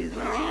people. They say,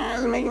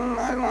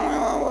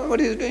 what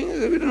he's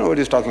doing, we don't know what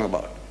he's talking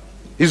about.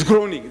 He's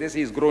groaning. They say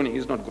he's groaning.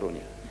 He's not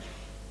groaning.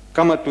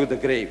 Cometh to the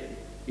grave.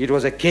 It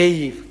was a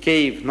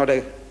cave, not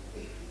a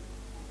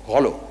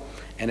hollow.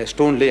 And a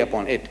stone lay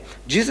upon it.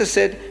 Jesus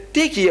said,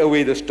 take ye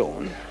away the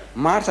stone.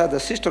 Martha,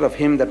 the sister of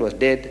him that was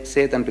dead,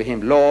 saith unto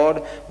him,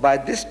 Lord, by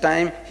this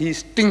time he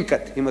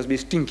stinketh. He must be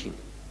stinking.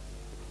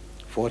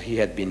 For he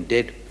had been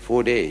dead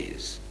 4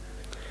 days.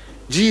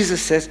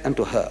 Jesus says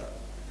unto her,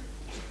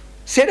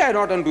 said I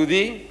not unto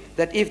thee,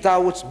 that if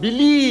thou wouldst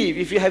believe,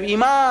 if you have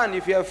iman,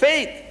 if you have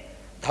faith,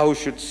 thou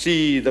shouldst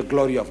see the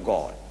glory of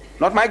God.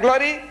 Not my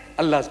glory,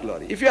 Allah's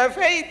glory. If you have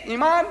faith,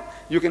 iman,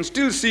 you can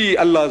still see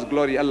Allah's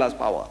glory, Allah's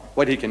power,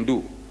 what he can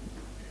do.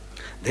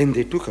 Then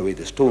they took away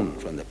the stone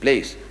from the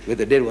place where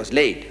the dead was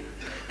laid.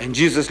 And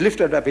Jesus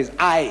lifted up his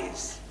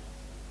eyes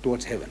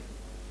towards heaven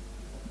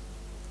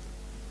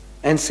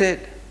and said,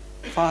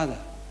 Father.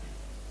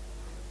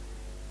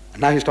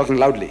 And now he's talking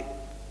loudly.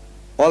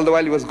 All the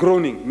while he was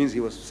groaning, means he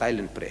was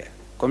silent prayer,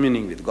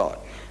 communing with God.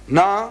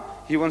 Now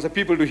he wants the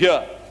people to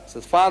hear. He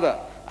says, Father,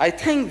 I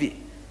thank thee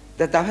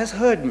that thou hast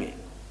heard me.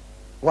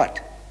 What?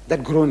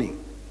 That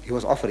groaning. He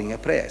was offering a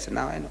prayer. He said,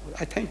 now I know.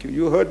 I thank you.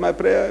 You heard my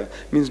prayer.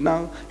 Means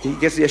now he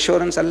gets the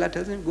assurance. Allah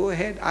tells him, go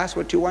ahead, ask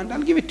what you want,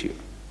 I'll give it to you.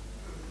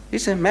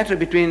 It's a matter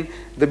between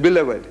the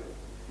beloved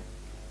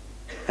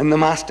and the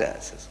master.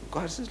 Says,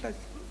 God says, like,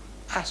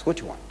 ask what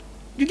you want.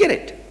 You get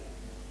it.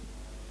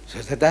 So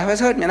that thou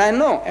hast heard me. And I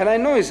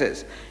know, he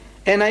says.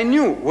 And I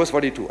knew, verse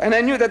 42, and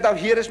I knew that thou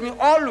hearest me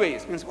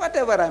always. Means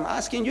whatever I'm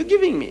asking, you're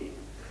giving me.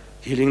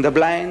 Healing the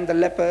blind, the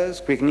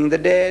lepers, quickening the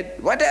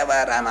dead, whatever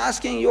I'm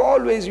asking,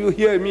 you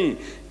hear me.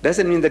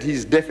 Doesn't mean that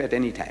he's deaf at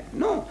any time.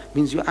 No,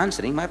 means you're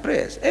answering my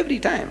prayers every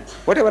time.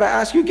 Whatever I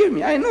ask, you give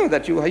me. I know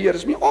that you hear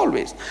me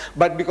always.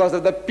 But because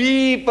of the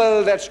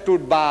people that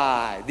stood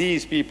by,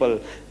 these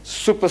people,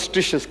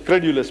 superstitious,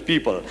 credulous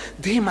people,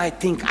 they might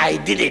think I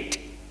did it.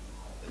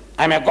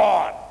 I'm a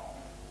God,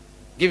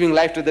 giving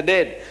life to the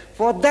dead.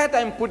 For that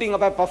I'm putting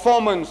up a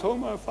performance. Oh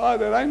my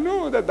Father, I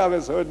know that thou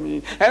hast heard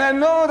me, and I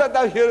know that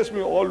thou hearest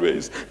me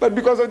always. But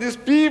because of these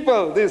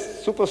people,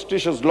 this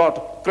superstitious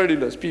lot,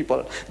 credulous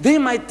people, they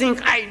might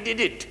think I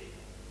did it.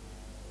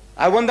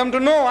 I want them to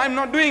know I'm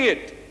not doing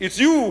it. It's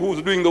you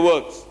who's doing the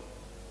works.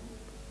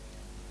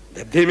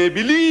 That they may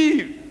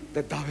believe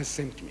that thou hast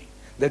sent me.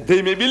 That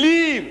they may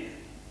believe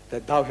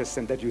that thou hast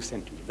sent, that you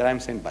sent me, that I'm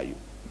sent by you.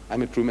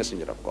 I'm a true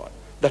messenger of God.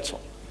 That's all.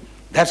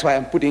 That's why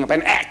I'm putting up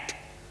an act.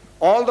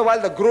 All the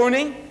while the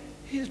groaning,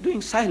 he is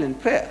doing silent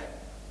prayer.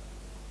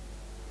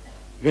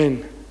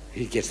 When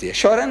he gets the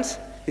assurance,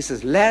 he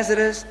says,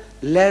 Lazarus,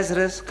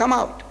 Lazarus, come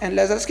out. And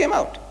Lazarus came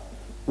out.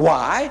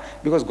 Why?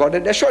 Because God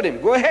had assured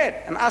him, go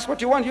ahead and ask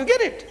what you want, you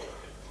get it.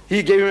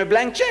 He gave him a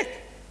blank check.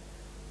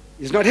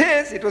 It's not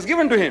his, it was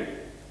given to him.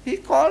 He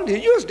called,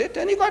 he used it,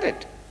 and he got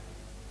it.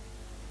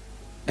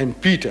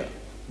 And Peter,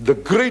 the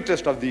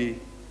greatest of the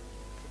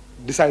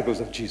disciples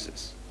of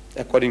Jesus,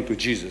 according to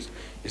Jesus,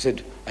 he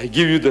said, I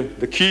give you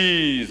the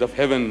keys of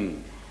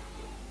heaven.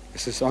 He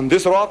says, on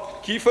this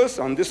rock, Cephas,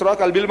 on this rock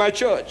I'll build my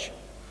church,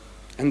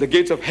 and the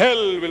gates of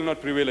hell will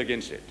not prevail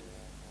against it.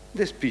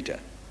 This Peter,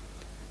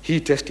 he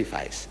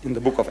testifies in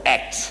the book of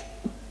Acts,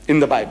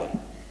 in the Bible,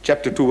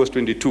 chapter 2, verse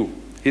 22.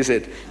 He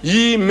said,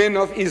 ye men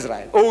of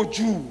Israel, O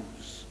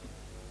Jews,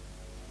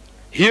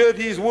 hear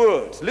these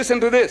words.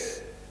 Listen to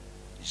this.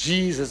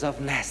 Jesus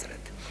of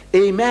Nazareth,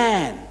 a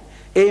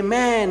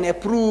man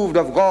approved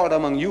of God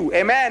among you.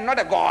 A man, not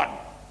a God.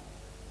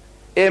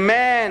 A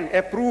man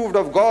approved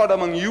of God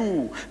among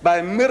you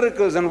by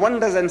miracles and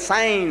wonders and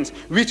signs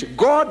which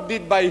God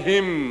did by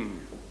him.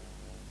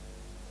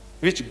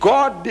 Which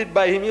God did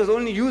by him. He was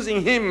only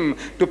using him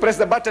to press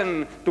the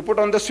button, to put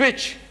on the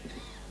switch.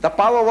 The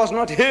power was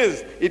not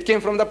his. It came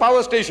from the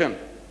power station.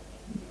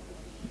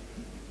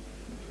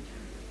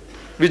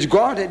 which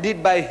God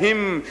did by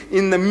him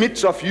in the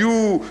midst of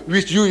you,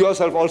 which you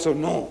yourself also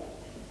know.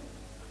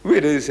 Where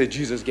does he say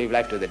Jesus gave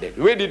life to the dead?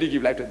 Where did he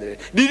give life to the dead?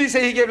 Did he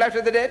say he gave life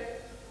to the dead?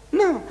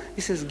 No.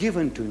 He says,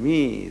 given to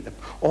me.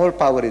 All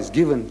power is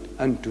given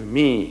unto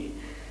me.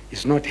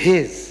 It's not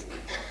his.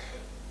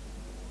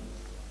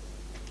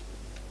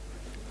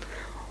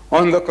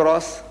 On the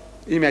cross,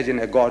 imagine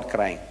a God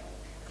crying.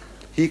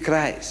 He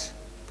cries.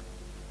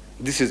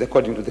 This is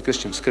according to the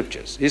Christian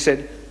scriptures. He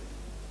said,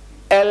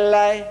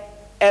 Eli,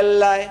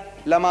 Eli,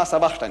 lama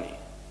sabachthani.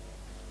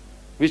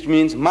 Which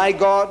means, my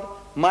God,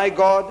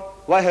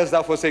 why hast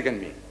thou forsaken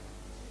me?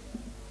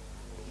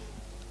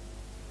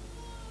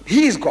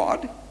 He is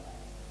God.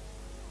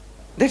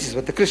 That is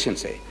what the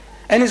Christians say.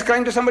 And he's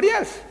crying to somebody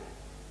else,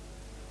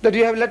 that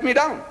you have let me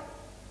down.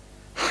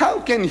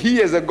 How can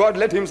he as a God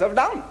let himself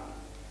down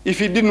if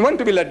he didn't want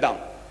to be let down?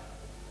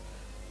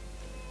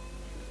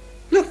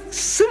 Look,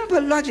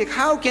 simple logic.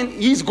 How can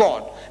he's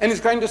God and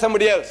he's crying to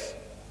somebody else?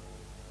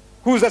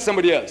 Who's that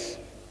somebody else?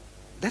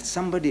 That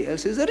somebody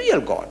else is a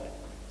real God.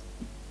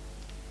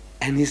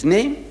 And his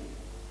name,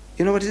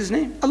 you know what is his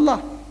name?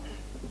 Allah.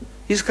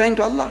 He's crying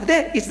to Allah.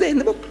 There, it's there in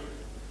the book.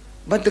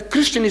 But the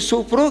Christian is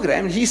so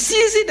programmed, he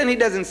sees it and he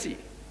doesn't see.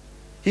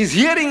 He's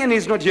hearing and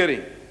he's not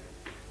hearing.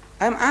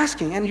 I'm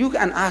asking, and you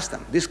can ask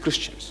them, these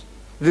Christians,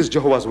 these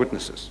Jehovah's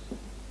Witnesses.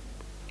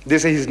 They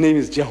say his name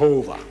is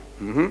Jehovah.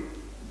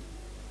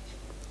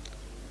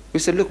 We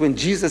said, look, when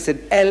Jesus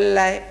said,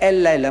 Eli,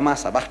 Eli, lama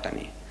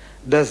sabachthani,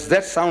 does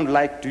that sound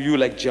like to you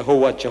like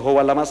Jehovah,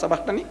 Jehovah, lama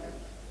sabachthani?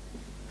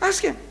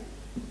 Ask him.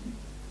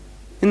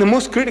 In the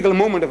most critical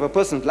moment of a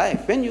person's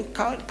life, when you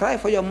cry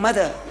for your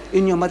mother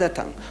in your mother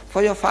tongue,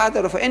 for your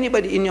father or for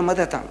anybody in your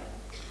mother tongue,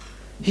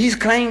 he's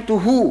crying to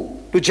who?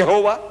 To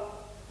Jehovah?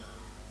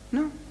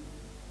 No.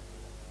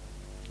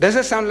 Does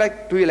that sound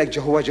like to you like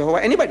Jehovah,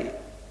 Jehovah? Anybody?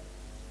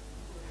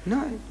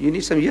 No, you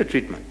need some ear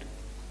treatment.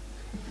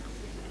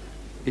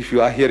 If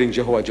you are hearing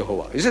Jehovah,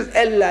 Jehovah. He says,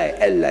 Eli,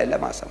 Eli,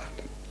 lama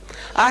sabachthani.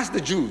 Ask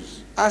the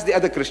Jews, ask the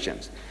other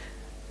Christians.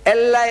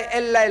 Eli,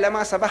 Eli,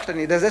 lama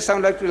sabachthani. Does that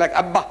sound like to you like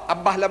Abba,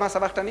 Abba, lama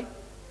sabachthani?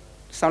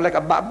 Sound like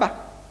Abba, Abba?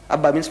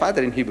 Abba means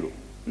father in Hebrew.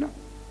 No.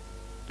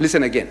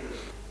 Listen again.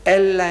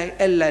 Eli,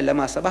 Eli,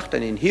 lama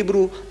sabachthani in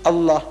Hebrew.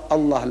 Allah,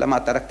 Allah, lama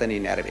taraktani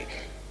in Arabic.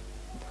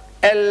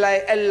 Eli,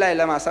 Eli,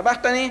 lama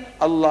sabachthani.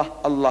 Allah,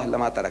 Allah,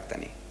 lama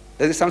taraktani.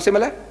 Does it sound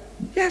similar?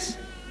 Yes.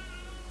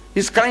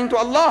 He's crying to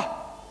Allah.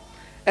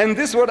 And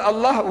this word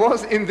Allah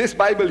was in this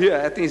Bible here.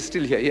 I think it's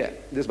still here. Yeah,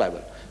 this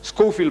Bible.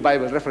 Schofield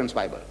Bible, reference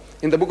Bible.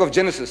 In the book of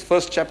Genesis,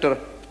 first chapter,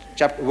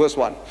 verse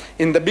 1.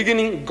 In the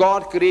beginning,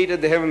 God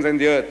created the heavens and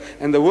the earth.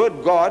 And the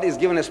word God is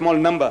given a small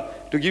number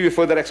to give you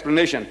further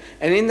explanation.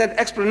 And in that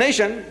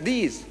explanation,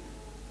 these,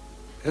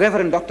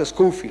 Reverend Dr.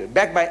 Schofield,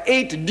 backed by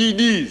 8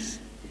 DDs,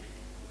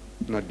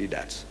 not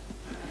Deedats,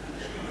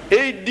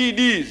 8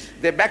 DDs,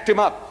 they backed him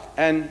up.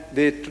 And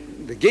they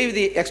gave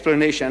the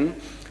explanation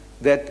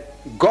that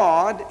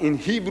God in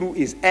Hebrew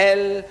is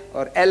El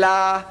or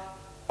Elah,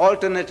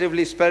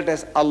 alternatively spelled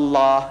as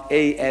Allah,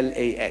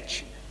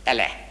 A-L-A-H,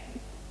 Allah.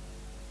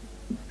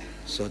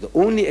 So the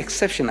only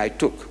exception I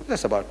took,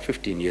 that's about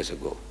 15 years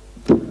ago,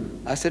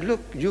 I said, look,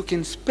 you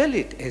can spell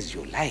it as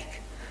you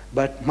like,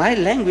 but my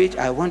language,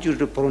 I want you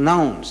to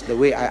pronounce the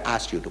way I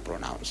asked you to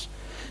pronounce.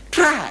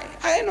 Try.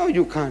 I know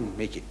you can't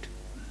make it,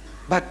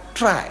 but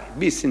try.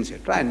 Be sincere.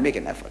 Try and make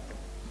an effort.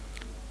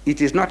 It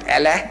is not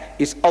Allah,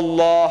 it's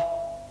Allah.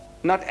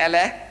 Not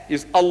Allah,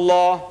 it's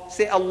Allah.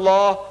 Say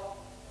Allah.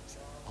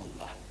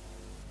 Allah.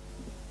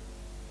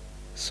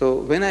 So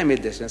when I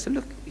made this, I said,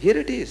 look, here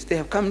it is. They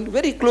have come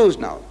very close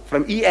now.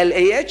 From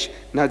E-L-A-H,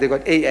 now they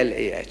got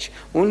A-L-A-H.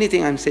 Only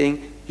thing I'm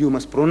saying, you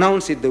must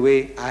pronounce it the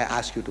way I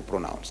ask you to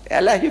pronounce.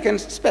 Allah, you can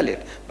spell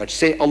it, but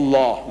say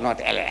Allah,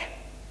 not Allah.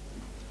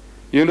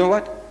 You know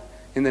what?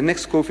 In the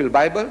next Schofield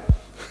Bible,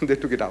 they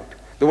took it out.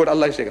 The word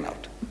Allah is taken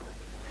out.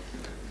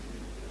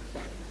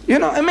 You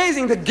know,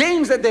 amazing the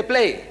games that they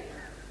play.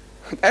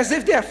 As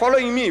if they are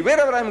following me,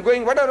 wherever I'm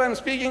going, whatever I'm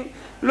speaking.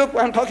 Look,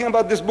 I'm talking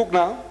about this book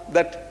now,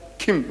 that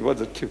Kim,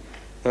 what's it, Kim?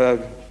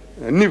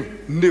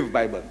 Niv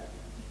Bible.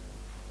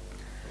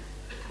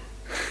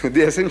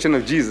 The Ascension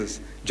of Jesus,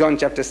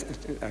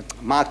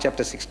 Mark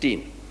chapter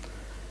 16.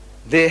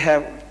 They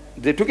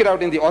took it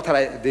out in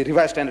the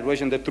Revised Standard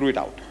Version, they threw it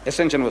out.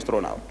 Ascension was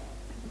thrown out.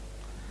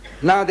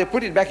 Now they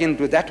put it back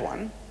into that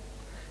one,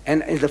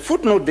 and in the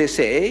footnote they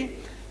say,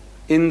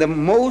 in the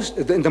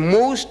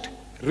most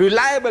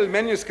reliable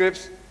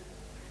manuscripts,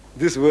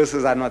 these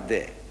verses are not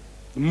there.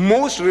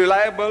 Most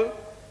reliable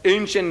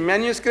ancient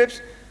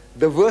manuscripts,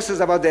 the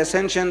verses about the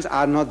ascensions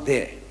are not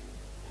there.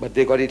 But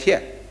they got it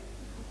here.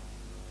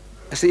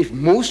 I say, if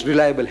most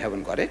reliable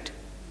haven't got it,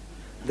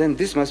 then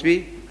this must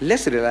be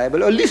less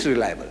reliable or least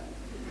reliable.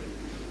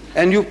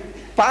 And you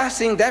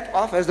passing that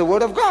off as the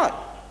word of God.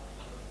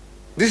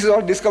 This is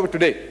all discovered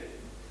today.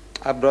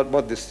 I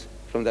bought this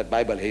from that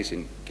Bible Haze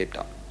in Cape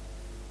Town.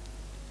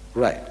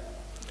 Right.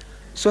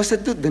 So I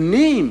said, the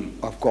name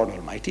of God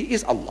Almighty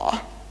is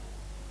Allah,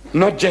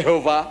 not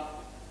Jehovah.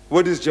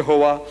 What is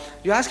Jehovah?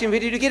 You ask him, where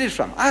did you get it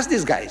from? Ask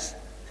these guys.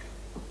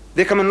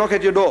 They come and knock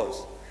at your doors.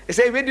 They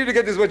say, where did you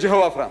get this word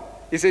Jehovah from?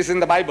 He says, it's in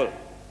the Bible.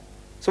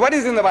 So what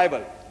is in the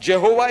Bible?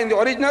 Jehovah in the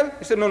original?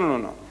 He said,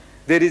 no.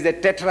 There is a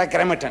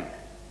tetragrammaton.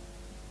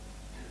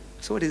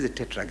 So what is a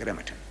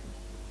tetragrammaton?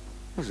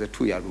 It was a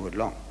 2-yard word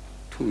long.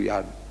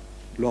 2-yard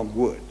long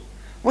word.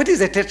 What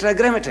is a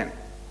tetragrammaton?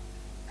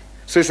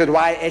 So he said,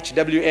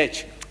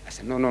 YHWH. I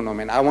said, no,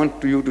 man. I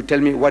want you to tell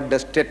me what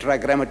does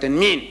tetragrammaton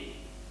mean.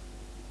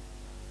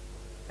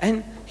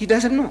 And he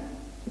doesn't know.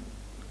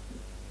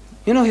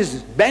 You know,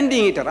 he's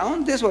bending it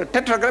around. This word,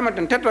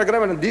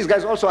 tetragrammaton. These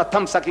guys also are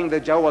thumb-sucking the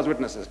Jehovah's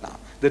Witnesses now,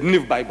 the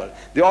NIV Bible.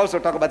 They also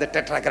talk about the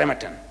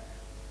tetragrammaton.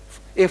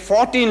 A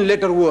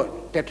 14-letter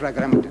word,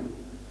 tetragrammaton,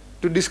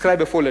 to describe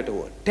a 4-letter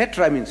word.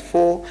 Tetra means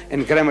 4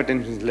 and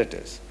grammaton means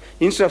letters.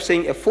 Instead of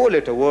saying a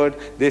 4-letter word,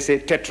 they say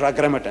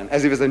tetragrammaton,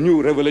 as if it's a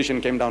new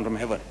revelation came down from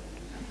heaven.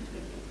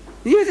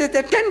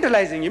 They're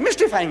tantalizing you,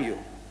 mystifying you.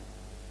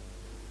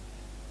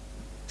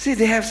 See,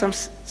 they have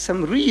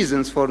some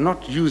reasons for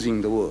not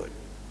using the word.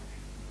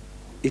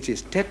 It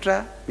is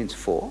tetra means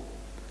 4,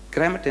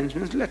 grammaton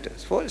means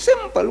letters. 4,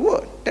 simple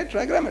word,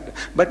 tetragrammaton.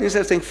 But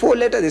instead of saying 4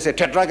 letters, they say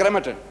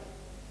tetragrammaton.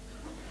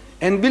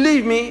 And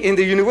believe me, in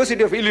the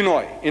University of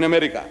Illinois in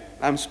America,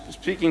 I'm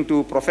speaking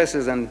to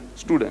professors and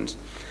students,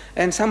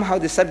 and somehow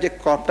the subject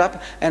cropped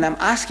up, and I'm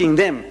asking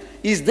them,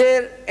 is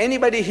there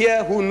anybody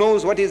here who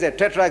knows what is a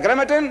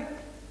tetragrammaton?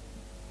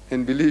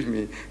 And believe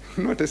me,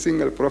 not a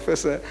single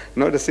professor,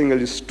 not a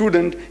single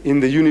student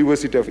in the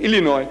University of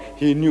Illinois,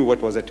 he knew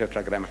what was a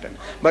tetragrammaton.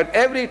 But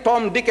every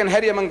Tom, Dick, and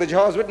Harry among the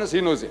Jehovah's Witnesses,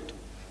 he knows it.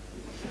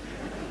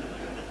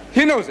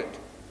 He knows it.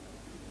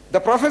 The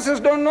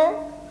professors don't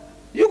know.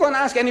 You go and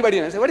ask anybody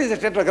and say, what is a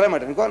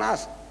tetragrammaton? Go and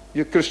ask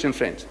your Christian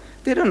friends.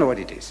 They don't know what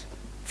it is.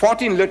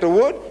 14-letter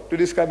word to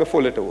describe a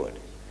 4-letter word.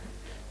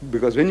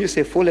 Because when you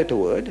say 4-letter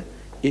word,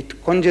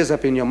 it conjures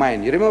up in your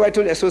mind. You remember I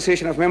told you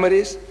association of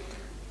memories?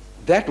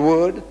 That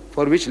word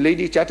for which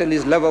Lady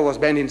Chatterley's lover was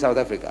banned in South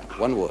Africa.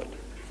 One word,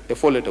 a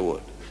 4-letter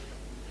word.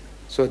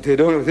 So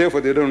therefore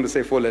they don't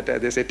say 4-letter,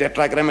 they say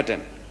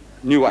tetragrammaton,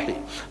 new wahi.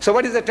 So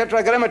what is a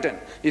tetragrammaton?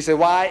 It's a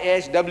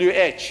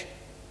YHWH.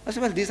 I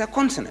said, well, these are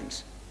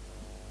consonants.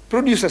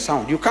 Produce a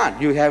sound. You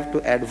can't. You have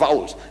to add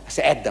vowels. I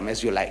say, add them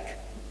as you like.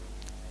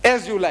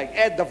 As you like.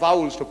 Add the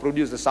vowels to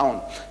produce the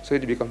sound. So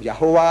it becomes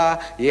Yahovah,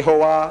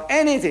 Yehovah,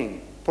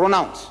 anything.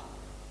 Pronounce.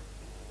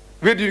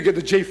 Where do you get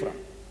the J from?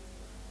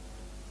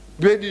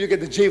 Where do you get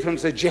the J from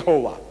to say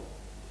Jehovah?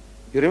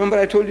 You remember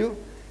I told you?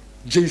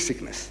 J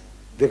sickness.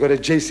 They got a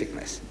J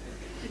sickness.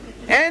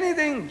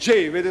 Anything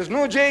J. Where there's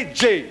no J,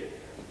 J.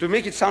 To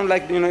make it sound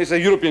like, it's a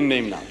European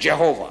name now.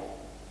 Jehovah.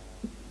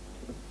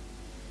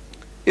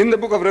 In the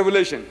book of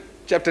Revelation,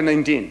 chapter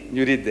 19,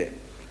 you read there,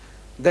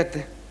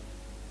 that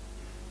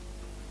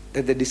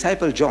the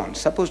disciple John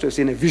supposed to have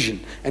seen a vision,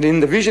 and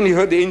in the vision he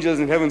heard the angels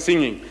in heaven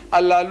singing,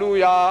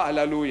 Alleluia,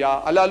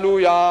 Alleluia,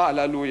 Alleluia,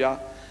 Alleluia.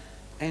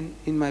 And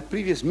in my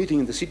previous meeting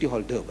in the City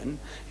Hall, Durban,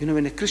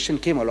 when a Christian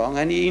came along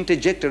and he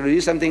interjected or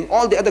did something,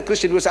 all the other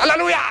Christians would say,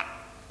 Alleluia,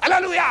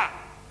 Alleluia.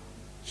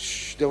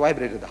 Shh, they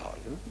vibrated the hall.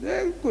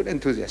 They're good,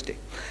 enthusiastic.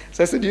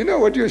 So I said, you know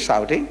what you're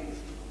shouting?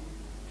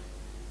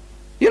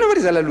 You know what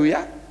is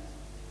Alleluia?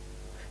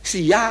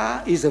 See,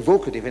 Yah is a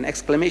vocative, an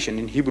exclamation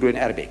in Hebrew and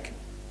Arabic.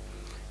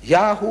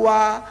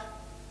 Yahuwah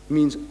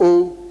means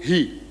oh,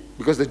 he,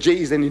 because the J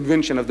is an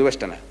invention of the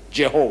Westerner.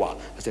 Jehovah.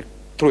 I said,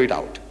 throw it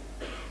out.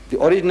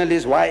 The original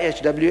is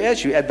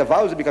YHWH, you add the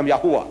vowels, it becomes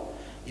Yahuwah.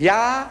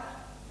 Yah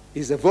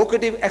is a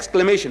vocative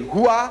exclamation.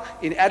 Hua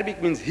in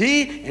Arabic means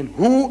he, and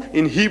hu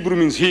in Hebrew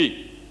means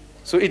he.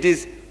 So it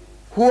is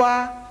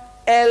Hua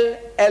El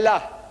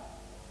Elah.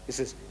 It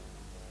says,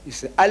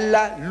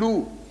 Allah,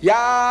 Lu.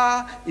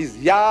 Yah is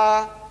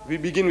Yah. We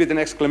begin with an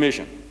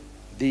exclamation.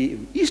 The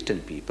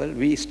Eastern people,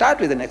 we start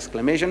with an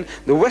exclamation.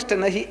 The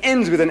Westerner, he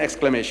ends with an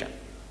exclamation.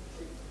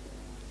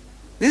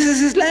 This is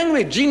his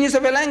language, genius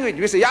of a language.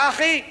 We say, Ya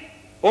Akhi,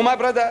 oh my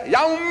brother. Ya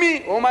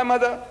Ummi, oh my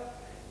mother.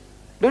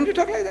 Don't you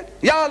talk like that?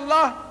 Ya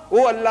Allah,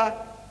 oh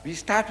Allah. We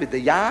start with the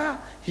Ya,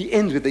 he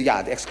ends with the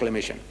Ya, the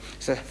exclamation.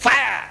 He says,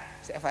 fire.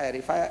 Say,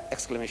 fire, fire,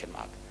 exclamation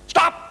mark.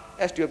 Stop,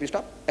 S-T-O-P,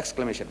 stop,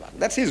 exclamation mark.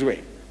 That's his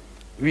way.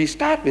 We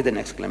start with an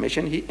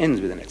exclamation, he ends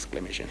with an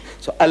exclamation.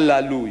 So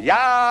Allahu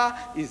Ya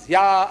is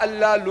Ya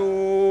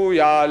Allahu,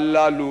 Ya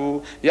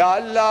Allahu, Ya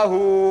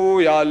Allahu,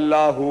 Ya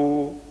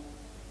Allahu.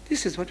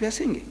 This is what we are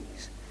singing.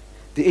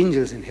 The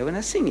angels in heaven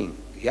are singing.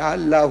 Ya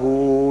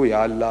Allahu,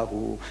 Ya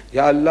Allahu,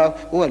 Ya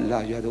Allah. Oh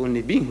Allah, you are the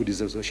only being who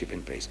deserves worship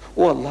and praise.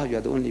 Oh Allah, you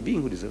are the only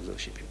being who deserves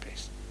worship and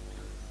praise.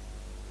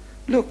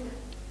 Look,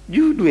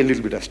 you do a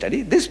little bit of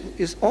study. This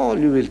is all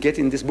you will get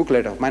in this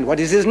booklet of mine. What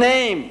is his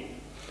name?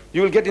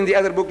 You will get in the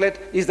other booklet,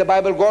 is the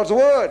Bible God's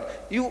word?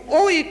 You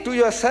owe it to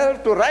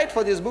yourself to write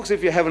for these books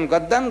if you haven't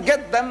got them.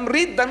 Get them,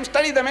 read them,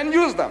 study them, and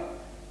use them.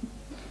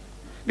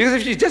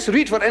 Because if you just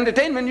read for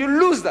entertainment, you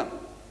lose them.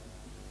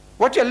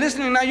 What you're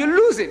listening now, you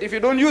lose it if you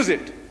don't use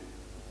it.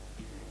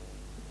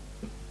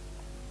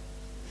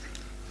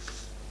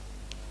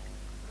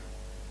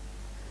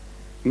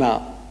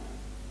 Now,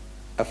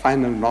 a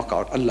final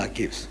knockout Allah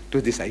gives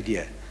to this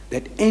idea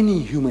that any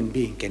human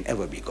being can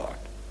ever be God.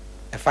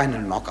 a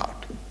final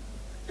knockout.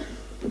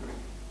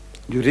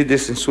 You read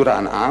this in Surah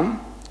An'am,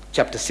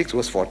 chapter 6,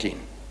 verse 14.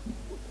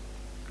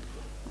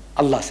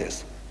 Allah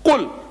says,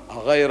 قُلْ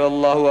أَغَيْرَ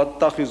اللَّهُ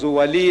أَتَّخِذُ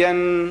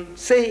وَلِيًّا.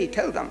 Say,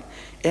 tell them,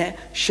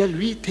 shall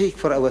we take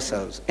for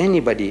ourselves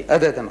anybody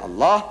other than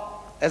Allah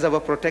as our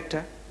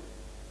protector?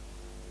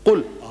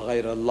 قُلْ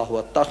أَغَيْرَ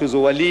اللَّهُ أَتَّخِذُ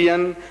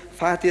وَلِيًّا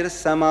فَاتِرَ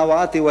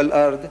السَّمَاوَاتِ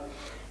وَالْأَرْضِ.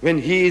 When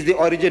He is the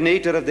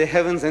originator of the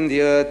heavens and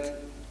the earth,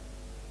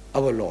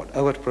 our Lord,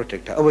 our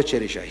protector, our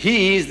cherisher.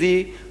 He is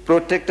the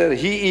protector,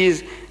 He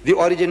is the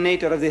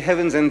originator of the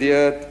heavens and the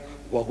earth.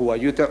 وَهُوَ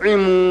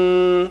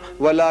يُطْعِمُ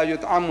وَلَا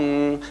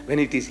يُطْعَمُ. When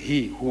it is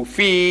He who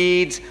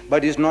feeds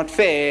but is not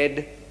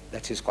fed,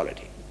 that's His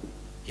quality.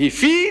 He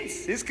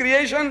feeds His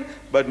creation,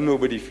 but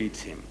nobody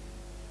feeds Him.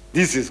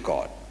 This is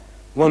God.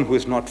 One who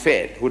is not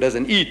fed, who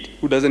doesn't eat,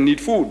 who doesn't need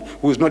food,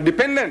 who is not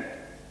dependent.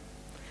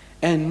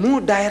 And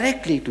more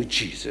directly to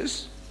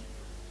Jesus,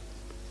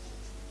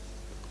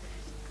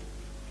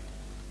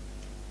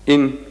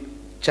 in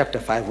chapter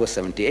 5, verse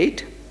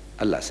 78,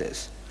 Allah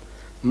says,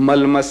 Mal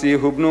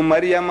Masihu ibn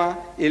Maryama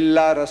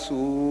illa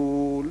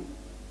Rasul.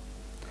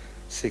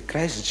 Say,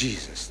 Christ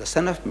Jesus, the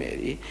son of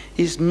Mary,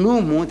 is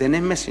no more than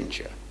a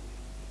messenger.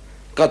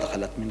 قَدْ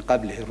خَلَتْ مِنْ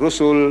قَبْلِهِ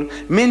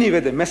الرُّسُلُ. Many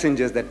were the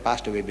messengers that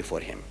passed away before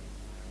him.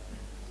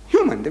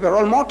 Human, they were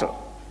all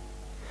mortal.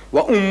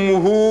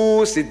 وَأُمُّهُ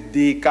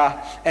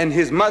صِدِّيقَةٌ. And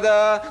his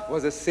mother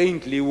was a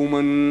saintly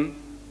woman.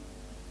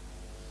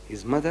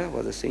 His mother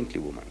was a saintly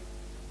woman.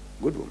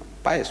 Good woman,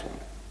 pious woman.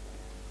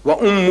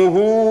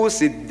 وَأُمُّهُ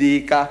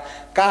صِدِّيقَةٌ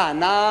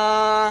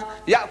كَانَا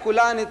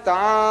يَأْكُلَانِ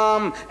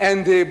الطَّعَامَ.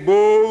 And they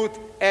both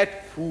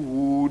ate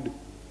food.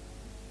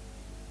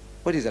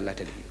 What is Allah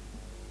telling you?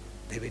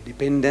 They were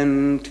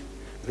dependent.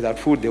 Without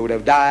food they would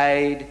have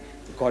died.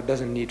 God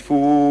doesn't need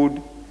food.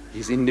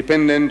 He's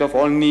independent of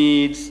all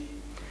needs.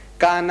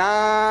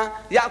 Kana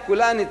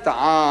yakulani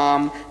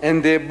ta'am.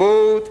 And they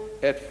both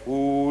ate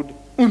food.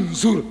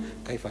 Unzur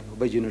kaifa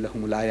nubayyinu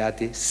lahumul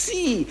ayati.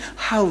 See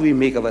how we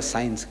make our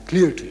signs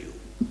clear to you.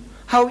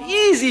 How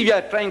easy we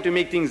are trying to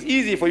make things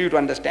easy for you to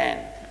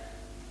understand.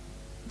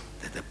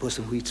 That the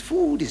person who eats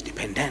food is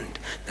dependent.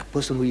 The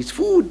person who eats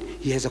food,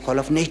 he has a call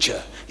of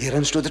nature. He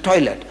runs to the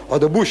toilet or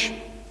the bush.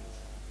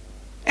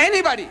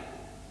 Anybody,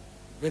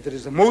 whether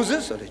it's a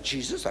Moses or a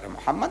Jesus or a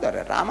Muhammad or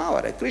a Rama or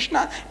a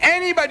Krishna,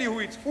 anybody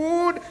who eats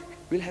food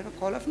will have a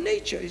call of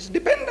nature. He's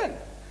dependent.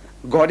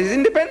 God is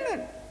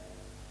independent.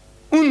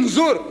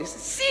 Unzur is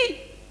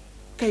see.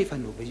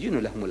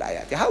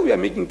 How we are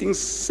making things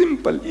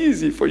simple,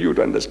 easy for you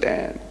to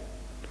understand.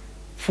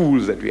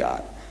 Fools that we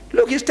are.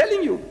 Look, he's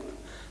telling you.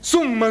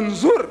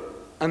 Summanzur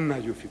anna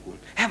yufikun.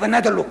 Have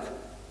another look.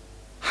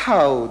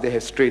 How they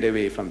have strayed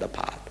away from the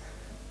path.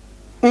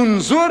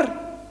 Unzur,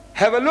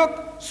 have a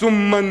look.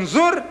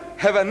 Summanzur,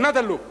 have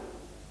another look.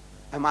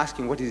 I'm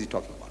asking, what is he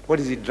talking about? What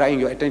is he drawing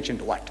your attention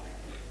to what?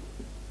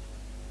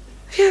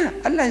 Here,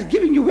 Allah is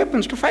giving you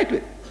weapons to fight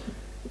with.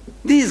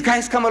 These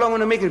guys come along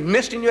and make a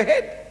nest in your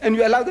head, and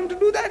you allow them to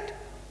do that.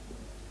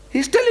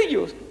 He's telling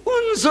you,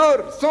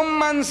 unzur,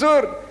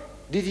 summanzur.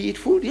 Did he eat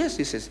food? Yes,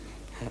 he says.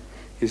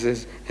 He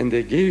says, and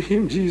they gave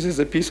him, Jesus,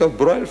 a piece of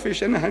broiled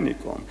fish and a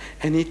honeycomb.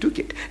 And he took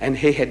it. And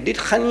he had did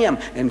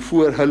khanyam and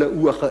fuar hala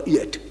uacha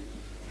yet.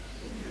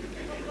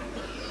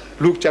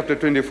 Luke chapter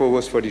 24,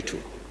 verse 42.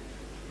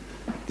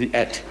 The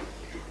at.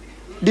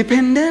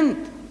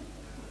 Dependent.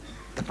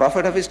 The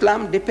Prophet of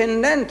Islam,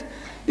 dependent.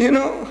 You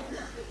know,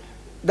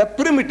 the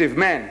primitive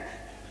man,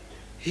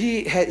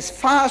 he is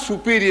far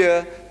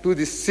superior to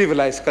this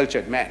civilized,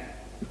 cultured man.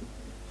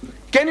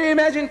 Can you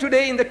imagine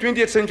today in the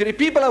 20th century,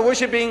 people are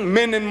worshipping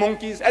men and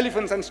monkeys,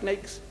 elephants and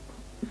snakes,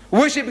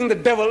 worshipping the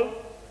devil,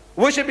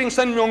 worshipping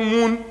Sun Myung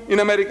Moon in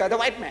America, the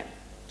white man,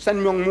 Sun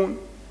Myung Moon,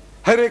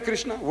 Hare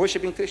Krishna,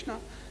 worshipping Krishna,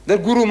 the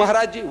Guru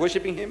Maharaji,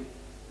 worshipping him,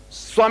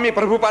 Swami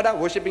Prabhupada,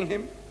 worshipping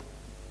him,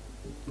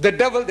 the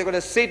devil, they got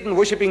a Satan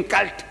worshipping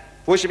cult,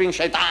 worshipping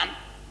Shaitan.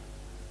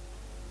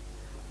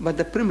 But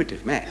the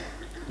primitive man,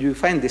 you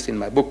find this in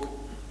my book.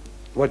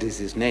 What is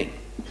his name?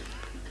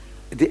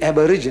 The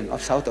Aborigine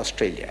of South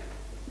Australia.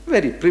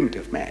 Very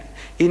primitive man.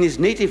 In his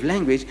native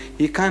language,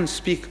 he can't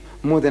speak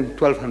more than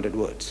 1,200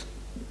 words.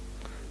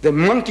 The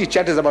monkey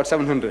chatters about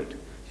 700.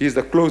 He is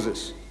the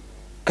closest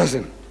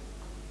cousin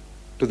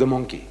to the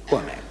monkey.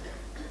 Poor man.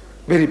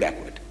 Very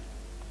backward.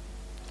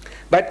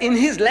 But in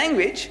his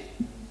language,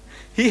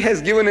 he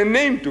has given a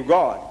name to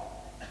God.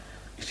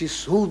 It is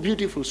so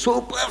beautiful,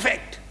 so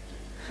perfect,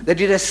 that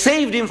it has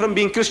saved him from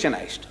being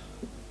Christianized.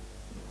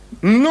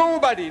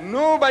 Nobody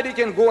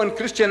can go and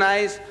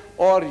Christianize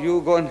or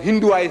you go and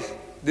Hinduize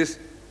this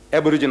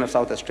Aborigine of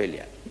South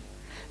Australia,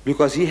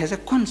 because he has a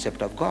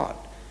concept of God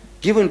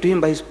given to him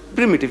by his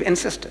primitive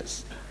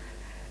ancestors,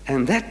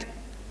 and that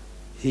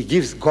he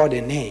gives God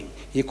a name.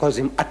 He calls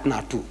him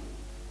Atnatu,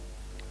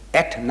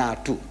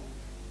 Atnatu,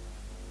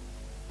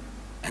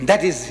 and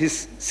that is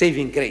his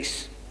saving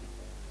grace.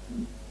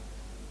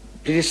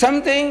 It is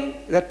something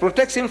that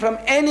protects him from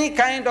any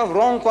kind of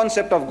wrong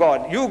concept of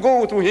God. You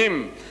go to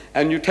him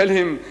and you tell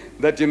him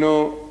that,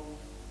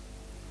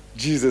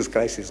 Jesus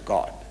Christ is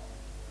God.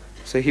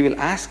 So he will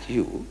ask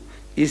you,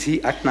 is he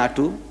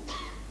atnatu?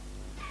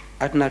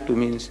 Atnatu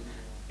means,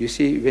 you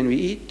see, when we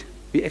eat,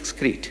 we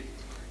excrete.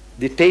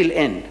 The tail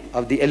end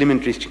of the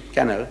alimentary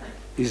canal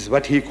is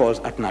what he calls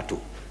atnatu.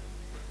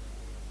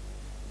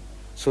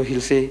 So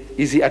he'll say,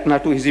 is he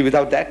atnatu? Is he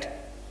without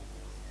that?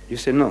 You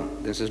say, no,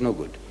 this is no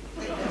good.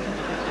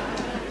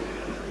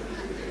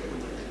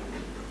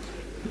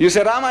 You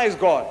say, Rama is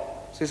God.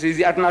 Says, is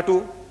he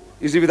atnatu?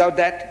 Is he without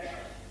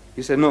that?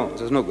 You say, no,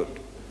 this is no good.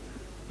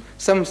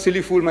 Some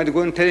silly fool might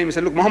go and tell him, he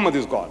said, look, Muhammad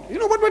is God. You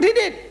know what he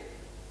did?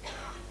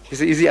 He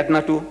says, is he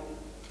atnatu?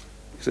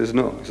 He says,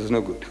 no, this is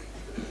no good.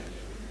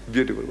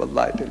 Beautiful,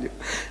 wallah, I tell you.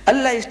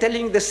 Allah is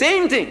telling the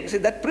same thing. He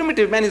said, that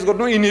primitive man has got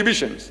no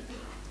inhibitions.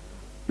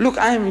 Look,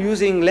 I am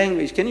using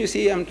language. Can you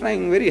see I'm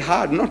trying very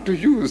hard not to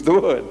use the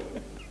word?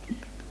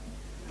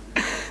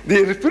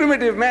 The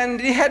primitive man,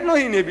 he had no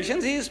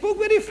inhibitions. He spoke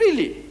very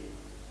freely.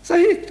 So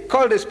he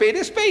called a spade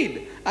a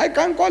spade. I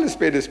can't call a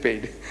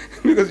spade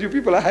because you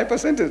people are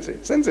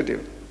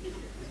hypersensitive.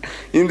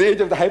 In the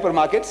age of the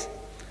hypermarkets,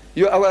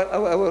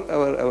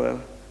 our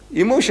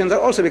emotions are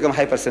also become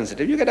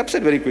hypersensitive. You get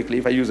upset very quickly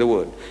if I use a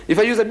word. If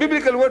I use a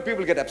biblical word,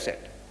 people get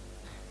upset.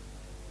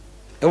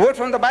 A word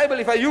from the Bible,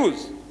 if I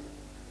use,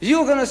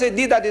 you're going to say,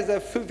 Deedat is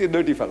a filthy,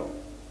 dirty fellow.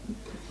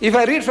 If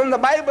I read from the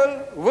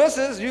Bible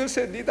verses, you'll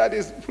say, Deedat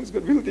is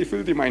got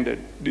filthy minded.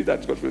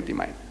 Deedat's got filthy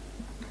mind.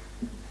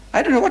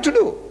 I don't know what to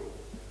do.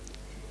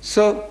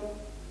 So,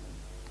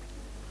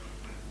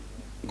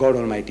 God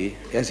Almighty,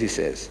 as He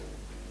says,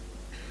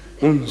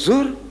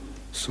 Unzur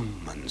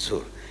sum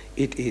manzur.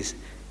 It is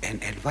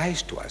an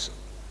advice to us.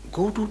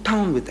 Go to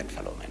town with that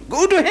fellow, man.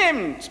 Go to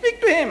him.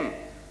 Speak to him.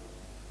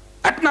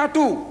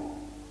 Atnatu.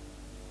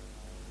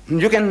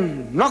 You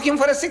can knock him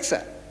for a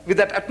sixer with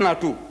that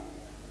atnatu.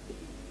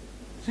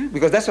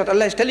 Because that's what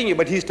Allah is telling you,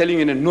 but He's telling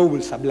you in a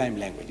noble, sublime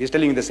language. He's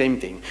telling you the same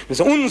thing.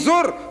 So,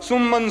 unzur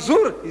sum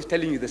manzur. He's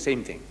telling you the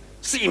same thing.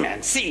 See,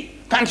 man, see.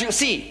 Can't you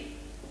see?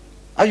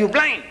 Are you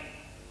blind?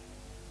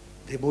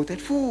 They both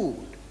had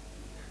food.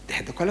 They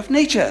had the call of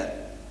nature.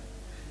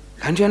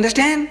 Can't you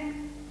understand?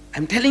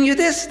 I'm telling you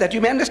this, that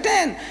you may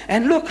understand.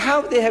 And look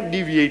how they have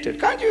deviated.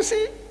 Can't you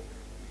see?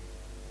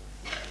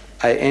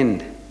 I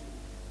end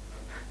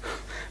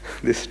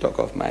this talk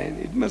of mine.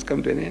 It must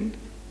come to an end.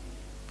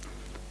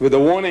 With a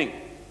warning.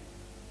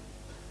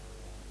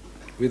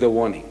 With a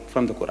warning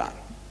from the Quran,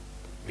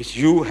 which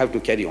you have to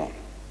carry on.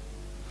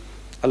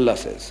 Allah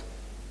says,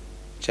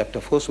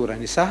 chapter 4, Surah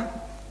Nisa,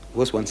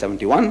 verse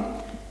 171,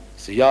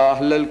 Ya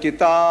Ahlal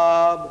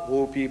Kitab,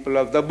 O people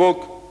of the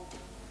book,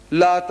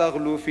 La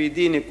taghlu fi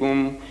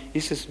dinikum. He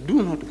says,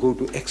 do not go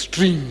to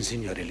extremes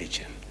in your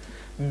religion.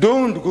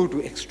 Don't go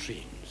to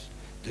extremes.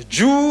 The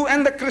Jew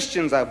and the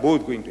Christians are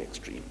both going to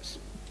extremes.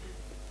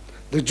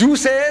 The Jew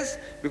says,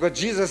 because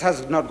Jesus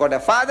has not got a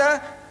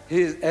father,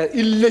 he is an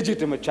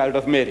illegitimate child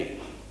of Mary.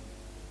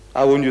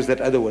 I won't use that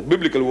other word,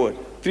 biblical word.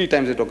 3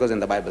 times it occurs in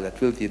the Bible, that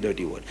filthy,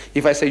 dirty word.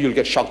 If I say, you'll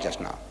get shocked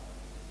just now.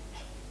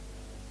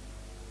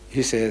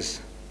 He says,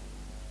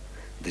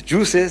 the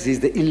Jew says he's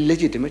the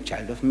illegitimate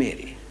child of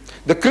Mary.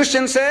 The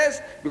Christian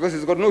says, because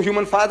he's got no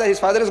human father, his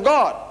father is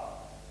God.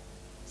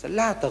 So,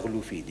 La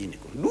taghlu fi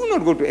dinikum. Do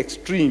not go to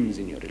extremes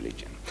in your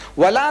religion.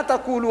 وَلَا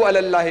تَقُولُوا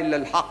عَلَى اللَّهِ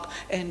إِلَّا الْحَقِّ.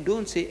 And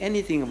don't say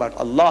anything about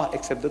Allah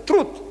except the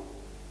truth.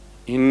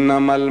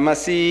 إِنَّمَا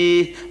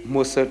الْمَسِيحِ.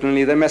 Most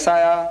certainly the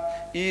Messiah.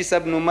 Isa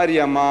ibn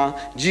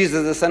Maryama,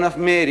 Jesus the son of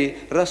Mary,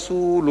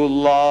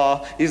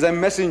 Rasulullah, is a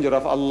messenger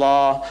of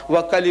Allah,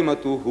 wa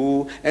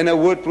kalimatuhu, and a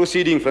word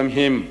proceeding from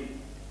him.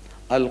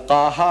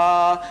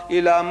 Alqaha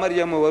ila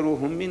Maryam wa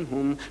ruhum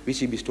minhum, which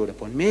he bestowed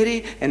upon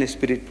Mary, and a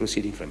spirit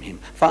proceeding from him.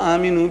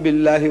 Fa'aminu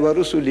billahi wa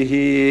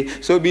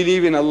rusulihi. So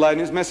believe in Allah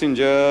and his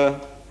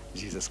messenger,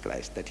 Jesus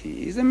Christ, that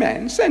he is a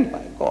man sent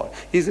by God.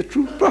 He is a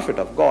true prophet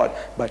of God,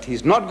 but he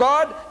is not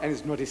God and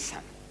is not his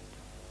son.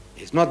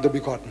 He is not the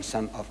begotten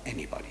son of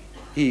anybody.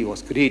 He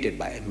was created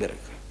by a miracle.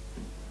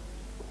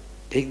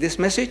 Take this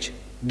message,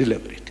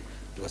 deliver it.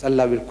 Because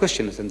Allah will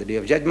question us on the day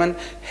of judgment,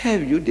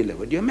 have you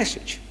delivered your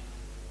message?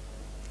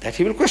 That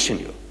he will question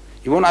you.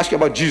 He won't ask you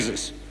about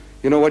Jesus.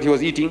 You know what he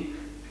was eating?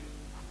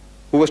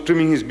 Who was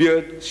trimming his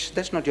beard?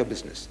 That's not your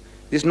business.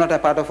 This is not a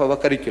part of our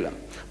curriculum.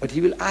 But he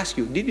will ask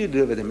you, did you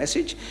deliver the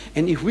message?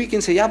 And if we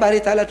can say, Ya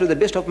Bari Ta'ala, to the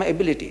best of my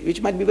ability, which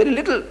might be very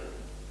little.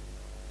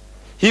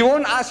 He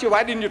won't ask you,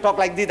 why didn't you talk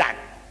like Deedat?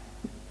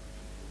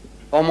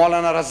 Or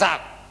Maulana Razak?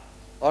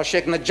 Or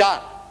Sheikh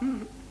Najjar?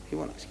 He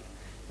won't ask you.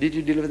 Did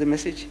you deliver the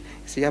message? He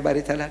said, Ya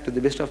Bari Ta'ala, to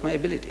the best of my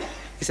ability.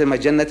 He said, my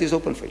Jannat is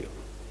open for you.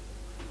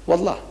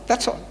 Wallah,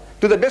 that's all.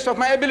 To the best of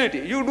my ability.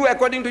 You do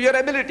according to your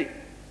ability.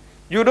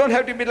 You don't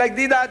have to be like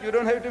Deedat. You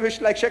don't have to be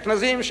like Sheikh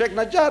Nazim, Sheikh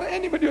Najjar,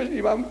 anybody else,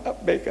 Imam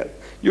Baker.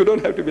 You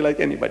don't have to be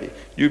like anybody.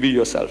 You be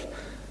yourself.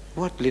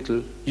 What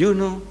little you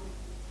know,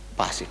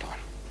 pass it on.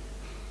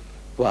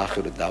 Wa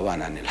akhiru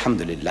da'wana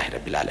alhamdulillahi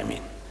rabbil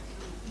alameen.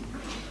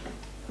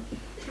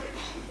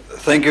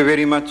 Thank you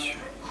very much,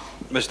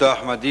 Mr.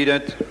 Ahmed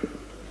Deedat.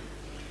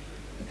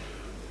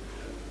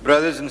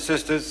 Brothers and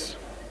sisters,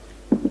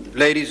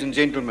 ladies and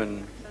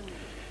gentlemen,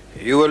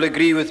 you will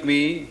agree with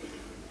me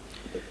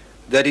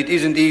that it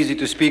isn't easy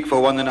to speak for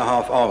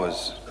 1.5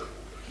 hours.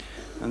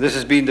 And this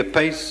has been the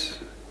pace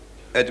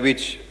at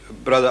which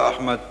Brother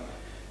Ahmed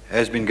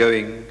has been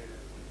going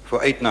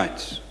for 8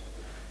 nights,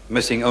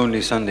 missing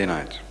only Sunday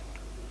night.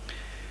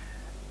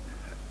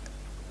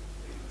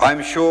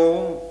 I'm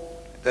sure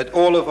that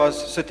all of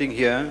us sitting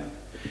here,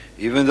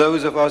 even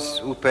those of us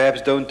who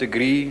perhaps don't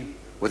agree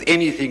with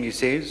anything he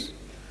says,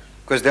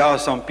 because there are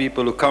some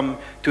people who come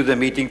to the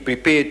meeting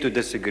prepared to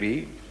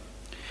disagree,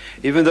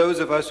 even those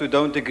of us who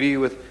don't agree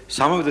with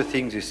some of the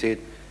things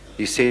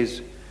he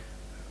says,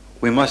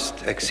 we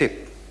must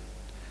accept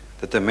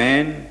that the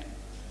man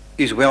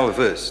is well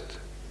versed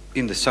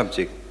in the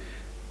subject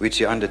which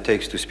he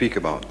undertakes to speak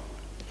about.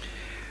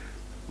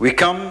 We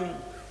come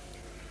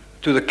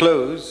to the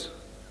close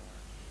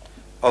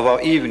of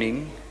our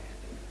evening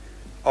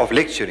of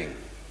lecturing,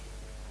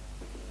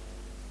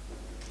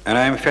 and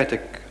I am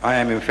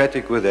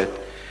emphatic with that.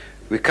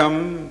 We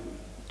come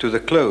to the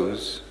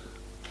close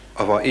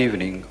of our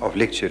evening of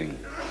lecturing.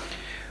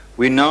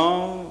 We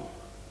now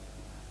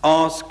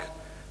ask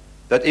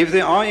that if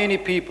there are any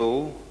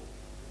people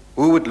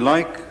who would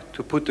like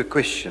to put a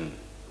question,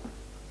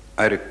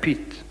 I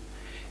repeat,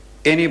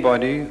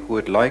 anybody who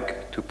would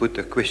like to put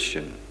a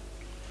question,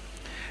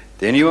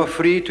 then you are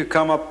free to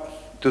come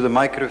up to the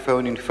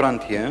microphone in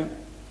front here.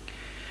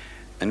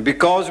 And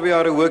because we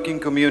are a working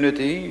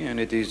community and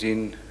it is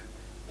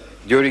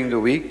during the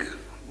week,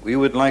 we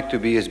would like to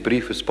be as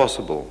brief as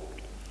possible.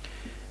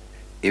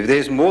 If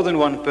there's more than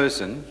one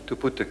person to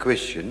put a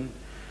question,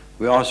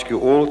 we ask you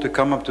all to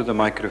come up to the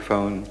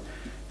microphone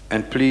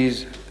and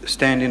please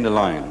stand in the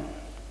line.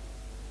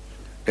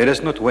 Let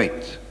us not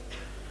wait.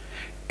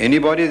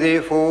 Anybody,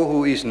 therefore,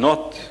 who is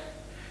not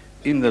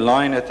in the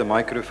line at the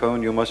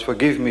microphone, you must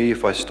forgive me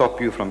if I stop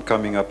you from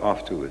coming up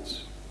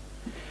afterwards.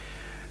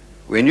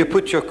 When you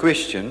put your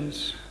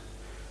questions,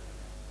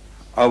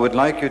 I would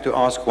like you to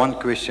ask one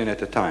question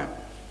at a time.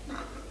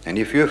 And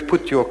if you have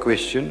put your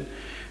question,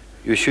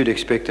 you should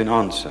expect an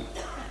answer.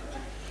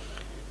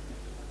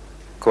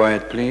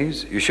 Quiet,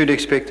 please. You should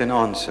expect an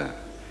answer.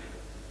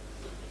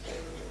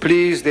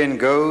 Please then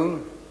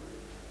go,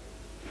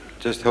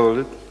 just hold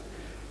it.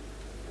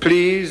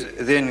 Please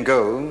then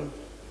go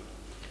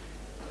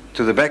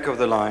to the back of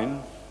the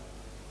line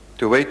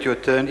to wait your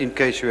turn in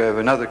case you have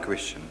another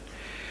question.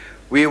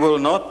 We will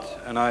not,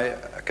 and I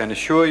can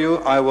assure you,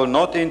 I will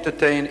not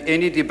entertain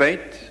any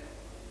debate.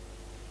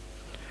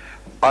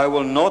 I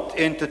will not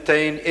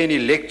entertain any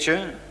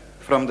lecture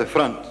from the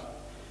front.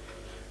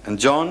 And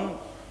John,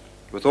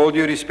 with all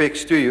due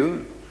respects to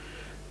you,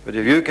 but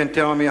if you can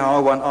tell me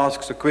how one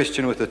asks a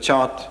question with a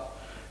chart,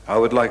 I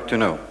would like to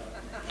know.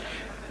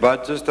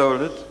 But just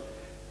hold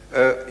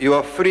it. You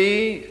are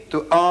free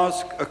to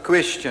ask a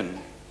question.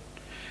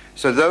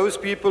 So those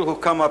people who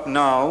come up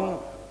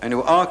now and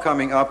who are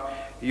coming up,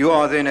 you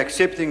are then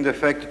accepting the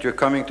fact that you're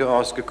coming to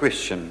ask a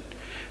question.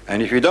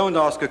 And if you don't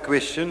ask a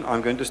question,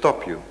 I'm going to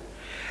stop you.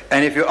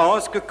 And if you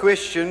ask a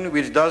question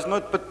which does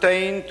not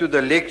pertain to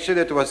the lecture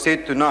that was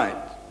said tonight,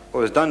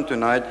 or was done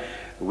tonight,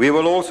 we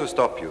will also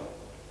stop you.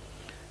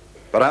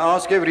 But I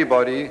ask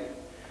everybody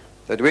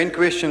that when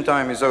question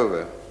time is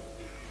over,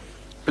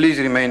 please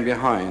remain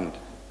behind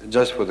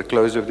just for the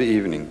close of the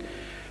evening.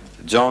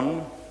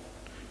 John,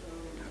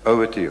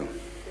 over to you.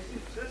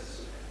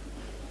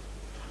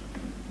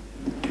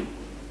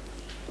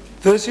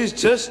 This is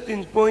just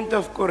in point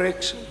of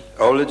correction.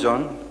 Hold it,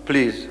 John,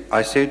 please.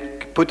 I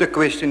said put a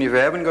question. If you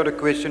haven't got a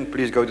question,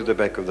 please go to the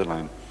back of the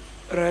line.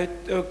 Right,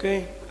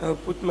 okay. I'll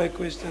put my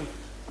question.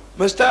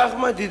 Mr.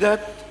 Ahmed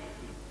Deedat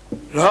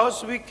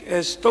last week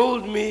has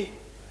told me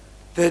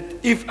that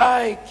if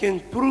I can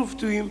prove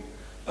to him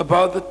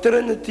about the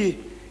Trinity,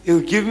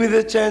 he'll give me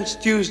the chance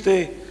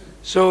Tuesday.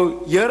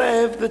 So here I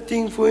have the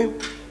thing for him.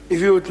 If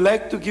you would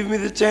like to give me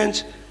the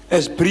chance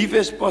as brief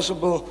as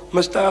possible,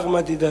 Mr.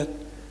 Ahmed Deedat.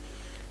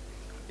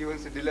 He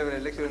wants to deliver a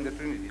lecture on the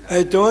Trinity.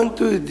 I don't want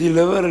to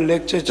deliver a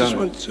lecture, John, just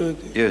want to...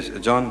 Yes,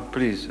 John,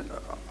 please.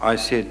 I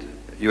said,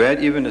 you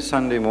had even a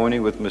Sunday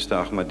morning with Mr.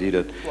 Ahmed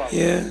Deedat.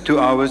 Yeah. 2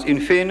 hours.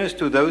 In fairness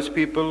to those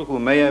people who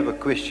may have a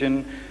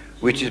question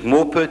which is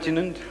more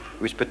pertinent,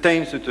 which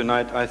pertains to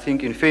tonight, I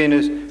think in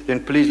fairness, then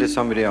please let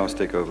somebody else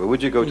take over.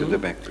 Would you go to the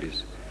back,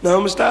 please?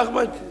 Now, Mr.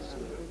 Ahmed.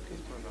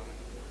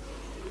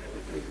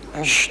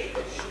 Shh.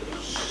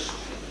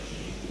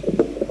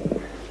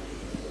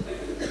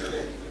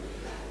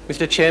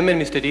 Mr. Chairman,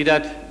 Mr.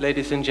 Deedat,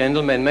 ladies and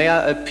gentlemen, may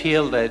I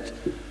appeal that,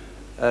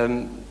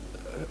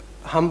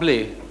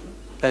 humbly,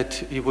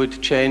 that you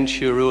would change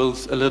your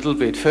rules a little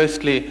bit.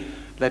 Firstly,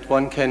 that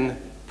one can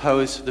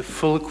pose the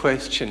full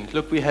question.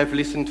 Look, we have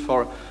listened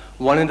for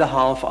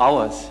 1.5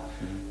 hours,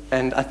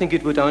 and I think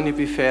it would only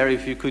be fair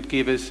if you could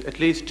give us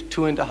at least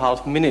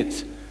 2.5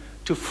 minutes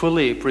to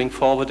fully bring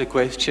forward a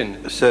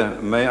question.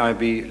 Sir, may I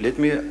be, let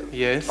me...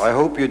 Yes? I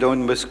hope you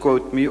don't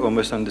misquote me or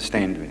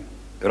misunderstand me.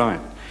 Right.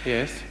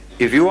 Yes?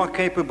 If you are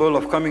capable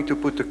of coming to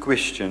put a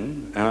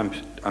question,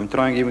 and I'm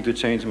trying even to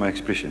change my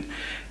expression.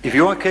 If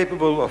you are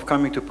capable of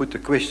coming to put a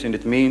question,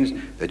 it means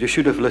that you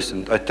should have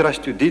listened. I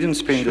trust you didn't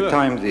spend the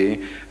time there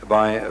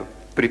by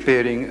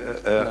preparing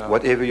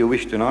whatever you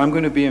wish to know. I'm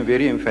going to be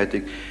very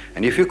emphatic.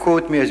 And if you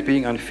quote me as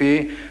being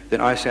unfair, then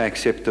I say I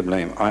accept the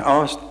blame. I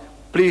asked,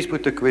 please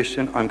put the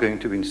question, I'm going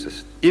to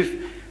insist. If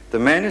the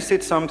man has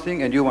said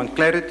something and you want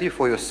clarity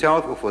for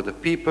yourself or for the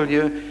people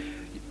here,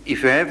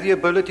 if you have the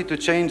ability to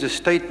change a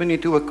statement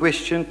into a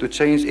question, to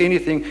change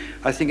anything,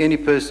 I think any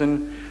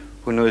person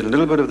who knows a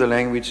little bit of the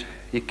language,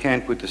 he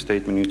can put the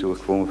statement into a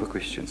form of a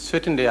question.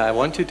 Certainly, I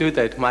want to do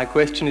that. My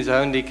question is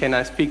only, can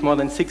I speak more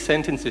than 6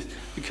 sentences?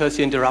 Because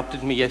you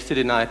interrupted me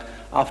yesterday night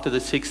after the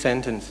 6th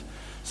sentence.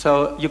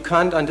 So you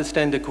can't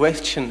understand the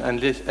question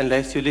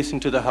unless you listen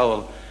to the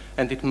whole.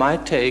 And it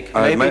might take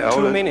maybe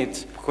 2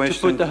 minutes to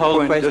put the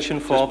whole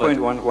question forward.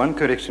 Just one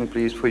correction,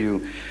 please, for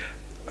you.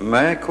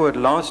 May I quote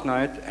last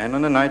night and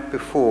on the night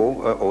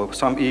before, or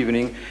some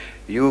evening,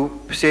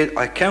 you said,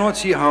 I cannot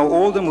see how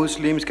all the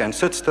Muslims can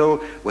sit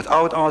still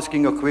without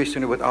asking a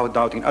question or without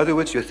doubting. In other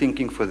words, you're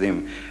thinking for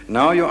them.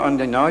 Now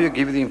you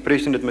give the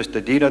impression that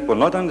Mr. Deedat will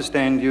not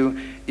understand you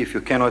if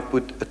you cannot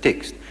put a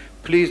text.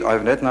 Please,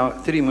 I've had now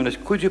 3 minutes.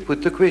 Could you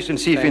put the question,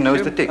 see if he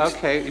knows the text?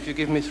 Okay, if you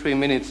give me 3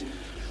 minutes.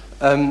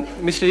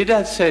 Mr.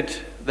 Deedat said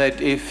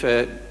that if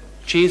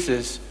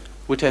Jesus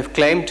would have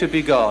claimed to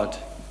be God,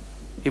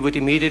 he would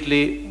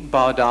immediately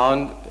bow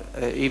down,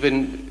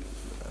 even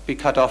be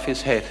cut off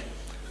his head.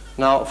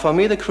 Now, for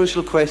me, the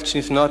crucial question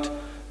is not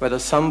whether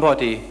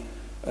somebody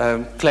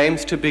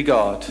claims to be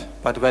God,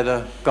 but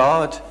whether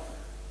God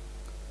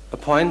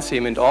appoints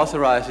him and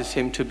authorizes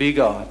him to be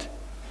God.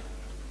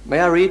 May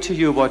I read to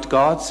you what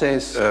God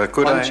says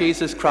on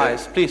Jesus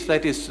Christ? Please,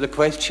 that is the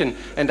question,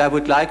 and I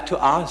would like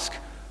to ask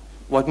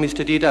what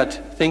Mr.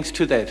 Deedat thinks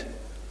to that.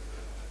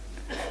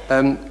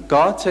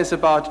 God says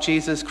about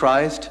Jesus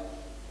Christ,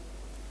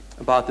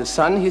 about the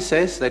Son, he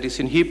says, that is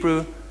in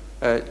Hebrew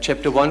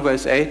chapter 1,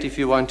 verse 8, if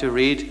you want to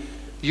read,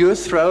 your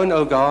throne,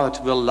 O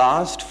God, will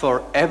last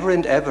forever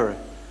and ever,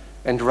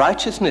 and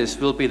righteousness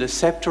will be the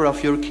scepter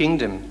of your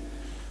kingdom.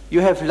 You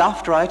have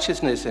loved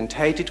righteousness and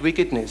hated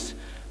wickedness.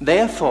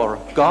 Therefore,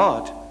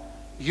 God,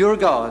 your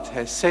God,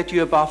 has set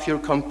you above your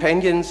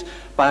companions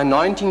by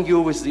anointing you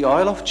with the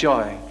oil of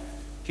joy.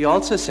 He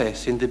also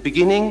says, in the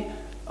beginning,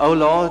 O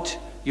Lord,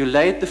 you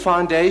laid the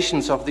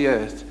foundations of the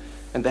earth,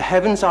 and the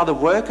heavens are the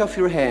work of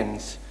your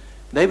hands.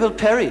 They will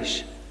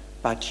perish,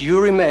 but you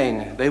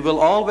remain. They will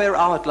all wear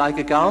out like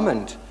a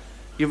garment.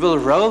 You will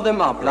roll them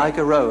up like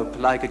a robe,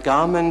 like a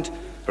garment.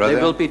 They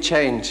will be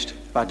changed,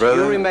 but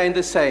you remain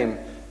the same,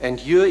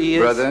 and your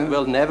years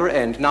will never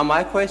end. Now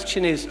my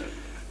question is,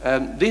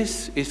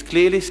 this is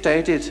clearly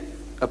stated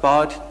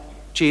about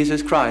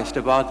Jesus Christ,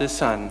 about the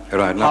Son.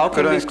 Right. Now, how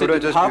can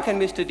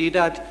Mr.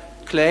 Deedat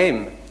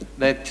claim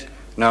that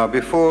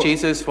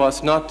Jesus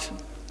was not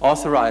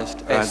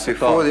authorized as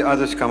before God? the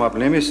others come up,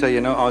 let me say,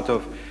 out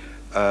of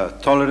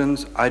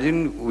tolerance, I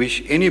didn't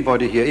wish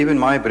anybody here, even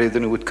my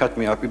brethren, who would cut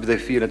me up if they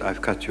feel that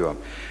I've cut you up.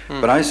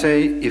 But I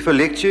say, if a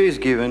lecture is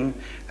given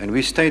and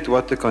we state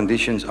what the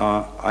conditions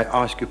are, I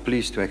ask you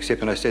please to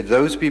accept. And I said,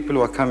 those people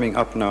who are coming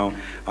up now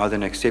are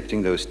then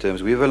accepting those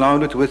terms. We've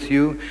allowed it with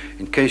you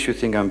in case you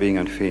think I'm being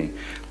unfair.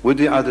 Would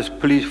the others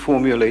please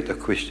formulate a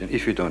question,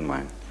 if you don't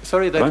mind?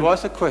 Sorry, that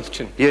was a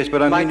question. Yes,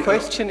 but my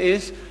question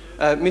is,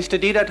 Mr.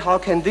 Deedat, how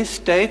can this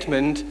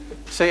statement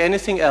say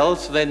anything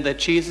else than that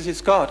Jesus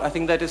is God? I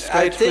think that is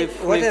straight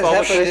what has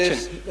happened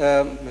is,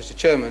 Mr.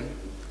 Chairman,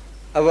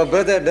 our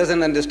brother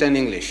doesn't understand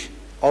English,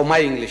 or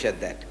my English at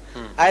that.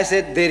 I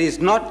said there is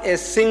not a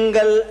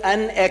single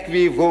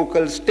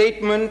unequivocal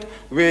statement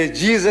where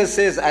Jesus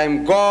says I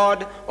am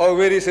God or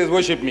where he says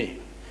worship me.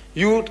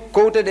 You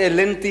quoted a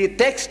lengthy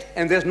text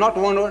and there's not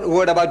one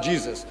word about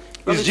Jesus.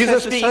 Well, is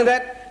Jesus speaking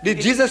that? Did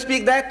Jesus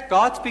speak that?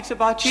 God speaks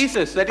about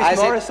Jesus. That is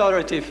more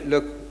authoritative.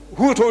 Look,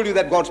 who told you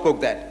that God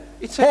spoke that?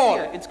 It says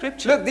here in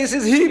Scripture. Look, this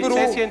is Hebrew. It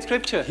says here in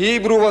Scripture.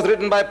 Hebrew was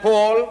written by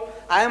Paul.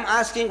 I am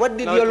asking, what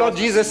did your Lord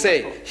Jesus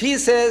say? He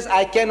says,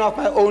 I can of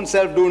my own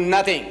self do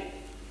nothing.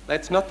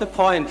 That's not the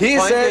point. The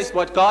point is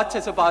what God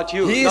says about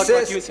you, not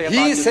what you say about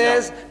yourself. He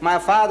says, my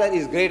Father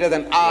is greater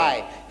than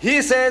I.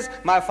 He says,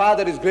 my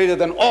Father is greater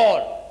than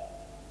all.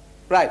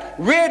 Right.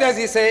 Where does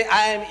he say,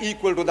 I am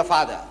equal to the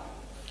Father?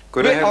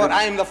 Or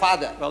I am the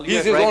Father. Well,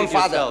 he's his own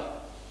Father. Yourself.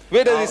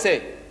 Where does he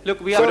say?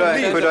 Look, we could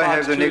I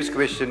have the next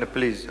question,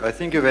 please? I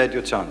think you've had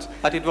your chance.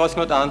 But it was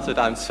not answered.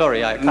 I'm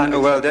sorry. I can't.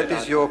 Well, that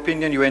is your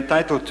opinion. You're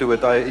entitled to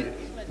it.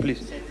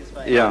 Please.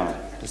 Yeah.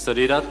 Mr.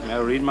 Deedat, may I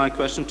read my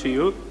question to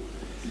you?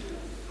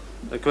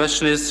 The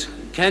question is,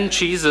 can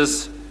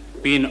Jesus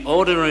be an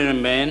ordinary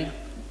man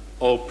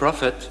or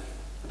prophet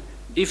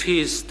if he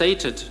is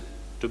stated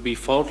to be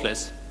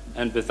faultless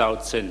and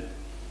without sin?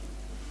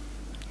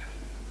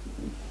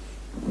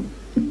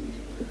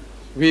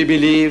 We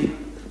believe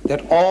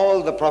that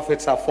all the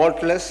prophets are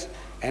faultless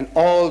and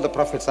all the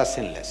prophets are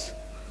sinless.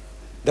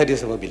 That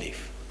is our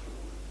belief,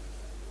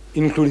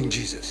 including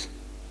Jesus.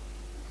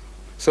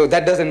 So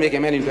that doesn't make a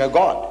man into a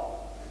God.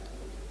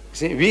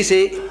 See, we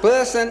say,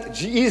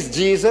 is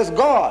Jesus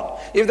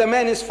God? If the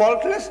man is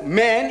faultless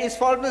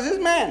is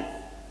man.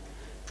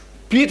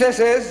 Peter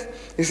says,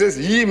 he says,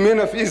 ye men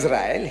of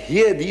Israel,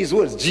 hear these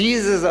words,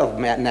 Jesus of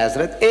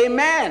Nazareth, a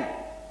man.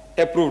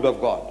 approved of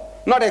God,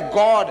 not a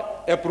God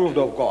approved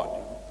of God.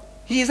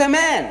 He is a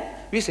man.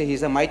 We say he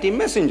is a mighty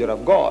messenger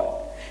of God.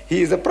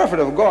 He is a prophet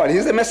of God. He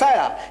is a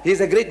Messiah. He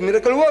is a great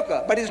miracle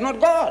worker, but he is not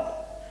God.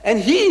 And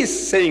he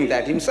is saying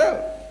that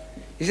himself.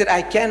 He said,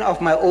 I can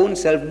of my own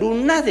self do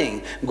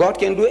nothing. God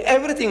can do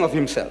everything of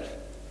himself.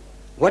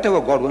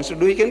 Whatever God wants to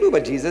do, he can do,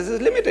 but Jesus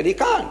is limited. He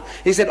can't.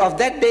 He said, of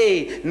that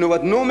day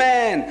knoweth no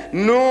man,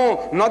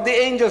 no, not the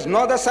angels,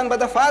 nor the Son, but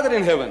the Father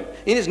in heaven.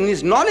 In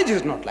his knowledge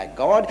is not like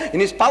God. In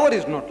his power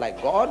is not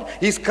like God.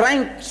 He's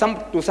crying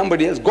to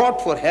somebody else,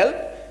 God, for help.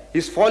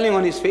 He's falling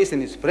on his face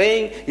and he's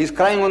praying. He's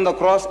crying on the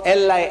cross,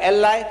 Eli,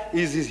 Eli.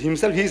 Is he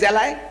himself? He's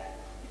Eli.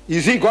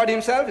 Is he God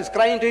himself? He's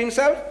crying to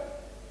himself.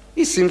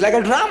 It seems like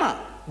a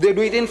drama. They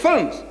do it in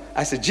films.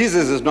 I said,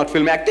 Jesus is not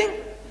film acting.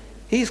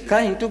 He's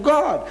crying to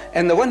God.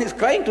 And the one he's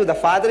crying to, the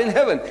Father in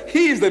heaven,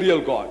 he is the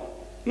real God,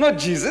 not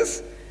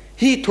Jesus.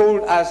 He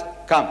told us,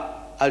 come,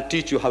 I'll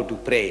teach you how to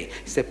pray.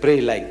 He said,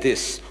 pray like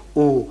this.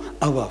 Oh,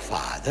 our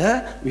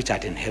Father, which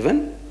art in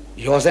heaven,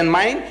 yours and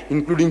mine,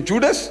 including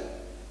Judas,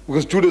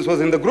 because Judas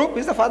was in the group,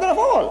 he's the father of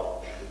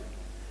all.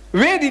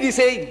 Where did he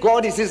say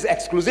God is his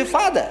exclusive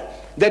father?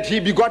 That he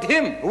begot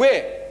him?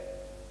 Where?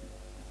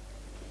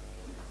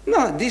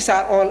 No, these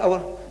are all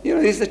our,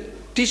 this is the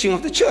teaching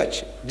of the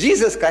church.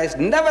 Jesus Christ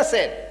never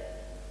said.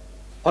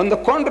 On the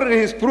contrary,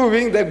 he is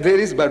proving that there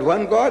is but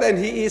one God and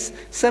he is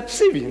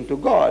subservient to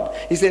God.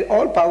 He said,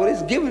 all power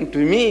is given to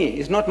me,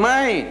 it's not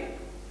mine.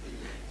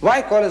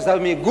 Why callest thou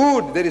me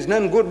good? There is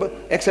none good but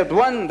except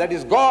one, that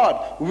is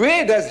God.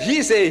 Where does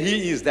he say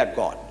he is that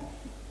God?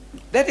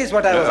 That is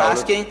what I was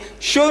asking.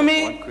 Show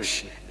me,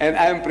 and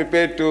I am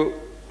prepared to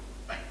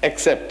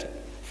accept,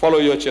 follow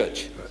your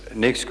church.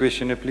 Next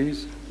questioner,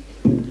 please.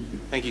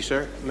 Thank you,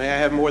 sir. May I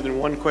have more than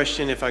one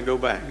question if I go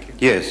back?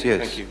 Yes, yes.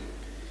 Thank you.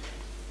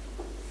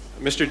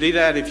 Mr.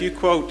 Deedat, if you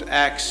quote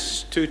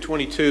Acts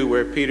 2:22,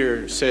 where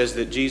Peter says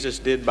that Jesus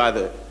did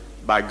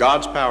by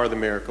God's power the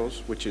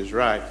miracles, which is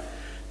right,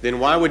 then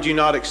why would you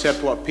not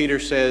accept what Peter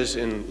says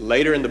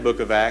later in the book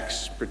of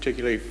Acts,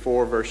 particularly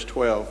 4 verse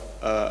 12,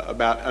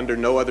 about under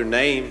no other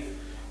name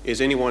is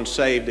anyone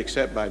saved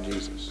except by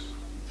Jesus?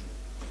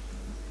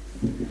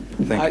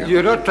 Thank you.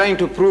 You're not trying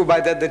to prove by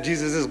that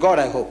Jesus is God,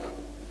 I hope.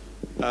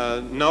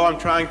 No, I'm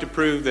trying to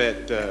prove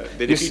that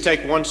if you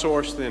take one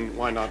source, then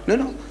why not?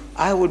 No.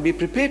 I would be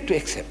prepared to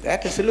accept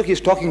that. I said, look,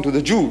 he's talking to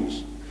the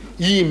Jews.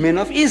 Ye men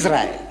of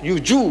Israel, you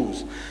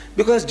Jews.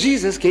 Because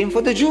Jesus came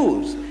for the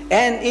Jews.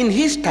 And in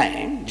his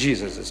time,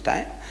 Jesus'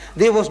 time,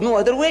 there was no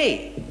other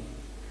way.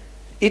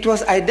 It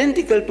was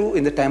identical to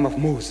in the time of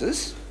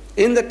Moses.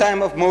 In the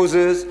time of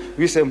Moses,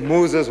 we say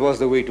Moses was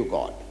the way to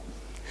God.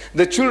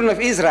 The children of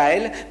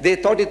Israel, they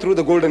thought it through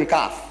the golden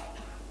calf.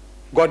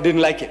 God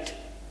didn't like it.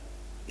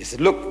 He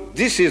said, look,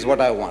 this is what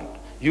I want.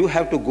 You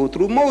have to go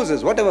through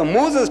Moses. Whatever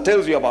Moses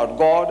tells you about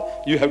God,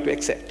 you have to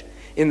accept.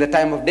 In the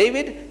time of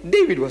David,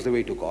 David was the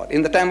way to God.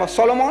 In the time of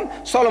Solomon,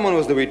 Solomon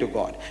was the way to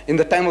God. In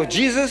the time of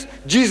Jesus,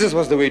 Jesus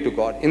was the way to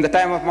God. In the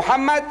time of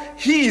Muhammad,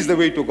 he is the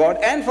way to God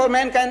and for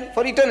mankind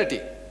for eternity.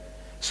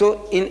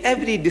 So in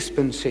every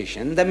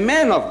dispensation, the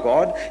man of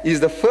God is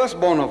the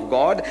firstborn of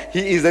God.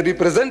 He is the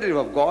representative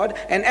of God,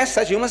 and as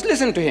such you must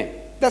listen to him.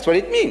 That's what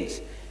it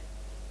means.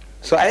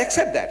 So I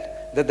accept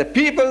that the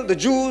people, the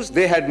Jews,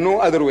 they had no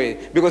other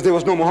way because there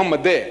was no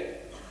Muhammad there.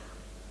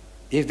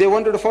 If they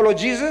wanted to follow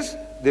Jesus,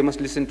 they must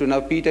listen to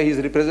now Peter, his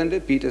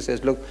representative. Peter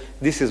says, look,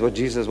 this is what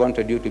Jesus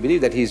wanted you to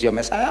believe, that he is your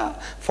Messiah.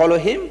 Follow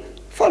him,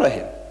 follow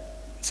him.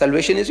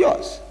 Salvation is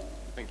yours.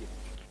 Thank you.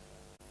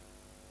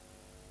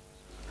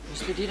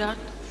 Mr. Deedat,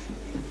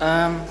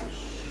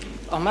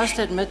 I must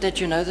admit that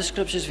you know the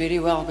scriptures very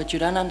well, but you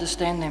don't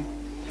understand them.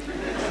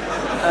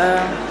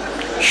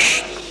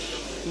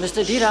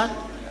 Mr. Deedat,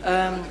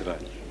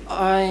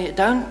 I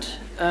don't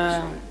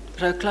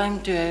proclaim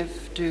to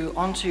have to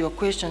answer your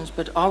questions,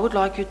 but I would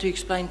like you to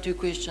explain two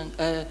questions.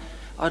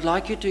 I'd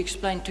like you to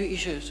explain two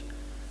issues,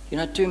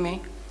 to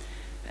me.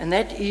 And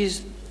that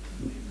is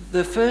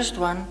the first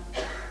one,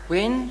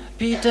 when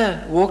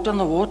Peter walked on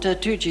the water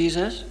to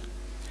Jesus,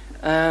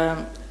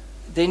 then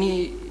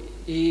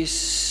he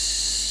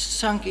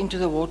sunk into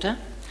the water.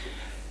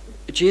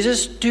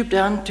 Jesus stooped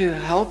down to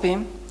help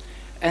him,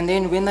 and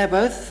then when they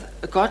both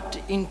got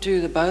into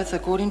the boat,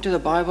 according to the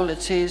Bible,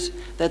 it says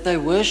that they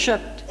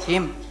worshipped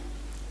him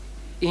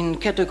in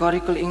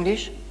categorical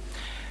English.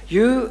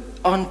 You,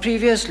 on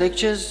previous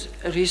lectures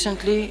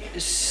recently,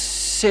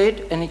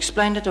 said and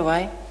explained it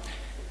away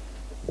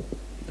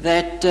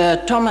that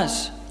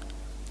Thomas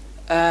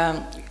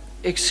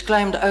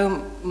exclaimed,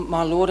 "Oh,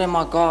 my Lord and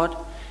my God,"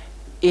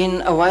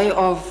 in a way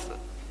of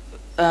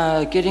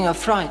getting a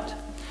fright.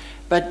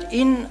 But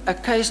in a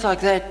case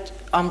like that,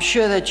 I'm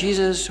sure that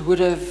Jesus would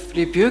have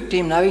rebuked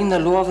him, knowing the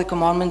law of the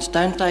commandments,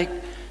 don't take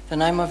the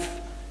name of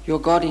your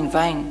God in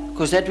vain,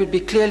 because that would be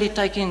clearly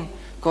taking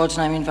God's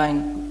name in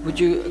vain. Would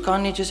you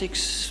kindly just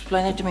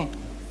explain it to me?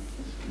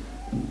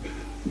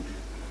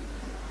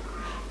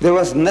 There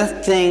was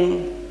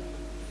nothing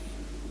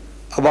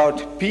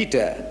about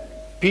Peter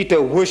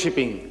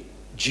worshipping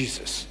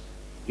Jesus.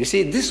 You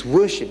see, this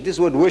worship, this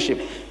word worship,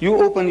 you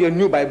open your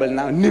new Bible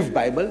now, Niv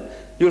Bible,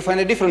 you'll find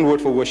a different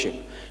word for worship.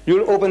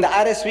 You'll open the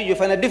RSV, you'll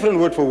find a different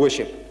word for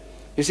worship.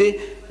 You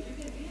see?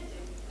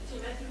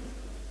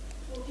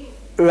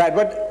 Right,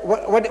 but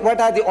what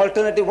are the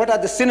alternative, what are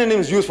the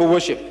synonyms used for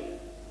worship?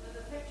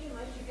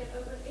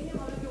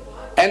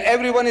 And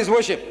everyone is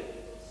worship.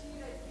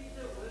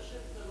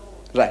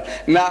 Right.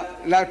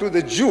 Now to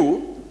the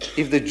Jew,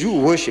 if the Jew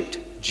worshipped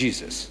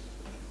Jesus,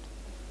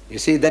 you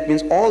see, that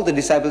means all the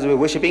disciples were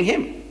worshipping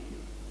him.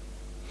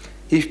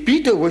 If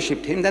Peter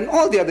worshipped him, then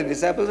all the other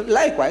disciples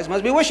likewise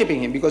must be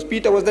worshipping him, because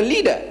Peter was the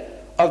leader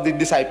of the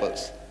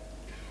disciples.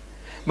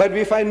 But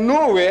we find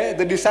nowhere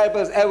the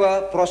disciples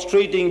ever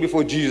prostrating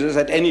before Jesus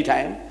at any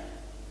time.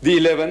 The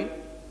 11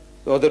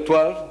 or the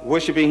 12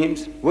 worshipping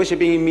him.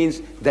 Worshipping him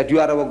means that you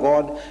are our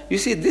God. You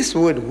see, this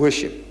word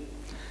worship,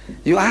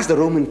 you ask the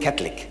Roman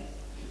Catholic.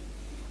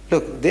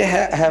 Look, they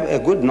have a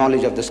good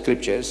knowledge of the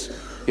scriptures.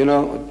 You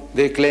know,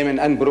 they claim an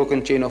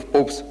unbroken chain of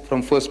popes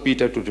from 1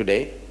 Peter to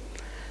today.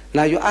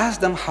 Now you ask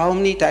them how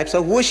many types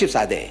of worships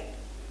are there.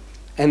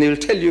 And they will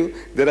tell you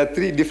there are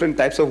 3 different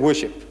types of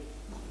worship.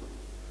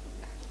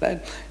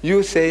 Right?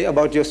 You say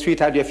about your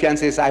sweetheart, your fiancée,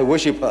 says, I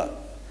worship her.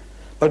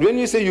 But when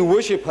you say you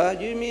worship her,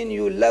 you mean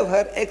you love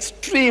her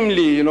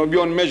extremely, you know,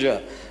 beyond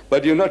measure.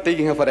 But you're not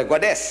taking her for a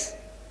goddess.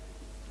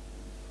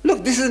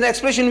 Look, this is an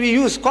expression we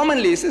use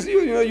commonly. It says,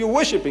 you're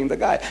worshipping the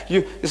guy.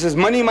 This is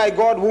money my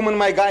God, woman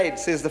my guide,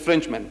 says the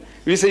Frenchman.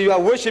 We say you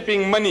are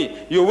worshipping money,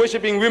 you're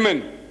worshipping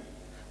women.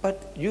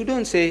 But you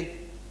don't say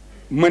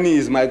money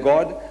is my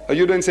God, or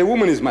you don't say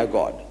woman is my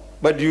God.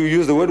 But you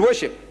use the word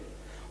worship.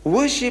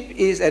 Worship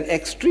is an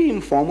extreme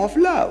form of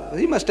love.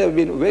 He must have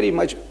been very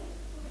much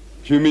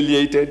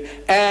humiliated,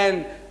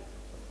 and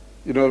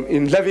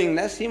in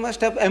lovingness he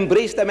must have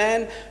embraced the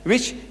man,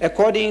 which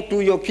according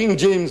to your King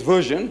James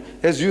version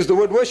has used the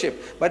word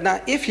worship. But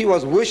now if he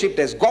was worshipped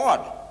as God,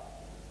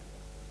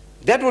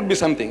 that would be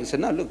something. He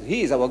said, no, look,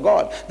 he is our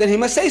God. Then he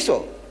must say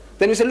so.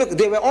 Then he said, look,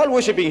 they were all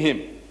worshipping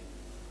him.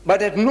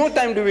 But at no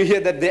time do we hear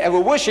that they ever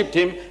worshipped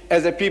him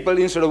as a people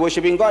instead of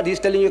worshipping God. He's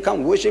telling you,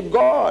 come worship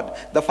God,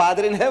 the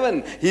Father in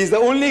heaven. He's the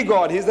only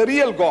God. He's the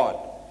real God.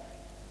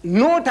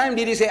 No time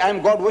did he say, I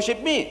am God,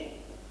 worship me.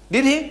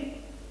 Did he?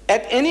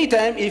 At any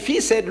time, if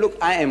he said, look,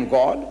 I am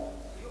God.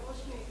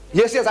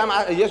 Yes,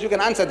 you can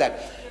answer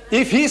that.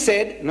 If he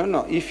said,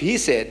 if he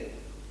said,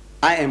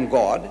 I am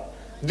God,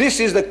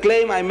 this is the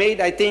claim I made,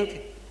 I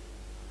think.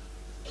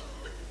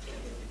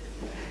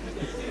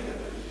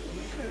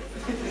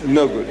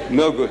 No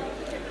good.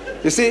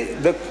 You see,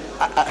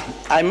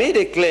 I made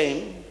a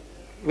claim,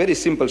 very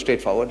simple,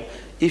 straightforward.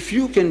 If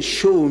you can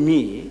show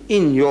me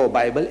in your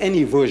Bible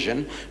any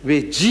version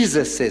where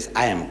Jesus says,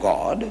 I am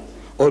God,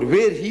 or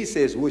where he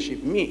says,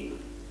 worship me.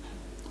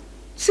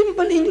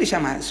 Simple English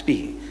I'm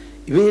speaking.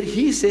 Where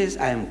he says,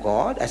 I am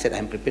God, I said,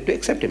 I'm prepared to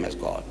accept him as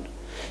God.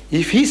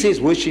 If he says,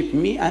 worship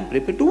me, I'm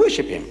prepared to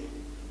worship him.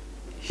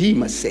 He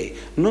must say,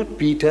 not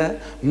Peter,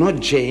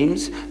 not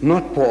James,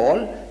 not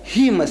Paul.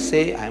 He must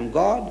say, I am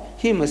God.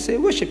 He must say,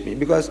 worship me.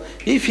 Because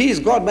if he is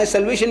God, my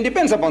salvation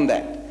depends upon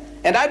that.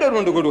 And I don't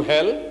want to go to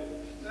hell.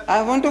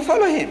 I want to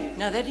follow him.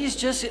 Now that is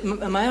just,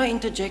 may I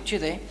interject you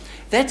there?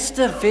 That's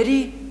the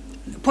very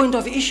point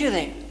of issue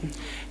there.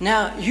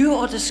 Now you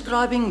are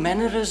describing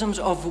mannerisms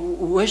of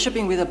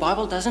worshipping where the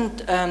Bible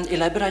doesn't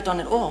elaborate on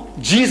it all.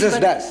 Jesus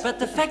does. But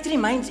the fact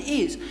remains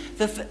is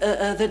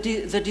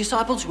the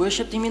disciples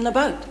worshipped him in the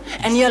boat.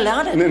 And he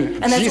allowed it.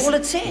 And that's all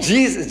it says.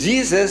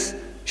 Jesus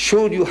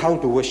showed you how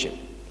to worship.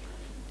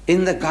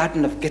 In the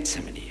Garden of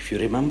Gethsemane, if you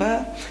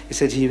remember, he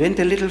said he went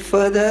a little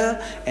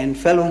further and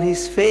fell on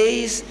his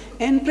face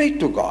and prayed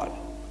to God.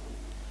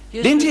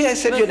 Yes, didn't he? I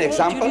set you an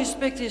example. With all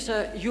due respect, is,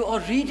 you are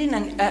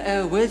reading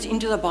words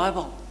into the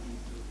Bible.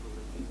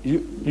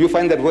 You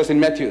find that verse in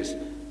Matthew's.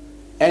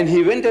 And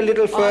he went a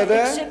little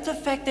further. Except the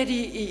fact that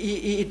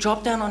he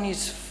dropped down on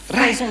his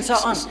face and so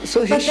on.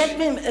 So but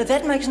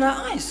that makes no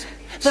eyes.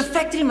 The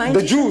fact remains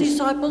the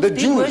disciples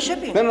did worship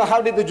him. No,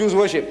 how did the Jews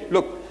worship?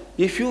 Look,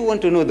 if you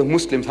want to know the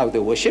Muslims how they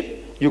worship,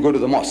 you go to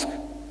the mosque.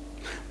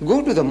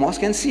 Go to the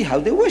mosque and see how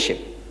they worship.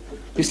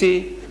 You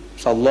see,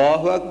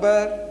 Allahu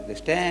Akbar, they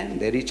stand,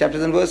 they read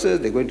chapters and verses,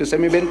 they go into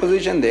semi-bend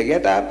position, they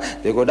get up,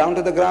 they go down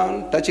to the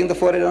ground, touching the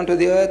forehead onto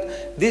the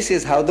earth. This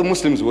is how the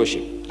Muslims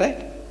worship,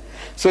 right?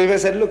 So if I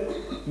said, look,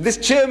 this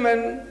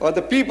chairman or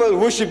the people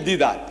worship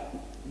Deedat,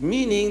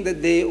 meaning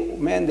that they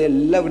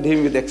loved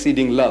him with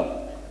exceeding love.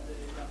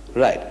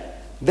 Right.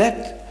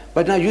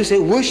 But now you say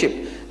worship.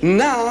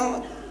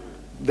 Now,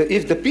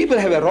 if the people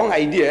have a wrong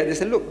idea, they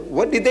say, look,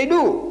 what did they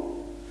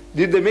do?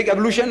 Did they make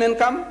ablution and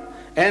come?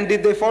 And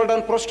did they fall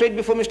down prostrate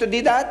before Mr.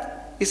 Deedat?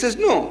 He says,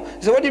 no.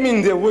 He said, what do you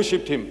mean they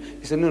worshipped him?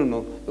 He said,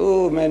 no.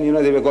 Oh man,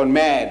 they were gone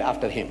mad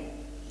after him.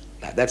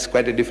 Now, that's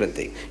quite a different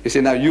thing. You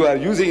see, now you are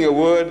using a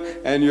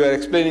word and you are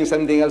explaining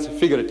something else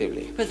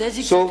figuratively. But that's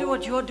exactly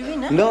what you are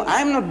doing now. No,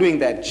 I'm not doing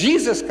that.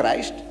 Jesus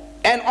Christ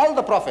and all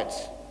the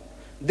prophets,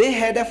 they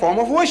had a form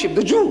of worship,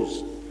 the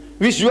Jews,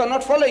 which you are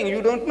not following,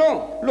 you don't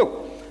know.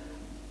 Look,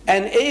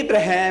 and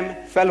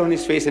Abraham fell on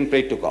his face and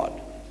prayed to God.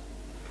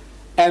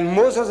 And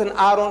Moses and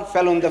Aaron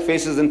fell on their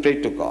faces and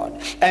prayed to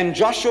God. And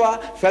Joshua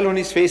fell on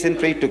his face and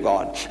prayed to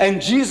God.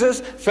 And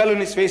Jesus fell on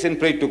his face and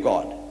prayed to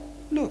God.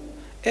 Look,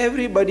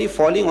 everybody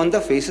falling on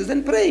their faces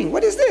and praying.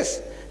 What is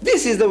this?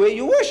 This is the way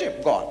you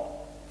worship God.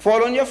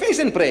 Fall on your face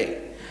and pray.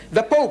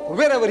 The Pope,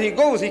 wherever he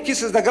goes, he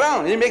kisses the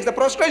ground. He makes the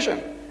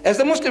prostration, as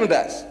the Muslim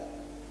does.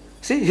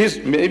 See,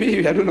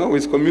 maybe, I don't know,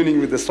 he's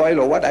communing with the soil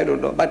or what, I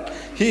don't know. But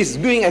he's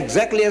doing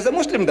exactly as the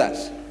Muslim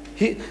does.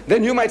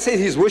 Then you might say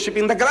he's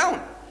worshipping the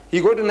ground. He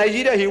goes to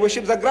Nigeria, he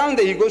worships the ground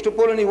there. He goes to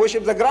Poland, he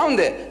worships the ground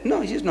there.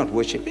 No, he's not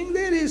worshipping.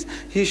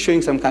 He's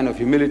showing some kind of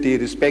humility,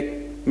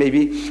 respect,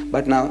 maybe.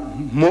 But now,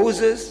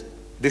 Moses,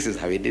 this is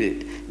how he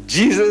did it.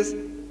 Jesus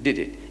did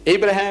it.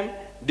 Abraham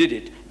did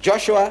it.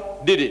 Joshua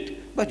did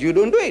it. But you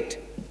don't do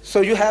it.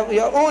 So you have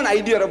your own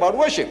idea about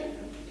worship.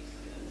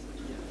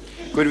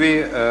 Could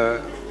we,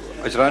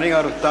 it's running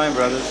out of time,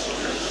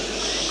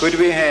 brothers. Could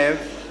we have,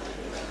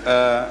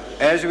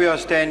 as we are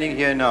standing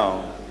here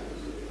now,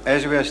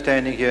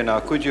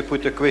 could you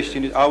put a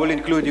question? I will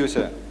include you,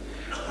 sir.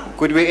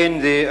 Could we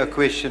end there a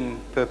question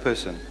per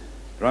person,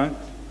 right?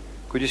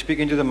 Could you speak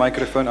into the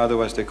microphone,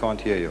 otherwise they can't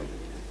hear you.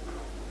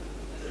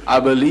 I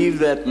believe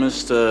that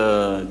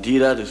Mr.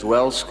 Deedat is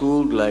well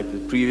schooled, like the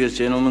previous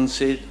gentleman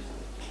said,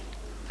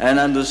 and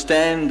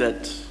understand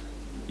that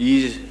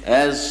he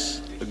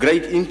has a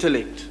great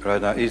intellect.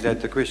 Right now, is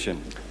that the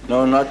question?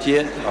 No, not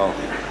yet. Oh,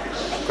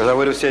 because I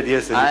would have said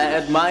yes. I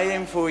admire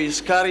him for his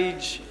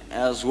courage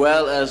as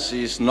well as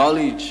his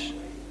knowledge.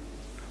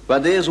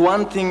 But there's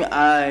one thing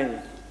I'm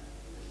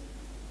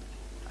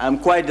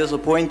quite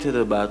disappointed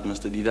about,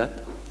 Mr.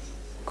 Deedat.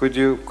 Could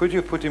you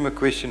put him a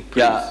question,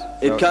 please? Yeah,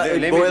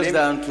 it boils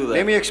down to that.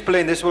 Let me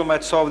explain. This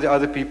might solve the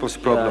other people's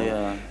problem.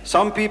 Yeah.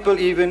 Some people,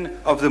 even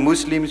of the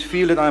Muslims,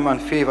 feel that I'm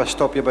unfair if I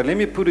stop here. But let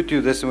me put it to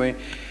you this way.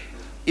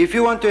 If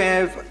you want to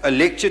have a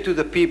lecture to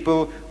the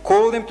people,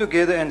 call them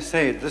together and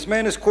say it. This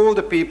man has called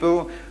the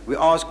people. We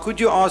ask, could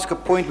you ask a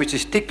point which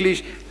is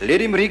ticklish?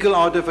 Let him wriggle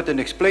out of it and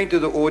explain to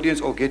the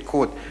audience or get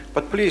caught.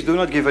 But please do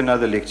not give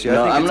another lecture.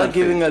 No, I'm not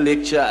giving a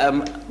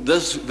lecture.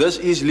 This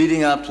is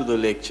leading up to the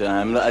lecture.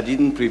 I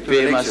didn't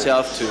prepare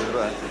myself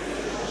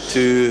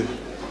to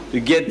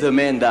get the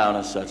man down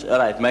as such. All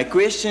right, my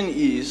question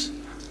is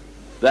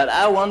that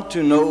I want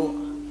to know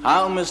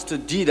how Mr.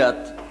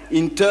 Deedat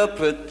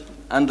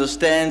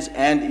understands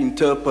and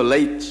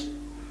interpolates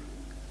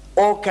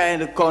all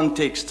kind of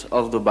context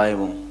of the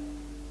Bible.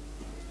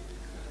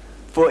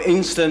 For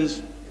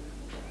instance,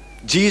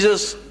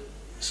 Jesus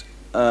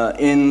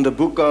in the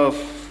book of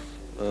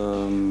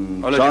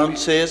John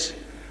says,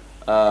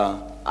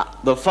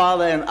 the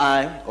Father and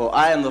I, or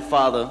I and the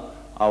Father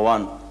are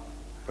one.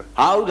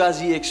 How does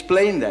he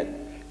explain that?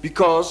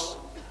 Because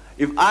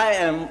if I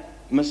am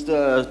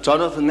Mr.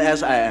 Jonathan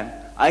as I am,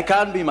 I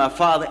can't be my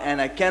father,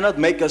 and I cannot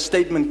make a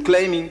statement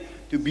claiming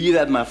to be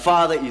that my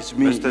father is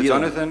me. Mr.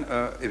 Jonathan,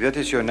 if that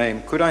is your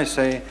name, could I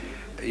say,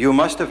 you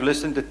must have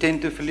listened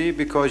attentively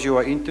because you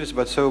are interested,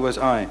 but so was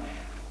I.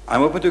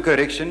 I'm open to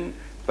correction,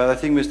 but I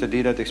think Mr.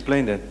 Deedat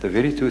explained that, the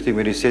very true thing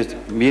when he says,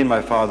 me and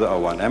my father are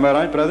one. Am I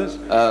right, brothers?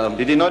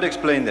 Did he not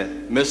explain that?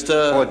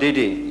 Or did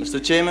he?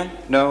 Mr. Chairman?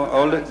 No,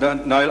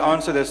 I'll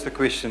answer, that's the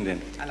question then.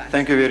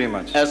 Thank you very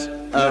much.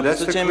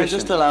 Mr. Chairman,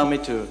 just allow me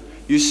to.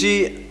 You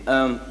see,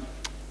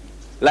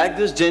 like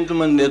this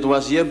gentleman that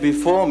was here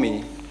before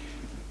me,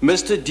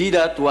 Mr.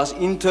 Deedat was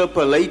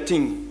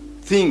interpolating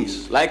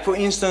things. Like, for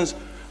instance,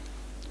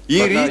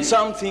 he reads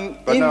something.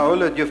 But now,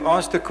 hold it. You've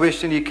asked the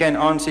question, he can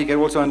answer, he can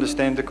also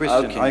understand the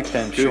question. Okay. I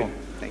can, sure.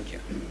 Thank you.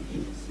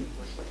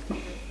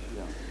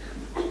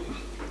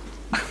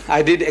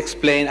 I did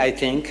explain, I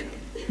think,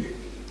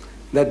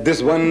 that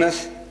this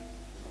oneness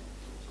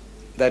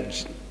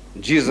that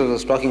Jesus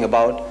was talking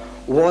about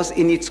was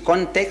in its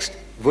context,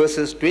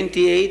 verses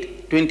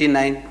 28,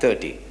 29,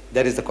 30.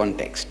 That is the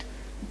context.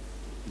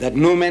 That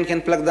no man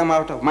can pluck them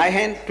out of my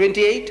hand,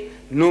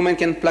 28. No man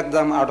can pluck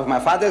them out of my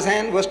Father's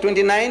hand, verse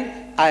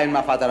 29. I and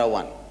my Father are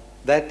one.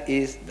 That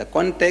is the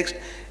context,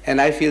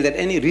 and I feel that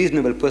any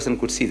reasonable person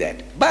could see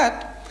that.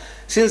 But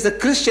since the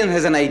Christian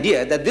has an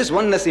idea that this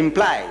oneness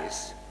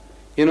implies,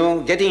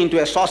 getting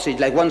into a sausage,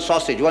 like one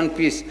sausage, one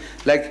piece,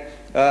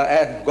 like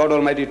God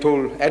Almighty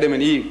told Adam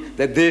and Eve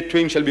that they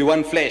twain shall be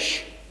one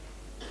flesh,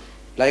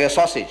 like a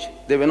sausage.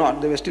 They were not.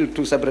 They were still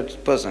two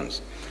separate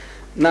persons.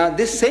 Now,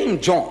 this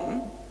same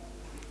John,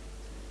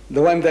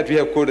 the one that we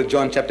have quoted,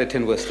 John chapter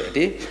 10, verse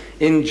 30,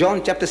 in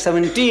John chapter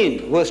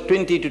 17, verse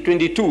 20 to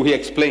 22, he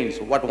explains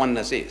what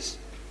oneness is.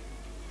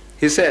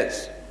 He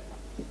says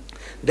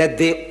that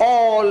they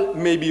all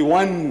may be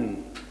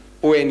one,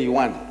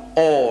 O-N-E-1,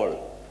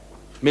 all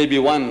may be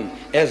one,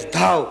 as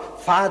thou,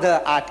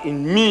 Father, art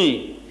in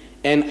me,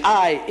 and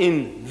I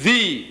in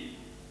thee,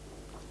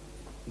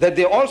 that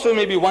they also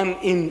may be one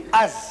in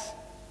us.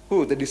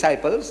 Who? The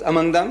disciples,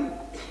 among them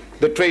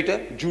the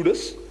traitor,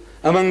 Judas,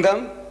 among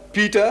them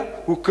Peter,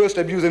 who cursed,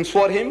 abused, and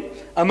swore him,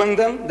 among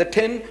them the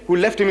 10 who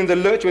left him in the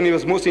lurch when he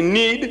was most in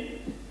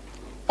need.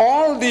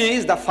 All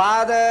these, the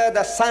Father,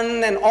 the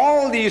Son, and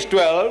all these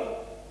 12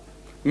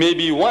 may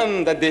be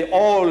one, that they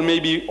all may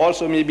be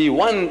also may be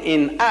one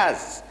in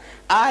us,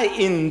 I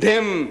in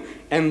them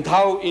and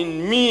thou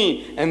in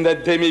me, and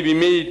that they may be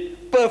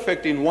made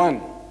perfect in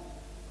one.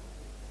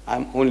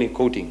 I'm only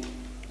quoting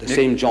the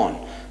same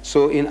John.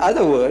 So in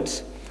other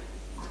words,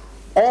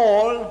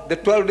 all the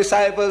 12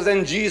 disciples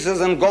and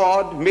Jesus and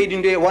God made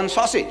into one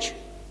sausage.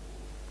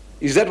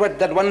 Is that what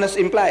that oneness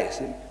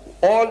implies?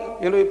 All,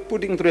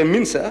 putting through a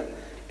mincer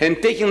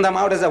and taking them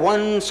out as a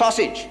one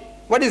sausage.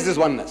 What is this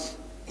oneness?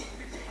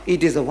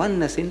 It is a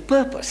oneness in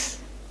purpose.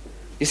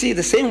 You see,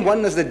 the same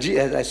oneness that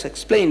as I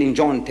explained in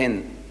John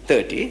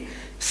 10:30,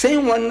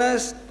 same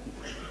oneness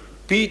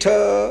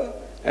Peter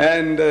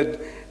and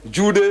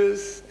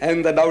Judas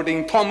and the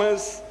doubting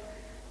Thomas,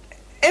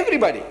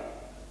 everybody,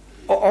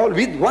 all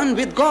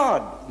with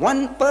God,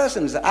 one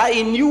person. I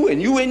in you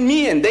and you in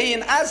me and they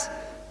in us.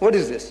 What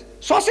is this?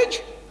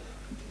 Sausage?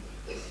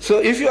 So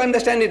if you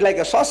understand it like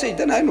a sausage,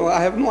 then I know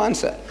I have no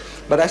answer.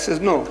 But I says,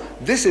 no,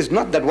 this is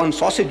not that one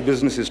sausage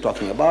business is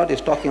talking about.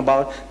 It's talking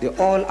about they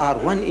all are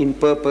one in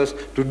purpose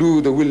to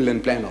do the will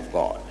and plan of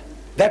God.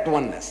 That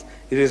oneness.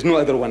 There is no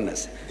other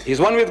oneness. He's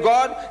one with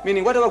God,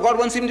 meaning whatever God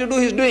wants him to do,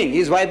 he's doing.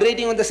 He's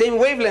vibrating on the same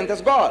wavelength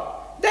as God.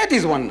 That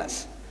is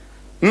oneness.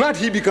 Not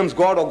he becomes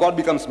God or God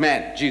becomes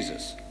man,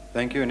 Jesus.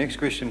 Thank you. Next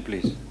question,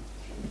 please.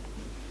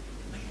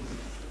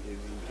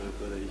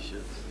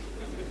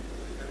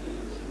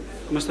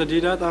 Mr.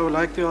 Deedat, I would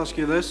like to ask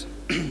you this.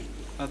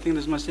 I think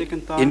this is my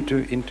second time.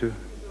 Into.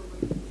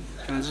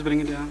 Can I just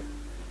bring it down?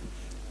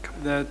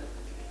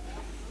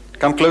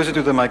 Come closer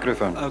to the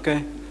microphone.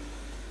 Okay.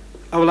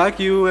 I would like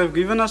you have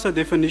given us a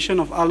definition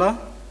of Allah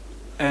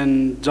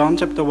and John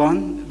chapter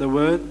 1, the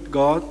word,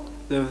 God,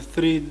 the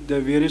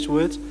various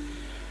words.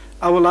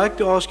 I would like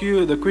to ask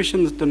you, the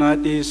question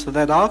tonight is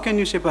that how can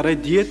you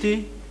separate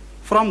deity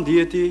from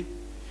deity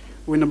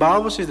when the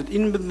Bible says that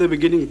in the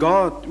beginning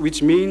God,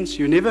 which means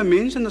you never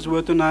mention this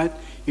word tonight,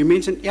 you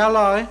mention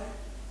Eli,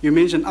 you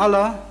mention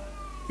Allah,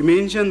 you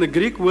mention the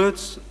Greek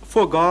words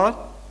for God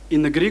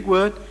in the Greek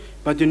word,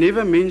 but you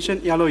never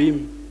mention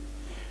Elohim.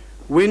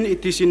 When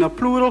it is in a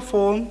plural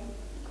form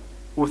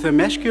with a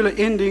masculine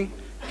ending,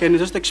 can you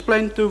just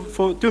explain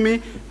to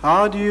me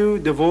how do you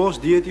divorce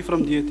deity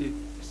from deity?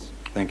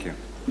 Thank you.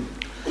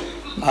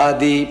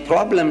 The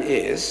problem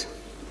is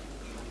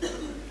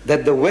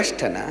that the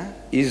Westerner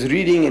is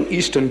reading an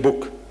Eastern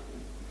book.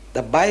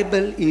 The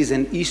Bible is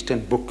an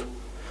Eastern book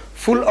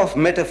full of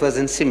metaphors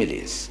and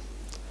similes.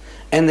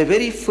 And the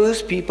very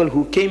first people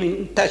who came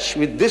in touch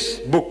with this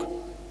book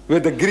were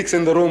the Greeks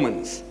and the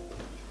Romans.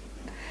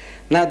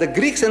 Now the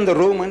Greeks and the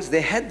Romans,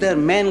 they had their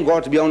man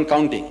gods beyond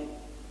counting.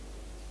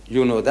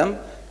 You know them: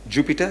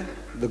 Jupiter,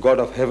 the god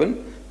of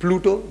heaven;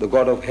 Pluto, the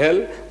god of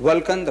hell;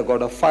 Vulcan, the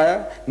god of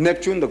fire;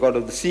 Neptune, the god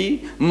of the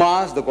sea;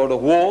 Mars, the god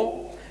of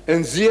war;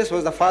 and Zeus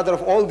was the father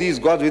of all these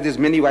gods with his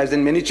many wives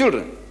and many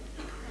children.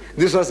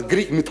 This was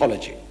Greek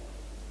mythology.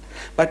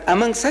 But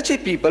among such a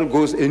people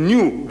goes a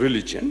new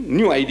religion,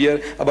 new idea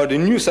about a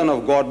new son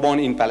of God born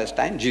in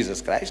Palestine,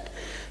 Jesus Christ.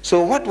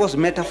 So what was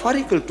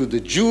metaphorical to the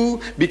Jew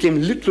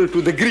became literal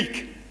to the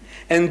Greek.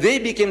 And they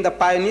became the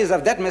pioneers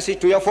of that message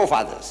to your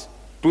forefathers,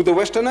 to the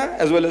Westerner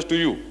as well as to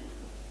you.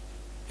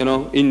 You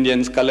know,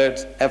 Indians,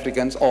 coloreds,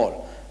 Africans,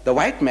 all. The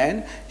white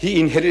man, he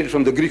inherited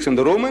from the Greeks and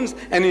the Romans,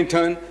 and in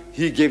turn,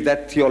 he gave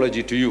that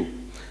theology to you.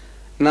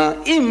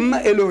 Now,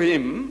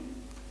 Elohim,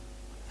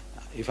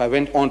 if I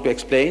went on to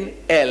explain,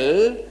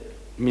 El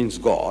means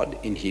God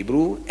in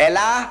Hebrew,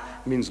 Elah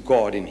means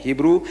God in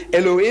Hebrew,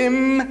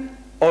 Elohim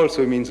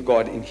also means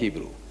God in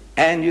Hebrew.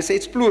 And you say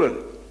it's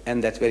plural,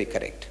 and that's very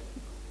correct.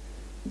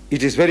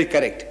 It is very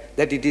correct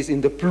that it is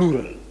in the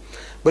plural.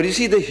 But you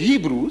see, the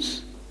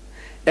Hebrews,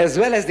 as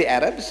well as the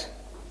Arabs,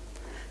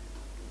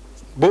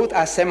 both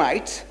are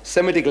Semites,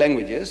 Semitic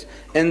languages,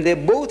 and they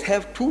both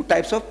have two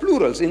types of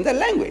plurals in their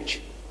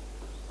language.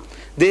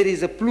 There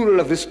is a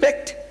plural of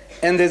respect,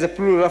 and there's a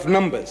plural of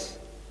numbers.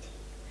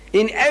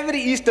 In every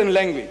Eastern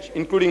language,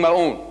 including my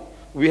own,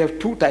 we have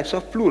two types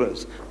of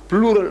plurals: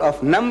 plural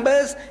of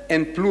numbers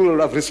and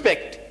plural of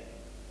respect.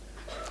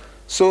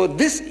 So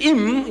this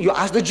you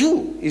ask the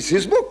Jew, it's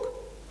his book.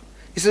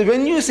 He says,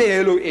 when you say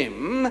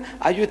Elohim,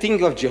 are you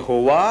thinking of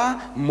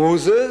Jehovah,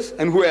 Moses,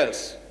 and who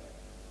else?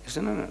 He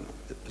said, no,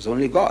 it's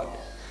only God.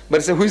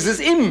 But he said, who is this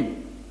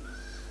Im?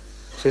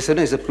 So he said,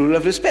 no, it's a plural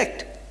of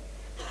respect.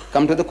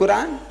 Come to the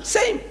Quran,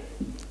 same.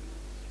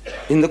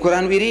 In the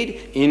Quran we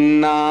read,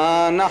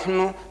 Inna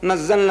nahnu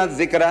nazzalna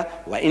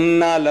dhikra wa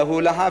inna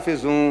lahu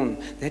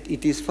lahafizun. That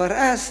it is for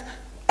us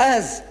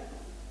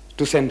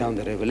to send down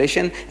the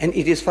revelation, and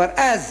it is for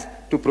us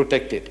to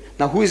protect it.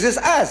 Now who is this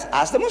us?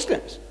 Ask the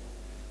Muslims.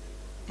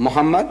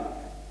 Muhammad,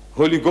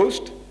 Holy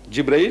Ghost,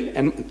 Jibreel,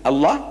 and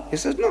Allah? He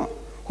says, no.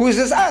 Who is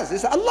this us? He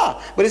said,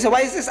 Allah. But he said,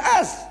 why is this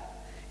us?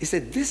 He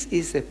said, this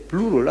is a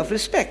plural of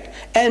respect.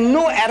 And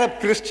no Arab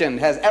Christian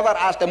has ever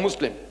asked a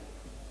Muslim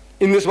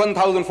in this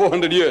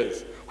 1,400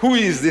 years, who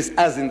is this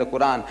us in the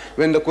Quran?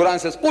 When the Quran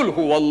says, Qul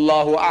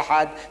huwallahu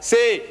ahad,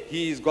 say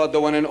he is God the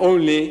one and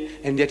only,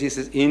 and yet he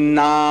says,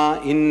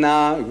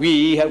 Inna,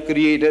 we have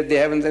created the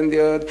heavens and the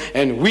earth,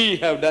 and we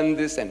have done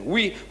this, and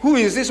we. Who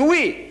is this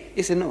we?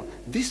 He said, no,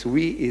 this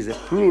we is a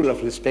plural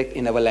of respect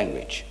in our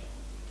language.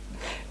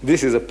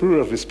 This is a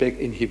plural of respect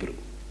in Hebrew.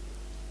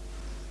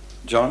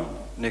 John,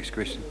 next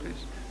question, please.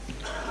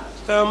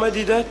 Mr. Ahmed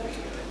Deedat,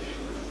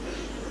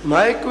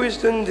 my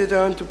question that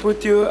I want to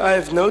put to you, I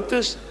have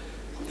noticed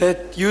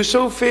that you're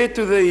so fair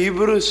to the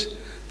Hebrews,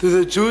 to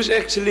the Jews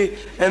actually,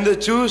 and the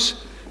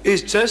Jews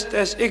is just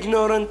as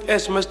ignorant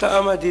as Mr.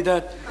 Ahmed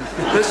Deedat.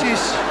 This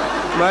is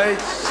my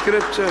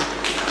scripture.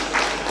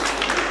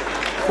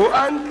 For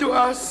unto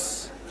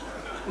us,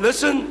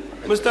 listen,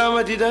 Mr.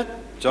 Ahmed Deedat,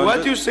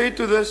 what you say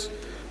to this,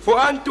 for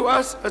unto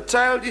us a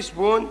child is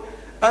born,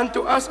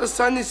 unto us a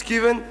son is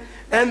given,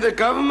 and the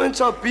government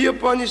shall be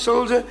upon his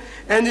shoulder,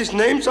 and his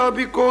name shall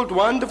be called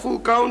Wonderful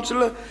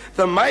Counselor,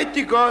 the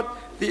Mighty God,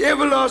 the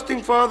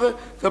Everlasting Father,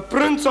 the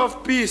Prince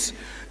of Peace.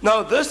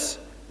 Now this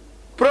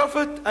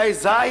prophet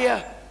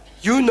Isaiah,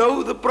 you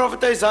know the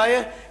prophet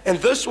Isaiah, and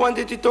this one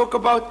that he talk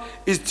about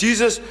is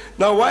Jesus.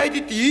 Now why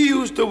did he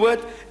use the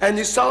word, and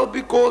he shall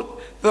be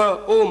called the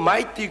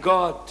Almighty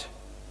God?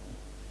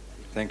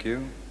 Thank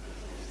you.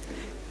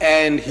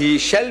 And he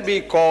shall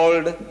be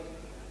called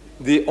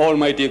the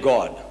Almighty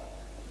God.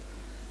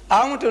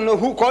 I want to know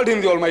who called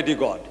him the Almighty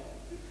God.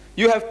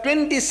 You have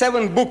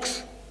 27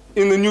 books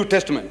in the New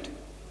Testament.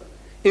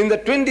 In the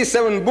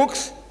 27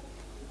 books,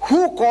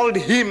 who called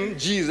him,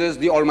 Jesus,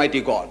 the Almighty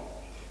God?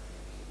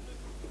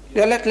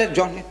 Yeah, let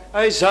John.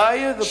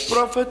 Isaiah the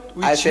prophet,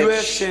 which you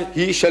have said.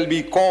 He shall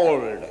be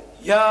called.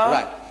 Yeah.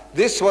 Right.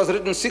 This was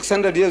written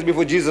 600 years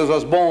before Jesus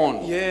was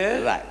born.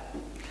 Yeah. Right.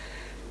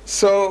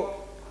 So,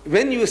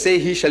 when you say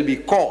he shall be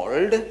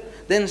called,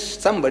 then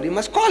somebody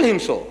must call him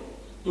so.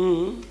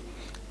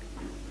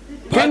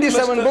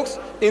 27 books,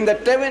 in the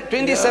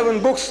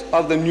 27 books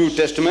of the New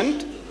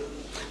Testament,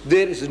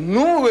 there is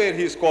nowhere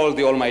he is called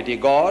the Almighty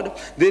God.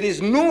 There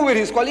is nowhere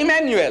he is called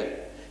Emmanuel.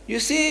 You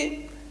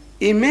see,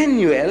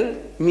 Emmanuel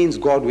means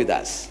God with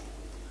us.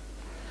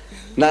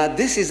 Now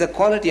this is a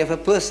quality of a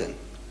person.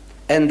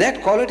 And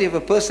that quality of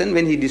a person,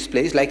 when he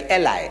displays, like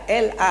Eli.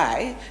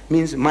 Eli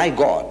means my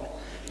God.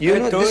 You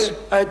know this?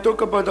 I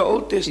talk about the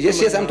Old Testament.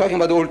 Yes, I'm talking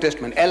about the Old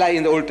Testament. Eli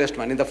in the Old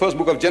Testament. In the first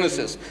book of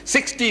Genesis,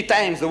 60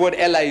 times the word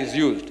Eli is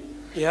used.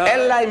 Yeah.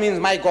 Eli means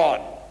my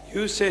God.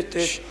 You said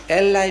that.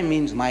 Eli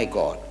means my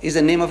God. Is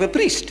the name of a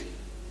priest.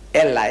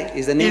 Eli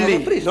is the name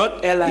of a priest.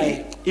 Not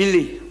Eli.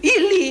 Ili.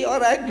 Ili, all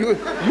right.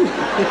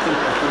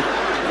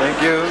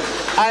 Thank you.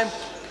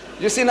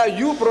 You see now,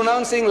 you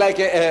pronouncing like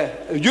a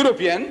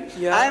European,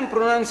 Yeah. I'm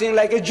pronouncing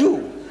like a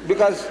Jew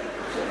because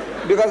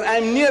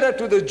I'm nearer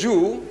to the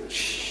Jew.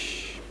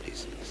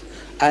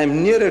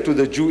 I'm nearer to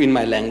the Jew in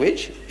my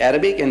language.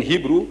 Arabic and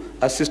Hebrew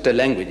are sister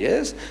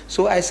languages.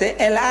 So I say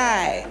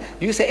Eli.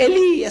 You say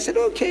Eli. I said,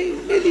 okay,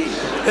 Eli.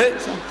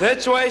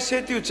 That's why I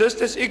said you're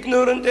just as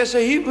ignorant as a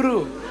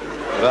Hebrew.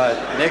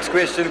 Right. Next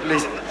question,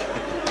 please.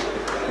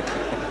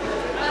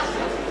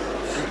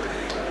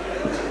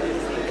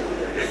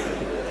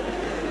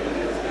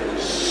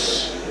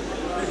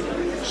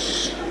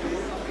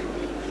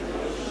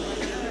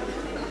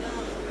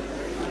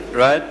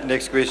 Right.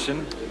 Next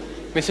question.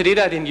 Mr.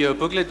 Deedat, in your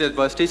booklet that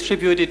was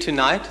distributed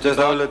tonight... Just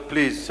hold it,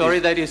 please. Sorry,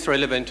 that is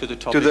relevant to the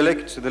topic. To the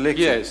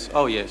lecture. Yes,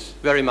 oh yes,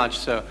 very much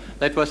so.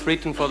 That was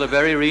written for the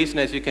very reason,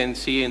 as you can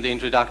see in the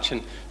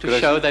introduction, to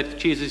show that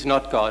Jesus is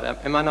not God.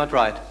 Am I not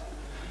right?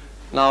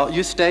 Now,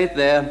 you state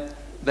there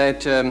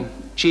that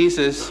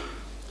Jesus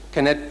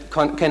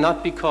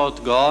cannot be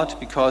called God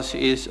because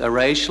he is a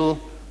racial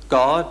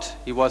God.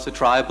 He was a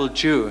tribal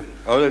Jew.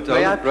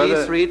 May I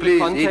please read the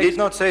context? He did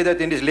not say that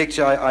in his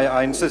lecture.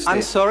 I insist.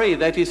 I'm sorry,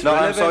 that is no,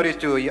 relevant. I'm sorry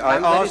too. I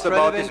asked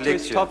about his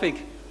lecture. Topic.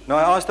 No,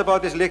 I asked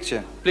about his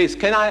lecture. Please,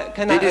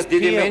 Did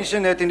he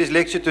mention that in his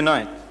lecture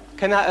tonight?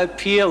 Can I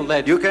appeal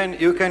that? You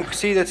can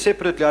see that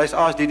separately. I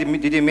asked,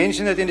 did he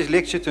mention it in his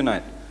lecture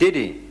tonight? Did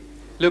he?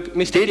 Look,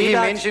 Mr. Did Deedat, he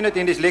mention it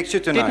in his lecture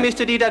tonight? Did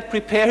Mr. Deedat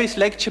prepare his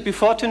lecture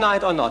before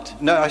tonight or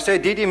not? No, I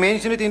said, did he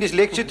mention it in his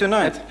lecture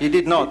tonight? He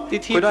did not.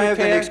 Could I have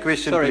the next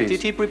question, please?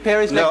 Did he prepare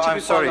his lecture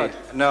before or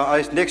not?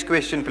 No, next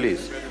question,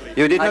 please.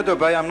 You did not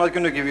obey. I'm not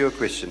going to give you a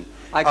question.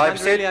 I've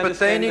said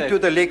pertaining to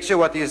the lecture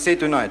what he has said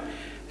tonight.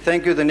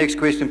 Thank you. The next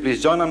question,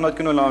 please. John, I'm not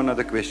going to allow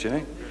another question.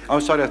 Eh? I'm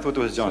sorry, I thought it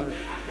was John.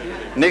 Sorry.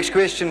 Next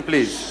question,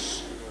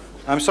 please.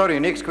 I'm sorry,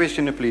 next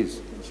question,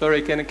 please.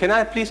 Sorry, can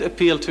I please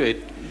appeal to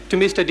it? To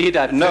Mr.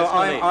 Deedat. No,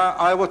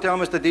 I will tell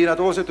Mr. Deedat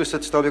also to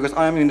sit still because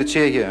I am in the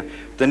chair here.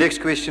 The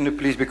next question,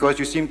 please, because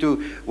you seem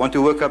to want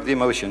to work up the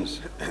emotions.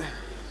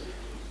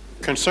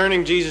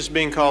 Concerning Jesus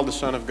being called the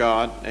Son of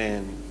God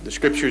and the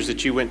scriptures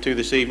that you went through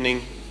this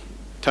evening,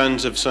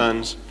 tons of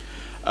sons.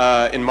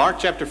 In Mark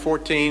chapter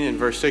 14 and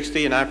verse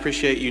 60, and I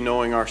appreciate you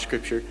knowing our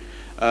scripture,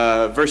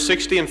 verse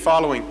 60 and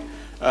following,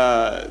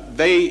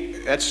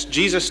 that's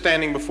Jesus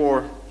standing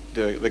before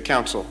the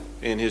council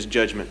in his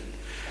judgment.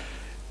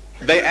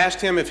 They asked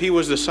him if he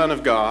was the Son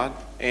of God,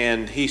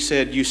 and he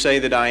said, you say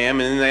that I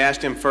am. And then they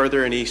asked him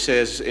further, and he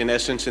says, in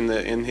essence,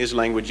 in his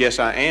language, yes,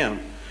 I am.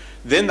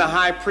 Then the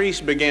high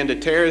priest began to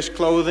tear his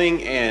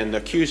clothing and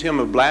accuse him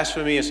of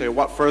blasphemy and say,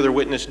 what further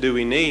witness do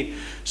we need?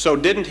 So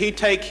didn't he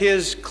take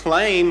his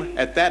claim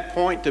at that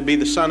point to be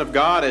the Son of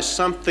God as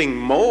something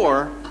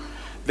more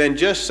than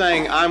just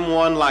saying, I'm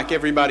one like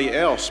everybody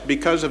else,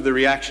 because of the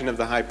reaction of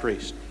the high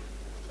priest?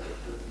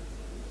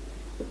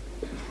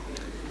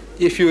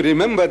 If you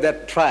remember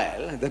that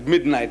trial, that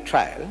midnight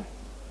trial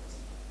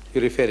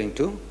you're referring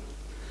to,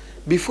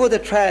 before the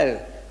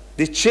trial,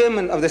 the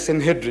chairman of the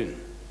Sanhedrin,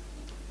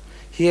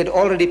 he had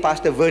already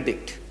passed a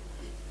verdict.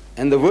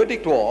 And the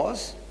verdict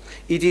was,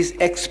 it is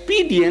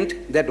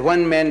expedient that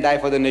one man die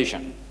for the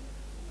nation.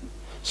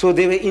 So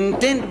they were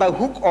intent by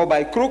hook or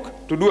by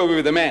crook to do away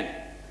with the man,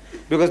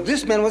 because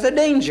this man was a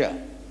danger.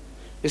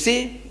 You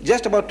see,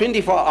 just about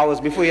 24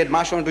 hours before he had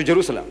marched on to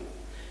Jerusalem,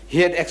 he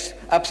had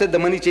upset the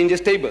money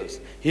changers' tables.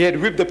 He had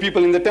whipped the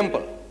people in the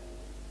temple.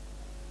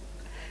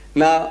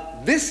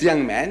 Now, this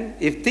young man,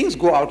 if things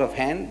go out of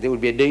hand, there will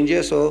be a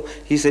danger. So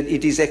he said,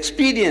 it is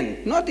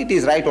expedient, not it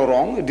is right or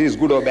wrong, it is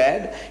good or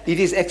bad. It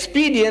is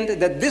expedient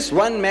that this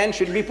one man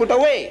should be put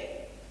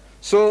away.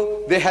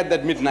 So they had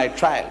that midnight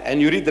trial,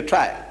 and you read the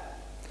trial.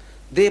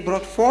 They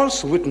brought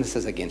false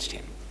witnesses against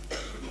him,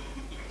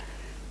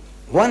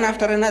 one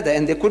after another,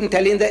 and they couldn't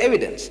tell in the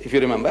evidence, if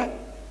you remember.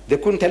 They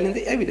couldn't tell in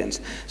the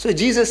evidence. So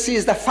Jesus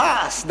sees the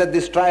farce that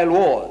this trial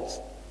was.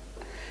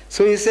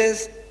 So he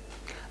says,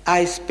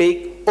 I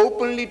spake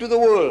openly to the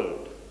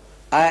world.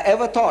 I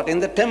ever taught in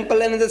the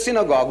temple and in the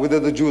synagogue, whither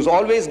the Jews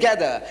always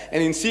gather,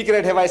 and in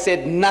secret have I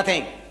said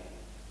nothing.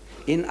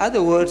 In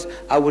other words,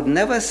 I would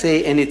never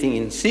say anything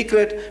in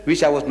secret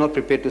which I was not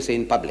prepared to say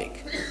in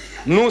public.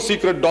 No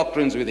secret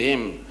doctrines with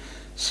him.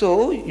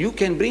 So you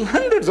can bring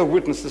hundreds of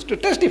witnesses to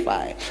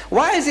testify.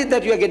 Why is it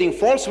that you are getting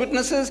false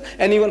witnesses,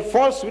 and even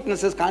false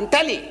witnesses can't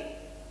tally?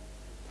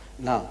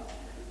 Now,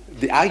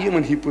 the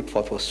argument he put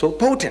forth was so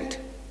potent.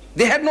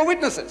 They had no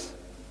witnesses.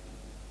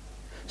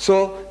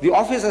 So the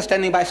officer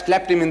standing by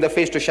slapped him in the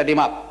face to shut him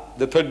up,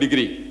 the third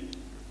degree.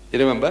 You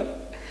remember?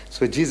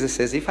 So Jesus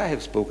says, if I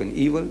have spoken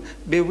evil,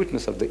 bear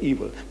witness of the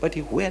evil. But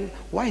if, well,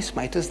 why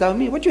smitest thou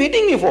me? What are you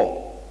hitting me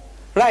for?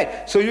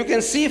 Right, so you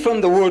can see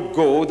from the word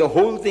go, the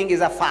whole thing is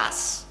a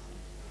farce.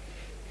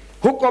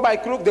 Hook or by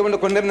crook, they want to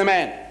condemn the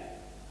man.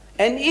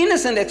 An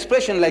innocent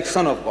expression like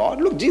Son of God.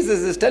 Look,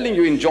 Jesus is telling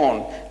you in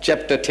John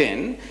chapter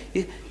 10,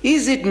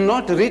 is it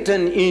not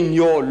written in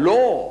your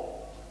law,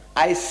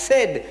 I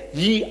said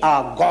ye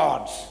are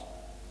gods?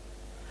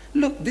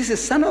 Look, this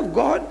is Son of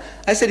God.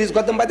 I said he's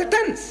got them by the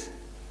tons.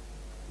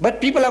 But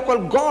people are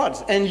called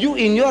gods, and you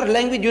in your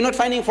language, you're not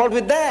finding fault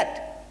with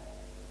that.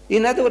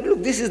 In other words,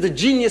 look, this is the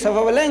genius of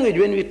our language.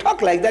 When we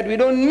talk like that, we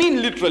don't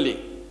mean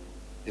literally.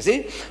 You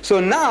see? So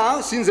now,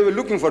 since they were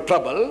looking for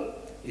trouble,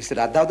 he said,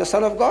 art thou the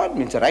Son of God?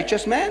 Means a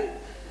righteous man.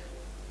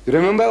 You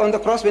remember on the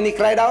cross when he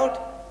cried out?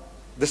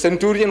 The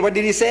centurion, what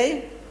did he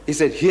say? He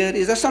said, here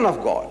is the Son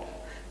of God.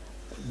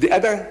 The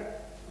other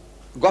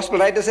gospel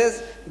writer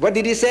says, what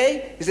did he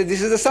say? He said,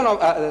 this is the Son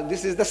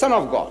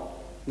of God.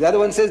 The other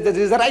one says that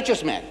this is a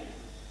righteous man.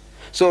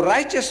 So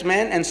righteous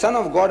man and Son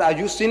of God are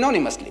used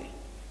synonymously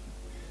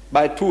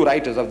by two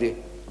writers of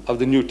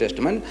the New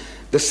Testament.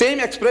 The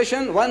same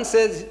expression, one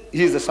says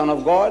he is the Son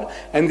of God,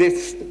 and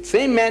this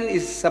same man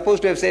is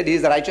supposed to have said he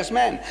is a righteous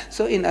man.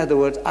 So in other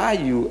words, are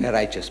you a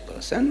righteous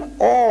person?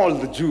 All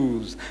the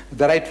Jews,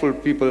 the rightful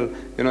people,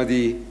 you know,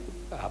 the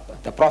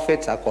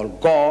prophets are called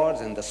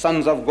gods, and the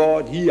sons of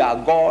God, ye are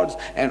gods,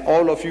 and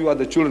all of you are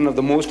the children of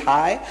the Most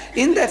High.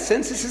 In that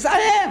sense, he says, I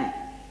am.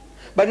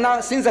 But now,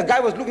 since the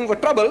guy was looking for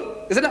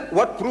trouble, he said,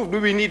 what proof do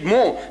we need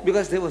more?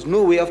 Because there was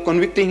no way of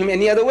convicting him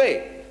any other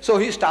way. So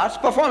he starts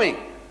performing.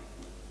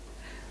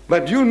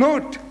 But you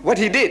note what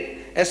he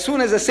did. As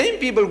soon as the same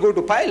people go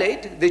to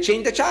Pilate, they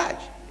change the charge.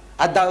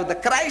 Art thou the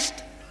Christ,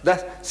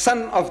 the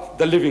Son of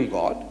the living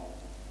God?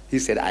 He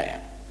said, I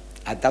am.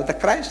 Art thou the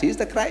Christ? He is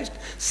the Christ.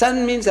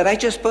 Son means a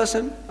righteous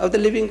person of the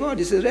living God.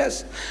 He says,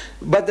 yes.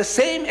 But the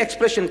same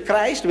expression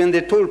Christ, when they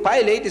told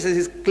Pilate, he says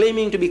he's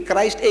claiming to be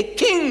Christ a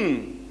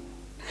king.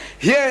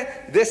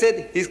 Here they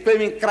said he's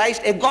claiming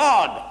Christ a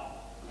God.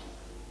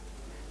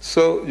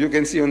 So you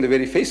can see on the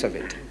very face of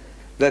it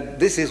that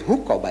this is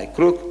hook or by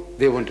crook.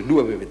 They want to do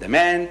away with the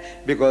man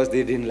because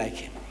they didn't like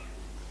him.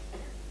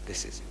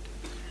 This is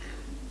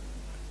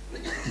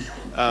it.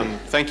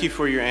 Thank you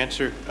for your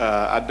answer.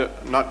 I'm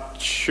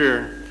not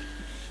sure.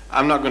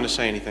 I'm not going to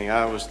say anything.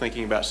 I was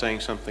thinking about saying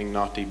something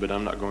naughty, but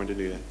I'm not going to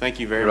do that. Thank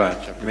you very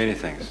much. Right. Many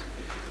thanks.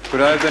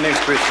 Could I have the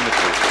next question,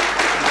 please?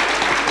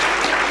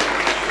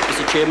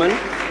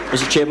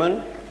 Mr.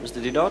 Chairman,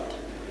 Mr. Deedat,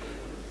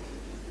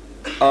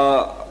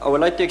 I would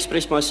like to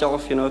express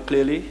myself,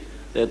 clearly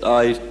that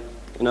I,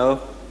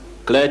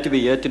 glad to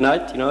be here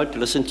tonight, to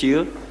listen to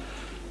you.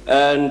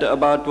 And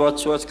about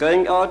what's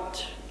going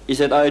out is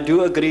that I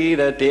do agree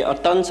that there are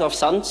tons of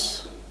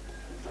sons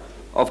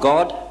of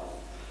God,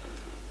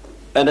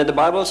 and that the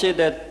Bible said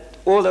that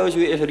all those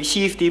who have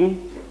received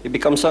him, they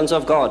become sons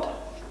of God.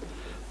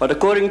 But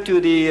according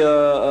to the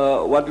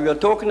what we are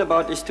talking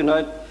about is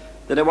tonight,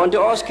 that I want to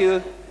ask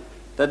you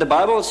that the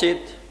Bible said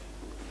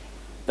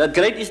that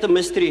great is the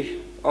mystery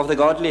of the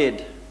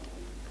Godhead,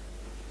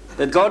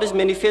 that God is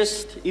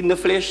manifest in the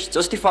flesh,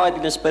 justified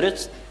in the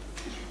spirit,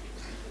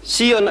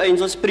 see on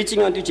angels,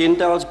 preaching unto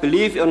Gentiles,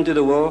 believe unto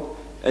the world,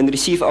 and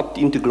receive up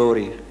into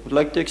glory. Would you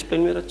like to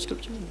explain me that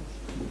scripture?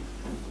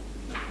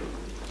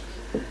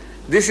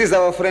 This is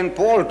our friend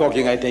Paul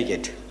talking, I take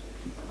it.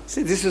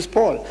 See, this is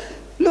Paul.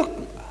 Look,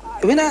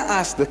 when I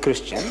ask the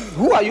Christian,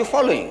 who are you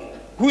following?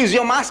 Who is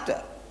your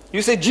master?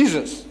 You say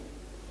Jesus.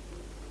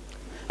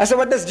 I said,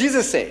 what does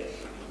Jesus say?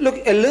 Look,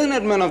 a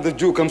learned man of the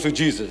Jew comes to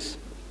Jesus.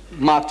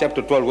 Mark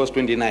chapter 12, verse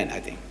 29, I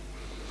think.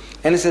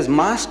 And he says,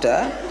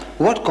 Master,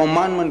 what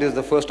commandment is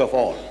the first of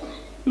all?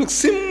 Look,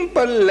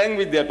 simple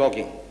language they are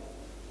talking.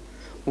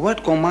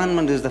 What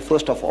commandment is the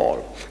first of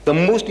all? The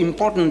most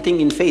important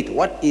thing in faith,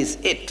 what is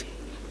it?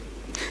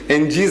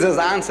 And Jesus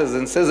answers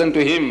and says unto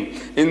him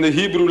in the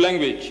Hebrew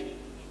language,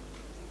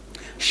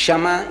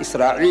 Shama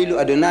Israelu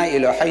Adonai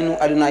Eloheinu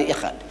Adonai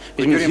Echad.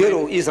 Which means, hear,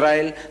 O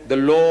Israel, the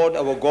Lord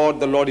our God,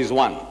 the Lord is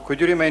one.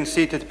 Could you remain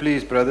seated,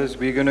 please, brothers?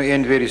 We're going to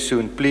end very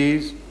soon,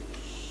 please.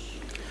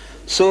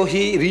 So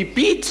he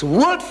repeats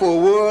word for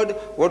word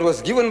what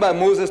was given by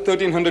Moses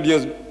 1300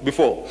 years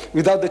before,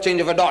 without the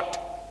change of a dot.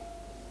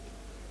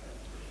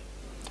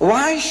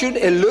 Why should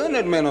a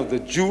learned man of the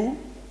Jew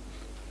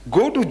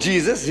go to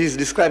Jesus? He's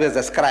described as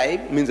a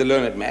scribe, means a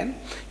learned man.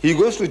 He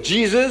goes to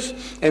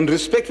Jesus and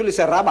respectfully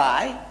says,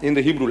 Rabbi, in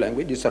the Hebrew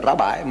language, it's a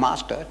rabbi,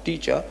 master,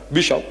 teacher,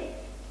 bishop.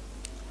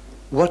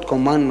 What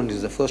commandment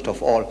is the first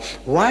of all?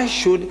 Why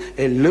should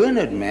a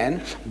learned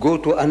man go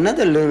to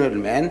another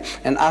learned man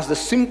and ask the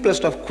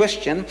simplest of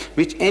questions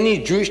which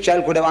any Jewish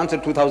child could have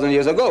answered 2,000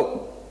 years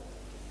ago?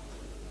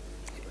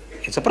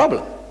 It's a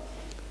problem.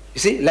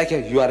 You see, like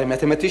you are a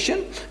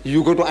mathematician,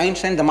 you go to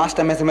Einstein, the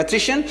master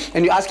mathematician,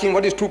 and you ask him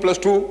what is 2 plus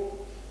 2.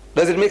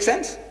 Does it make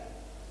sense?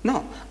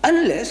 No.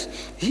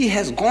 Unless he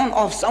has gone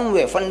off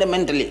somewhere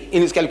fundamentally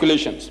in his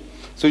calculations.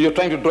 So you're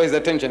trying to draw his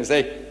attention and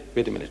say,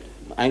 wait a minute.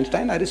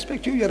 Einstein, I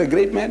respect you, you're a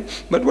great man,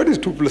 but what is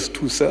 2 plus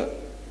 2, sir?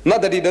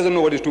 Not that he doesn't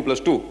know what is 2 plus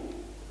 2.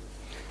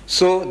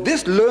 So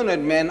this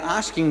learned man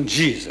asking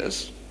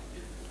Jesus,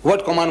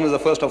 what commandment was the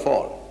first of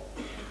all?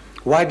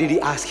 Why did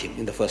he ask him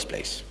in the first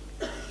place?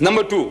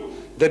 Number 2,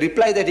 the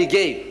reply that he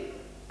gave.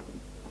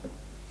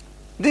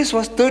 This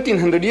was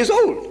 1300 years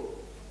old.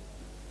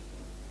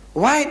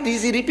 Why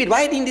does he repeat?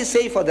 Why didn't he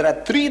say, for there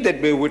are 3 that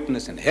bear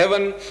witness in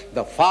heaven,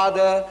 the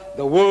Father,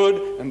 the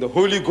Word, and the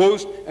Holy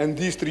Ghost, and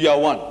these 3 are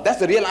one? That's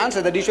the real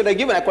answer that he should have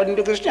given according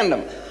to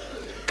Christendom.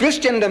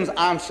 Christendom's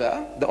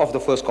answer of the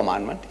first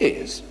commandment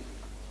is,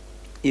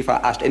 if I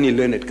asked any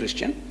learned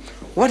Christian,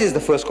 what is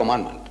the first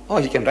commandment? Oh,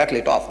 he can rattle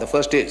it off. The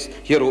first is,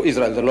 hear, O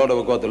Israel, the Lord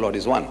our God, the Lord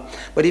is one.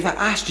 But if I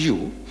asked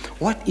you,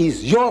 what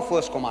is your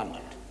first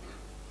commandment?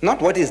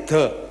 Not what is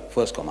the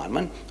first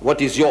commandment,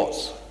 what is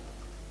yours?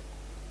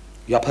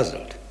 You are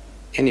puzzled.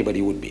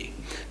 Anybody would be.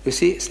 You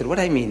see, so what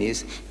I mean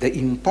is the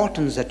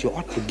importance that you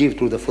ought to give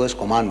to the first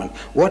commandment.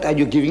 What are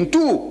you giving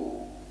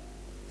to?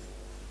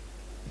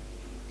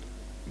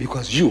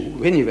 Because you,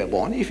 when you were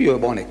born, if you were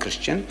born a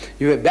Christian,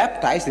 you were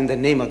baptized in the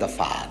name of the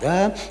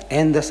Father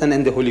and the Son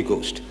and the Holy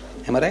Ghost.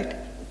 Am I right?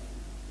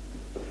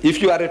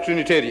 If you are a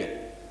Trinitarian.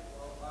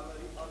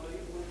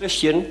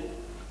 Christian,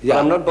 yeah.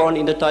 But I'm not born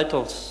in the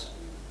titles.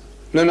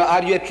 No,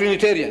 are you a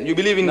Trinitarian? You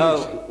believe in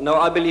No,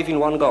 I believe in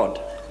one God.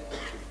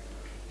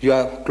 You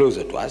are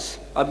closer to us.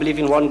 I believe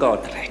in one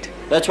God. Right.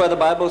 That's why the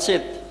Bible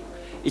said,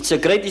 it's a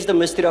great is the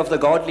mystery of the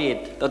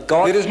Godhead. That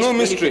God there is no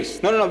mystery.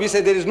 No, we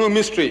say there is no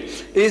mystery.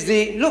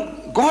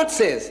 Look, God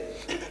says,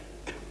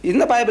 in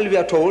the Bible we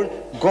are told,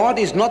 God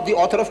is not the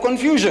author of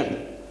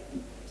confusion.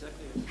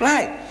 Exactly.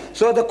 Right.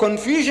 So the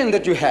confusion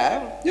that you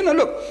have,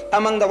 look,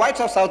 among the whites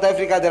of South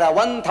Africa, there are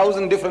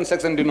 1,000 different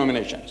sects and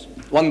denominations.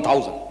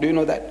 1,000. Do you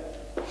know that?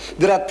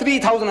 There are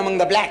 3,000 among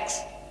the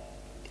blacks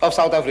of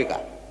South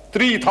Africa.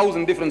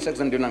 3,000 different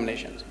sects and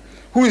denominations.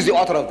 Who is the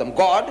author of them?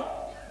 God?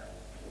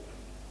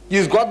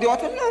 Is God the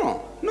author?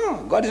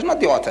 No, God is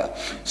not the author.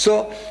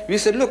 So we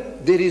said,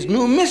 look, there is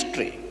no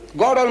mystery.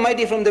 God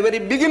Almighty from the very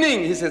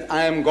beginning, he says,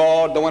 I am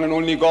God, the one and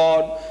only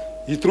God.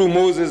 He through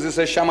Moses, he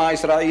says, Shama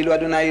Israelu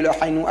Adonai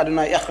Eloheinu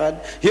Adonai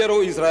Echad. Hear,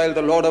 O Israel,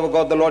 the Lord our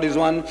God, the Lord is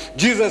one.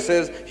 Jesus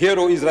says, Hear,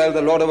 O Israel,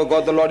 the Lord our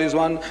God, the Lord is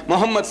one.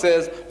 Muhammad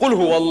says, Qul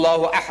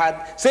huwallahu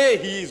ahad. Say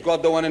he is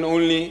God, the one and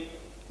only.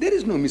 There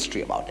is no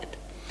mystery about it.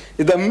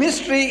 The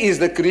mystery is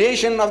the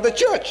creation of the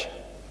church.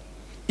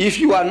 If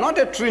you are not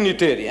a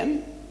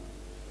Trinitarian,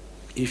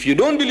 if you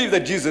don't believe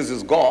that Jesus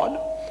is God,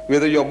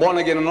 whether you're born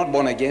again or not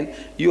born again,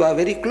 you are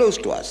very close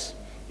to us.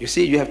 You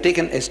see, you have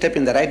taken a step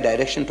in the right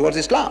direction towards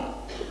Islam.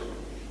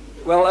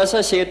 Well, as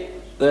I said,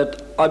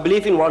 that I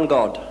believe in one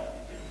God.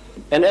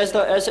 And as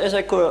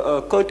I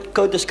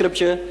quote the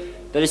scripture,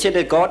 that it said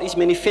that God is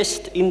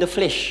manifest in the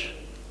flesh.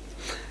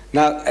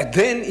 Now,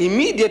 then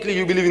immediately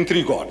you believe in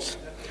 3 gods.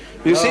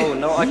 You see?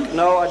 No, I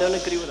don't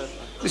agree with that.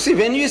 You see,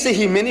 when you say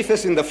he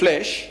manifests in the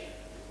flesh,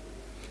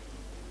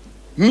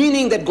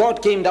 meaning that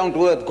God came down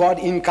to earth, God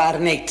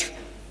incarnate.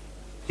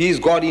 He is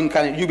God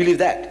incarnate. You believe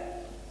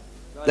that?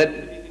 I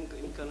believe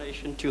in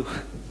incarnation too.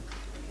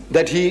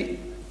 That he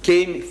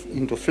came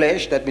into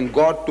flesh, that means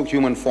God took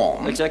human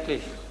form.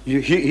 Exactly.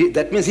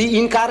 That means he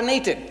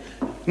incarnated,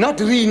 not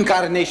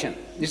reincarnation.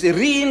 You see,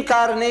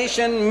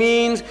 reincarnation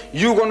means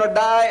you're going to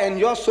die and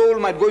your soul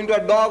might go into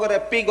a dog or a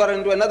pig or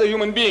into another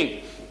human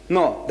being.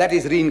 No, that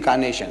is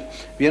reincarnation.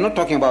 We are not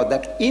talking about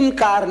that.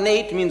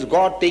 Incarnate means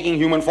God taking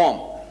human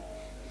form.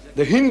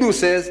 The Hindu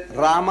says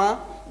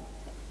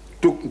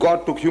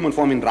God took human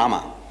form in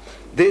Rama.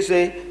 They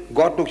say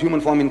God took human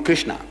form in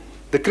Krishna.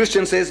 The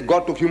Christian says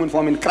God took human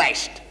form in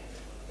Christ.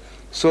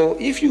 So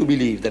if you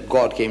believe that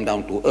God came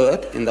down to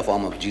earth in the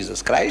form of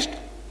Jesus Christ,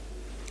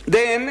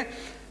 then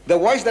the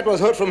voice that was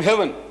heard from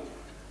heaven,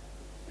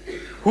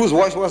 whose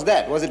voice was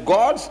that? Was it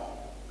God's?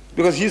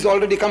 Because he's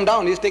already come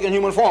down, he's taken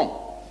human form.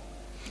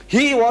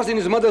 He was in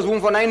his mother's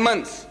womb for 9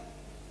 months.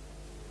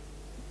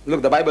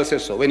 Look, the Bible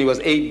says so. When he was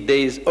 8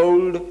 days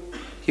old,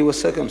 he was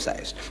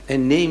circumcised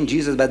and named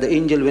Jesus by the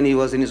angel when he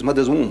was in his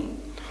mother's womb.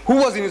 Who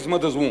was in his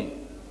mother's womb?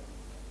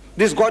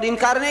 This God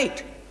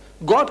incarnate.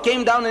 God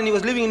came down and he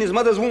was living in his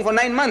mother's womb for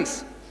 9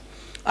 months.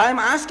 I'm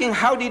asking,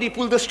 how did he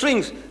pull the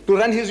strings to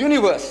run his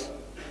universe?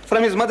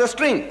 From his mother's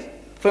strings,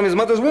 from his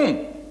mother's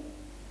womb.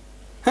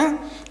 Huh?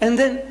 And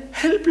then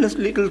helpless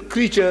little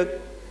creature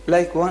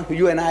like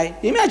you and I.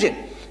 Imagine,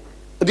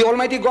 the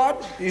Almighty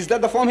God, is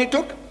that the form he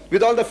took?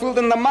 With all the filth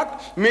and the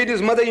muck, made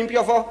his mother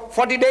impure for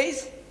 40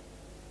 days?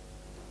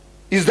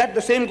 Is that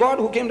the same God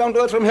who came down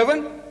to earth from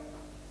heaven?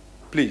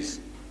 Please,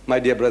 my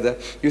dear brother,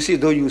 you see,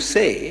 though you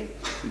say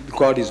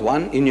God is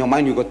one, in your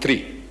mind you got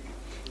 3.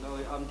 No,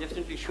 I'm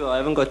definitely sure. I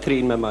haven't got 3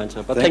 in my mind,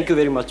 sir. But thank you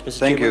very much, Mr.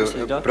 Thank Chairman,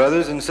 you. Mr. Deedat.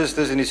 Brothers and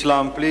sisters in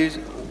Islam, please,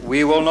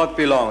 we will not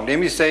be long. Let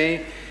me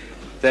say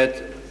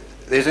that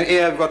there's an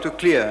air I've got to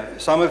clear.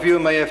 Some of you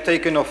may have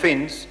taken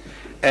offense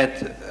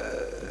at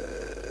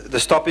the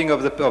stopping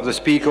of the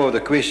speaker or the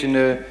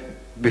questioner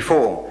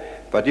before.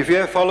 But if you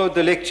have followed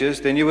the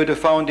lectures, then you would have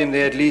found him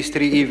there at least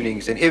 3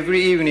 evenings. And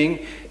every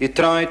evening, he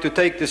tried to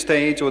take the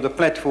stage or the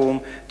platform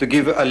to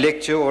give a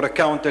lecture or a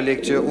counter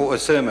lecture or a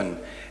sermon.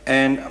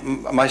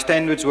 And my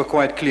standards were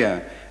quite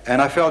clear.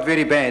 And I felt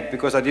very bad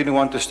because I didn't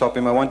want to stop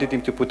him. I wanted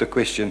him to put a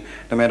question,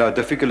 no matter how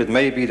difficult it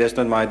may be. That's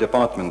not my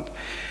department.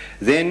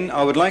 Then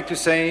I would like to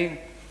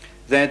say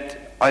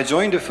that I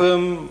joined a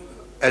firm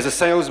as a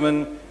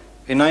salesman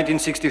in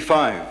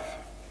 1965.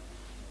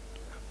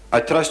 I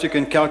trust you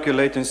can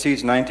calculate and see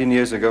it's 19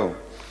 years ago.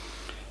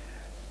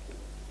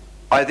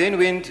 I then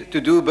went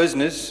to do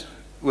business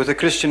with a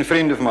Christian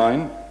friend of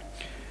mine,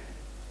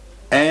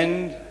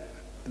 and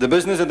the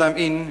business that I'm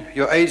in,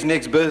 your age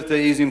next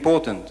birthday is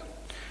important.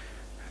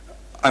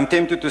 I'm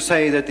tempted to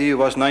say that he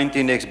was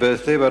 90 next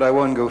birthday, but I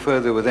won't go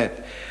further with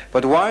that.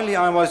 But while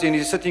I was in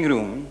his sitting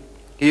room,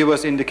 he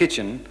was in the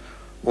kitchen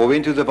or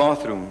went to the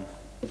bathroom,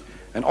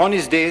 and on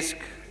his desk,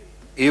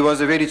 he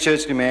was a very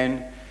churchly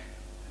man.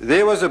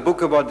 There was a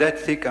book about that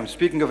thick, I'm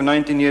speaking of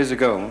 19 years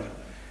ago,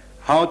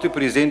 How to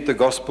Present the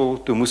Gospel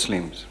to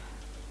Muslims.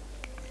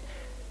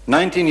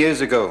 19 years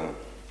ago.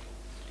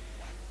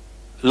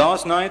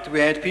 Last night we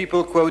had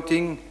people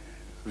quoting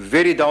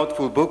very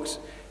doubtful books,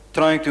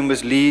 trying to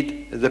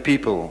mislead the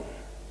people.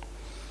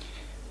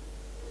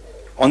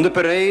 On the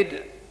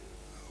parade,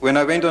 when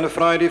I went on a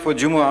Friday for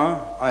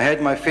Jumu'ah, I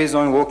had my fez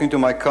on walking to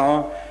my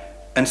car,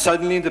 and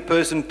suddenly the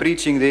person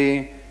preaching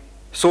there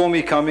saw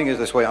me coming, as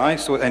that's why I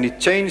saw it, and he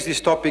changed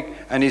his topic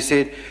and he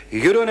said,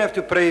 you don't have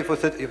to pray for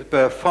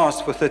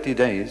fast for 30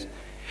 days.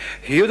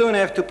 You don't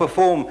have to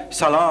perform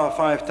salah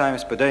 5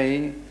 times per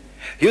day.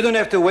 You don't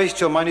have to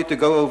waste your money to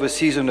go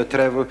overseas on a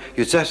travel.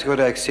 You just got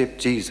to accept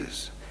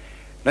Jesus.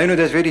 Now, you know,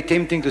 that's very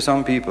tempting to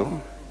some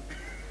people.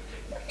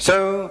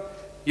 So,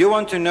 you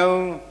want to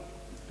know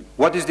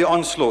what is the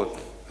onslaught.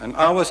 And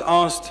I was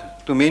asked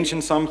to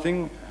mention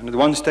something, and at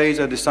one stage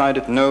I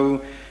decided no,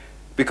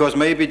 because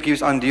maybe it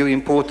gives undue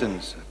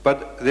importance.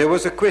 But there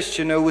was a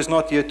questioner who was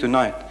not here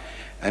tonight,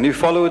 and he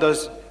followed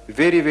us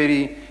very,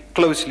 very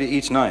closely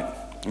each night.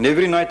 And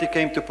every night he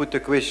came to put a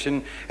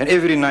question, and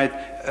every night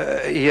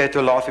he had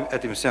to laugh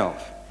at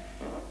himself.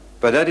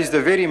 But that is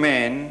the very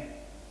man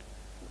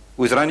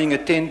who's running a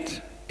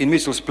tent in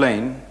Mitchell's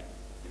Plain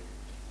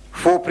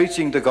for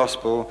preaching the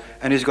gospel,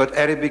 and he's got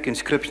Arabic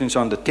inscriptions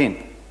on the tent.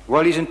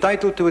 Well, he's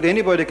entitled to it.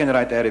 Anybody can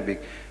write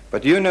Arabic.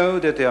 But you know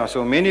that there are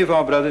so many of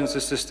our brothers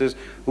and sisters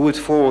who would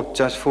fall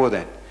just for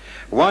that.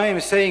 Why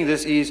I'm saying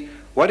this is,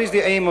 what is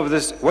the aim of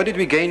this? What did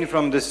we gain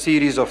from this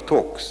series of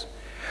talks?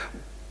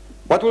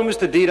 What will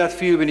Mr. Deedat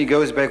feel when he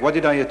goes back? What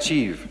did I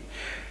achieve?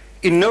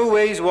 In no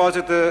ways was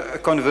it a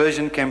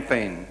conversion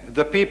campaign.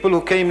 The people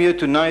who came here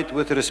tonight,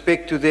 with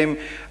respect to them,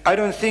 I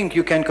don't think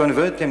you can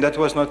convert them. That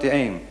was not the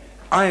aim.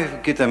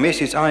 The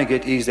message I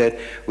get is that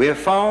we have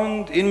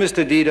found in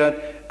Mr.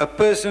 Deedat a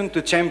person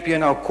to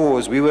champion our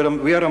cause. We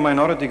are a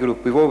minority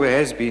group. We've always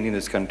has been in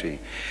this country.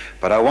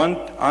 But I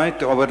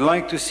would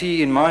like to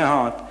see in my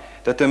heart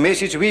that the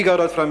message we got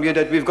out from here,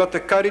 that we've got the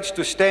courage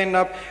to stand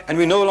up and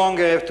we no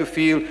longer have to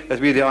feel that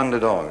we're the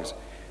underdogs.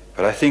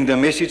 But I think the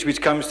message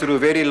which comes through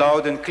very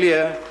loud and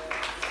clear,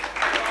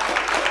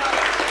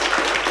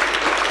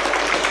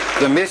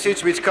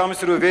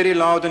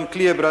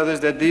 brothers,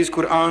 that these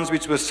Qur'ans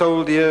which were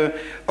sold here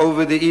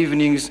over the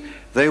evenings,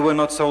 they were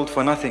not sold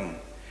for nothing.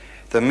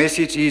 The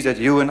message is that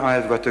you and I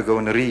have got to go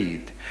and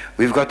read.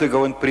 We've got to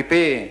go and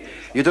prepare.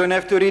 You don't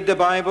have to read the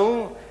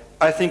Bible.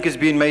 I think it's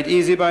been made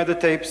easy by the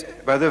tapes,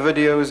 by the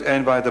videos,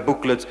 and by the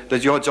booklets,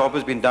 that your job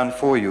has been done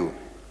for you.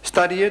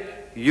 Study it,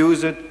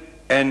 use it,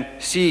 and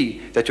see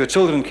that your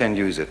children can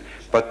use it.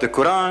 But the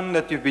Quran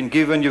that you've been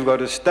given, you've got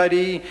to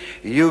study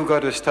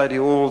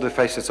all the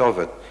facets of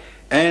it.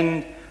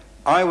 And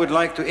I would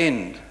like to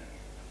end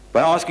by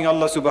asking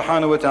Allah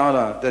subhanahu wa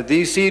ta'ala that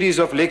these series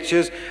of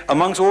lectures,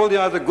 amongst all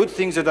the other good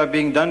things that are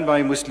being done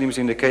by Muslims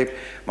in the Cape,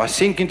 must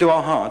sink into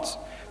our hearts,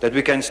 that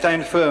we can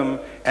stand firm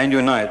and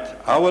unite.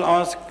 I will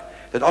ask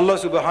that Allah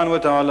subhanahu wa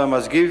ta'ala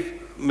must give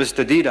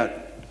Mr. Deedat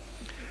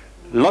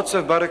lots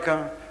of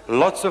barakah,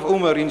 lots of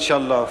umar,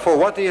 inshallah, for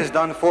what he has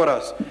done for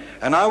us.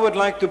 And I would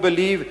like to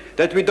believe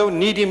that we don't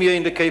need him here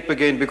in the Cape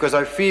again, because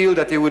I feel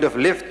that he would have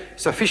left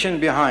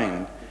sufficient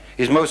behind.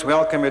 He's most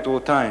welcome at all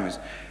times.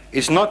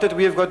 It's not that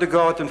we have got to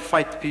go out and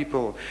fight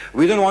people.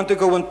 We don't want to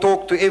go and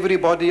talk to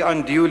everybody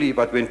unduly,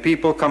 but when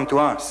people come to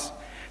us,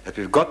 that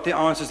we've got the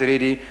answers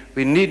ready,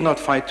 we need not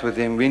fight with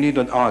them, we need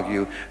not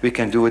argue, we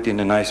can do it in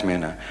a nice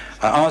manner.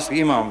 I ask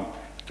the Imam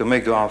to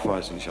make dua for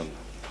us, inshallah.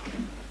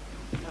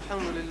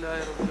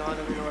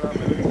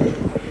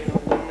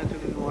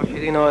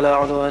 ولا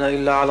عدوان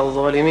إلا على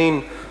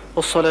الظالمين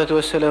والصلاة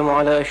والسلام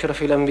على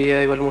أشرف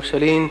الأنبياء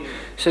والمرسلين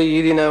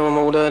سيدنا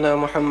ومولانا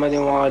محمد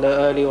وعلى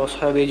آله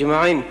وأصحابه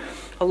أجمعين.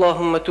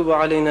 اللهم تب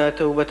علينا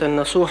توبة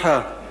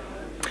نصوحا.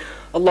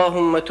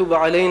 اللهم تب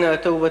علينا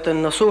توبة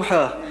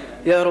نصوحا.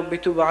 يا رب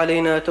تب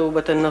علينا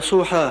توبة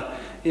نصوحا.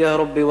 يا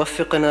رب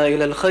وفقنا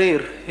إلى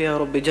الخير. يا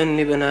رب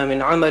جنبنا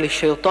من عمل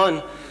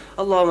الشيطان.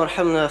 اللهم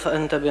ارحمنا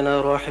فأنت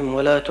بنا راحم،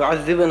 ولا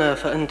تعذبنا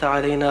فأنت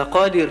علينا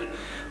قادر،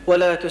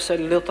 ولا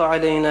تسلط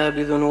علينا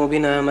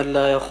بذنوبنا من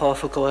لا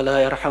يخافك ولا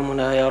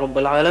يرحمنا يا رب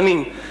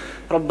العالمين.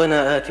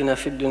 ربنا آتنا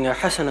في الدنيا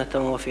حسنة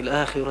وفي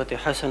الآخرة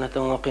حسنة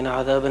وقنا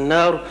عذاب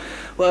النار،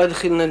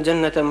 وأدخلنا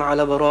الجنة مع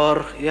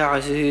الأبرار يا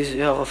عزيز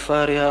يا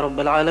غفار يا رب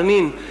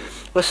العالمين.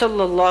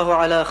 وصلى الله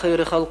على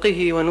خير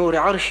خلقه ونور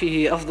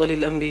عرشه أفضل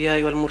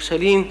الأنبياء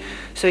والمرسلين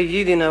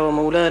سيدنا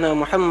ومولانا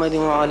محمد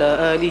وعلى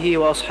آله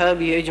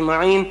وأصحابه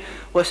أجمعين،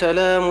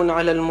 وسلام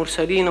على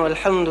المرسلين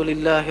والحمد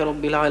لله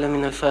رب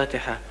العالمين.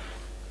 الفاتحة.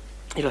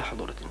 إلى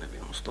حضرة النبي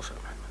المصطفى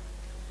محمد.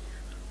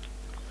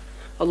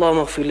 اللهم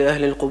اغفر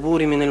لأهل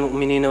القبور من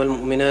المؤمنين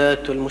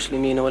والمؤمنات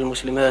والمسلمين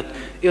والمسلمات،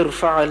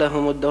 ارفع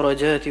لهم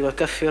الدرجات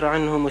وكفر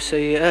عنهم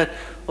السيئات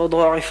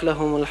وضاعف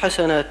لهم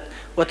الحسنات،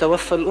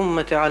 وتوفى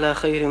الأمة على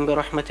خير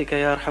برحمتك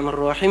يا أرحم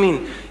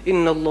الراحمين.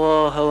 إن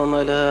الله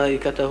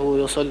وملائكته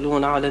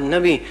يصلون على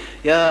النبي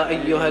يا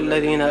أيها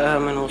الذين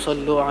آمنوا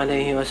صلوا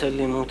عليه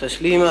وسلموا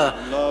تسليما.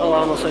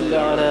 اللهم صل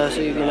على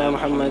سيدنا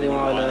محمد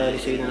وعلى آل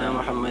سيدنا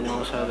محمد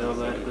وصحبه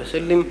وبارك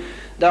وسلم.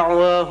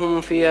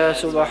 دعواهم فيها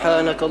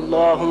سبحانك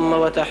اللهم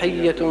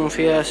وتحية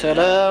فيها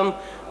سلام،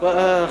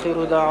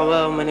 وآخر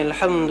دعواهم من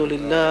الحمد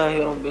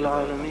لله رب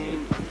العالمين.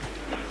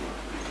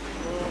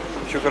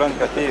 شكرا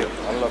كثير.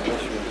 الله